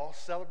we all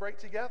celebrate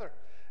together.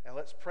 And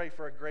let's pray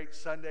for a great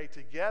Sunday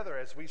together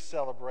as we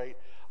celebrate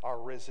our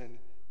risen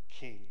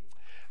King.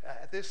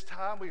 At this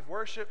time, we've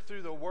worshiped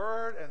through the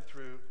Word and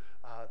through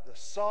the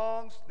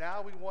songs.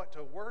 Now we want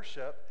to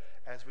worship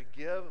as we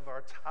give of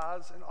our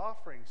tithes and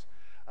offerings.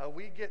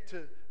 We get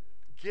to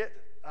get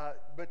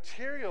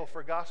material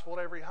for Gospel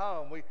at Every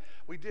Home.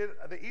 We did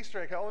the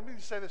Easter egg hunt. Let me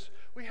just say this.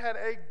 We had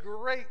a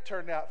great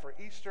turnout for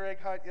Easter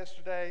egg hunt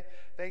yesterday.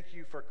 Thank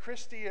you for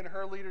Christy and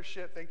her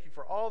leadership. Thank you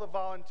for all the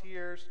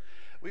volunteers.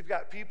 We've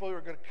got people who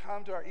are going to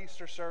come to our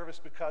Easter service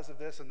because of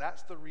this, and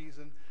that's the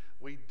reason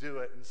we do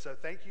it. And so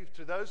thank you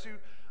to those who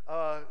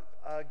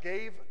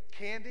gave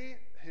candy,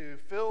 who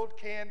filled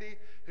candy,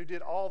 who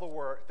did all the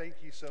work. Thank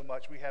you so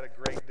much. We had a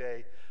great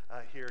day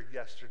here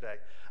yesterday.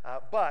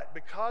 But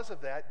because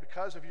of that,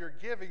 because of your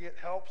giving, it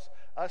helps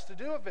us to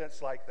do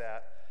events like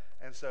that.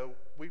 And so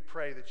we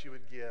pray that you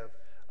would give.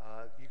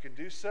 You can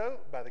do so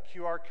by the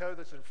QR code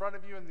that's in front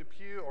of you in the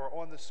pew or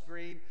on the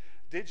screen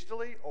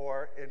digitally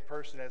or in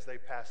person as they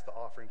pass the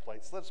offering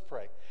plates. Let's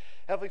pray.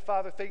 Heavenly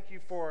Father, thank you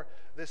for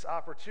this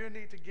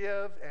opportunity to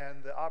give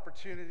and the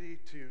opportunity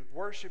to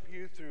worship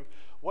you through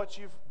what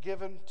you've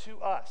given to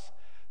us.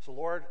 So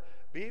Lord,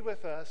 be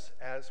with us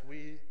as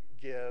we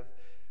give.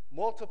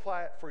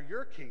 Multiply it for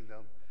your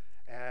kingdom,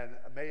 and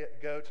may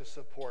it go to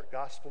support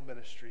gospel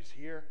ministries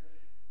here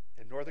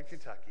in Northern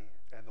Kentucky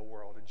and the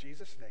world. In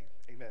Jesus' name,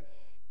 amen.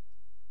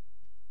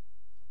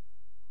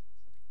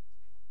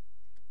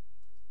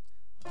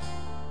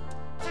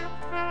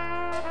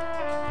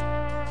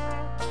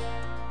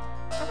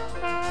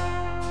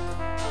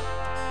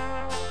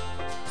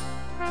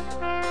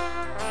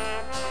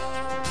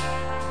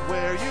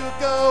 Where you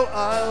go,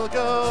 I'll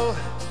go.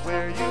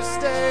 Where you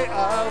stay,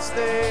 I'll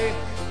stay.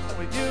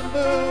 When you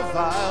move,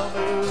 I'll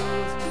move.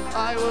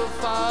 I will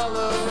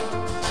follow.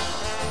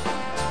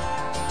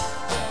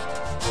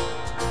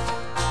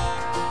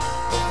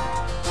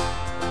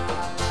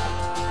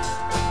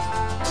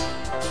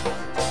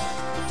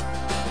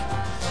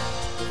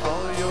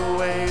 All your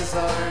ways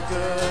are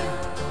good.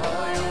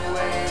 All your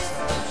ways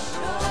are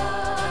sure.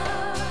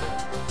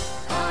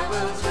 I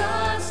will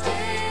trust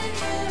in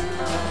you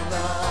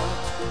alone.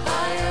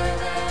 Higher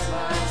than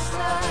my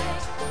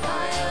sight,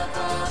 high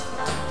above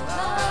my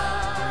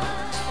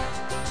mind.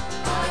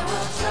 I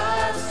will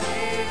trust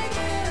in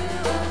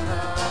you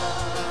alone.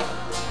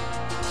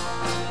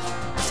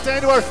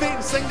 stand to our feet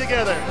and sing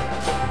together.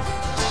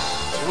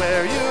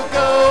 Where you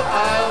go,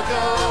 I'll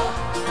go.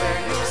 Where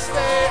you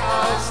stay,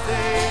 I'll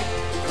stay.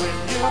 When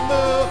you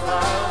move,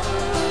 I'll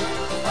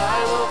move.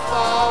 I will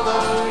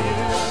follow you.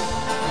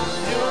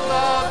 Who you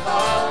love,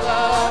 I'll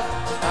love.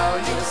 How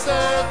you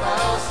serve,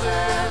 I'll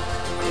serve.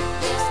 In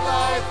this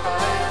life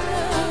I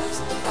lose,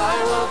 I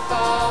will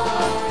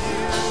follow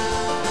you.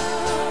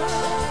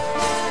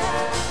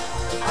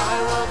 I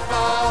will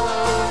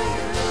follow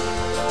you.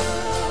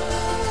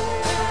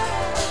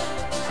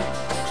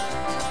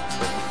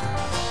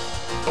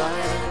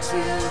 Right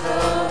into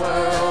the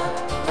world,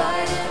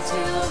 right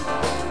into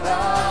my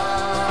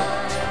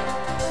life.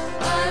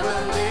 I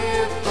will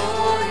live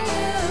for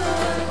you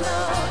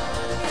alone.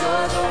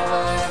 You're the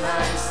one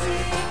I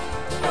seek,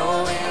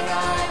 knowing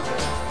I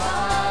will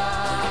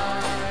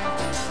find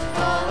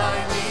all I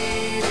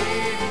need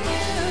in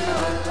you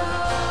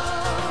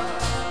alone.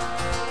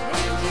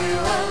 In you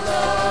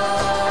alone.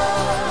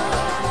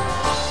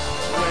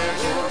 Where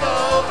you go,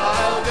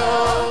 I'll go.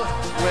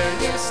 Where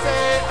you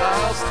stay,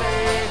 I'll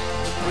stay.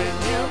 When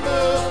you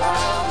move,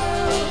 I'll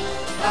move.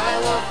 I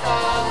will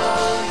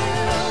follow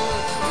you.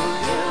 Who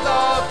you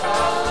love,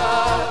 I'll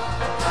love.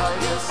 How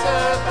you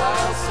serve,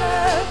 I'll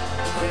serve.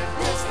 In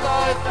this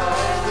life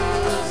I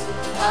lose,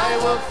 I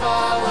will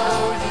follow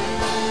you.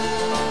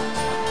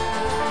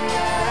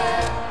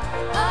 Yeah,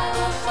 I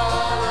will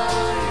follow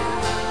you.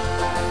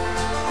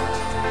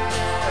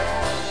 Yeah.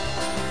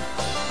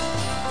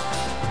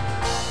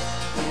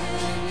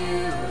 In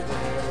you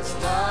there's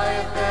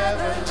life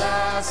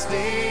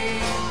everlasting.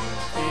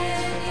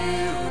 In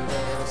you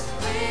there's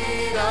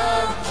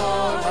freedom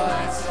for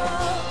my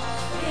soul.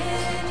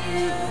 In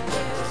you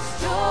there's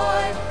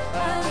joy,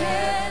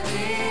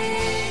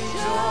 unending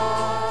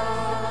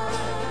joy.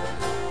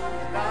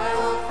 And I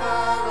will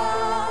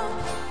follow.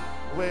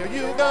 Where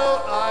you go,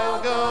 I'll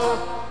go.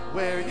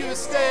 Where you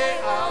stay,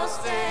 I'll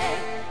stay.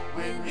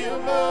 When you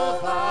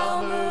move,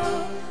 I'll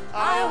move.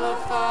 I will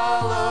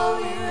follow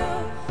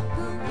you.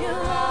 Whom you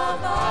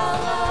love, I'll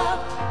love.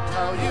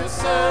 How you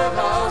serve,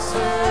 I'll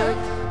serve.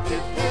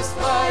 If this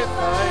life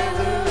I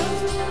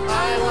lose,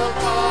 I will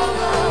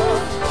follow.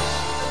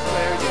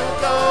 Where you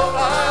go,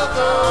 I'll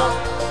go.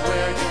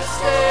 Where you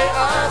stay,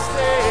 I'll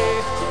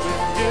stay.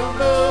 When you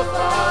move,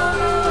 I'll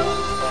move.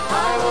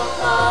 I will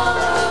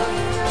follow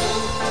you.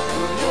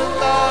 Who you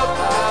love,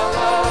 I'll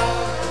love.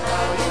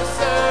 How you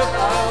serve,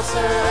 I'll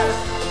serve.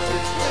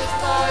 If this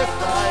life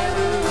I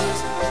lose,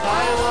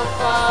 I will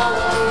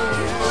follow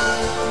you.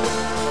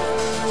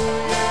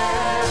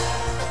 Yeah,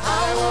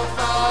 I will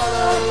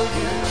follow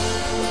you.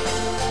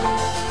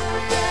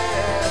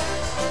 Yeah,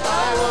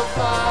 I will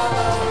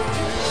follow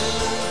you.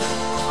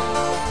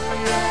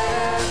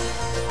 Yeah,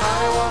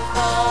 I will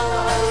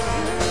follow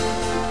you.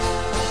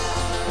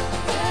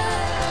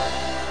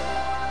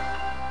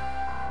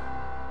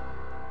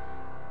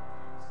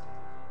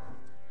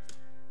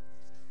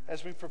 As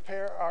we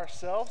prepare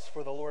ourselves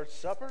for the Lord's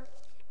Supper,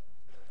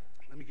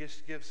 let me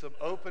just give some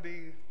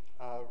opening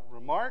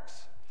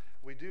remarks.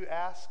 We do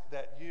ask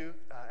that you,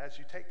 as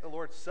you take the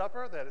Lord's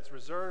Supper, that it's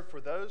reserved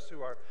for those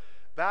who are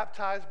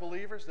baptized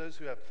believers, those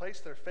who have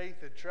placed their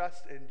faith and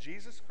trust in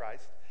Jesus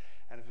Christ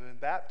and have been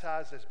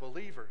baptized as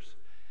believers.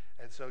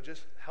 And so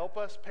just help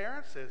us,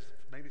 parents, as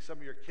maybe some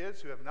of your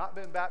kids who have not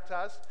been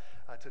baptized,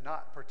 to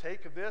not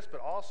partake of this.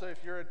 But also,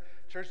 if you're in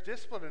church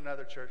discipline in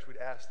another church, we'd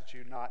ask that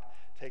you not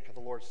take of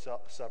the Lord's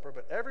Supper.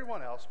 But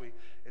everyone else, we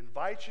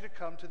invite you to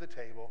come to the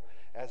table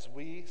as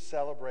we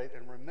celebrate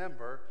and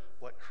remember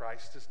what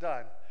Christ has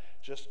done.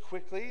 Just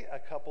quickly, a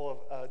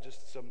couple of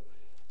just some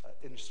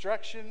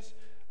instructions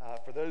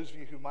for those of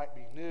you who might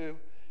be new.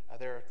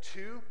 There are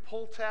 2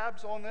 pull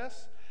tabs on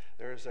this.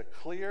 There is a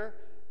clear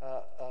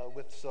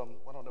with some,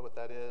 I don't know what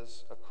that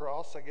is, a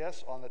cross, I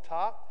guess, on the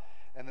top.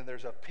 And then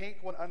there's a pink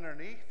one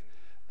underneath.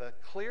 The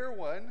clear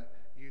one,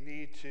 you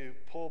need to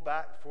pull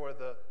back for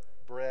the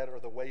bread or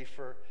the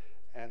wafer,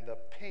 and the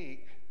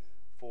pink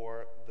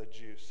for the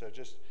juice. So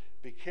just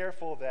be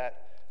careful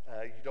that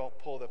you don't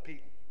pull the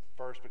pink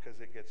first because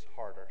it gets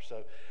harder.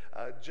 So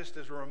just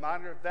as a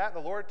reminder of that, the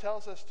Lord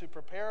tells us to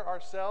prepare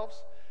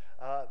ourselves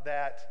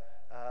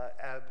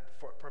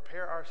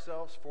prepare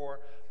ourselves for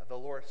the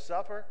Lord's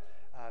Supper,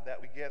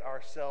 that we get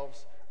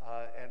ourselves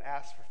and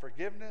ask for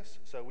forgiveness.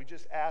 So we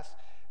just ask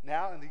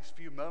now in these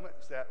few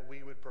moments that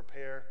we would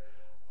prepare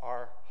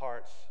our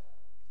hearts.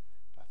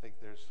 I think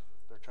they're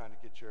trying to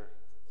get your...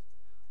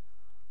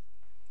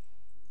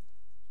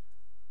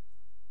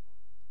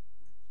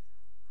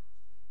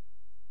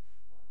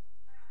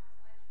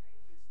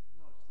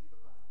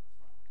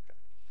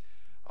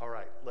 All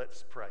right,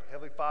 let's pray.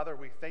 Heavenly Father,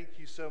 we thank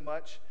you so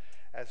much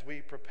as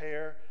we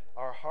prepare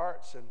our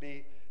hearts and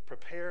be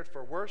prepared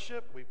for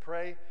worship. We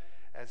pray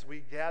as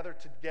we gather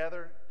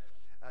together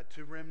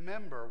to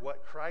remember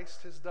what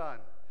Christ has done.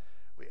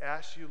 We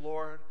ask you,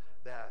 Lord,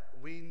 that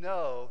we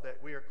know that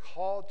we are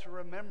called to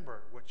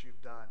remember what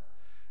you've done.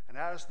 And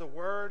as the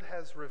word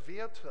has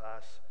revealed to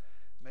us,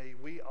 may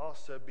we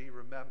also be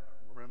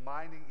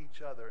reminding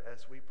each other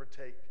as we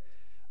partake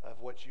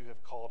of what you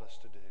have called us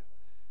to do.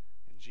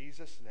 In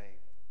Jesus' name.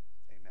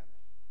 Amen.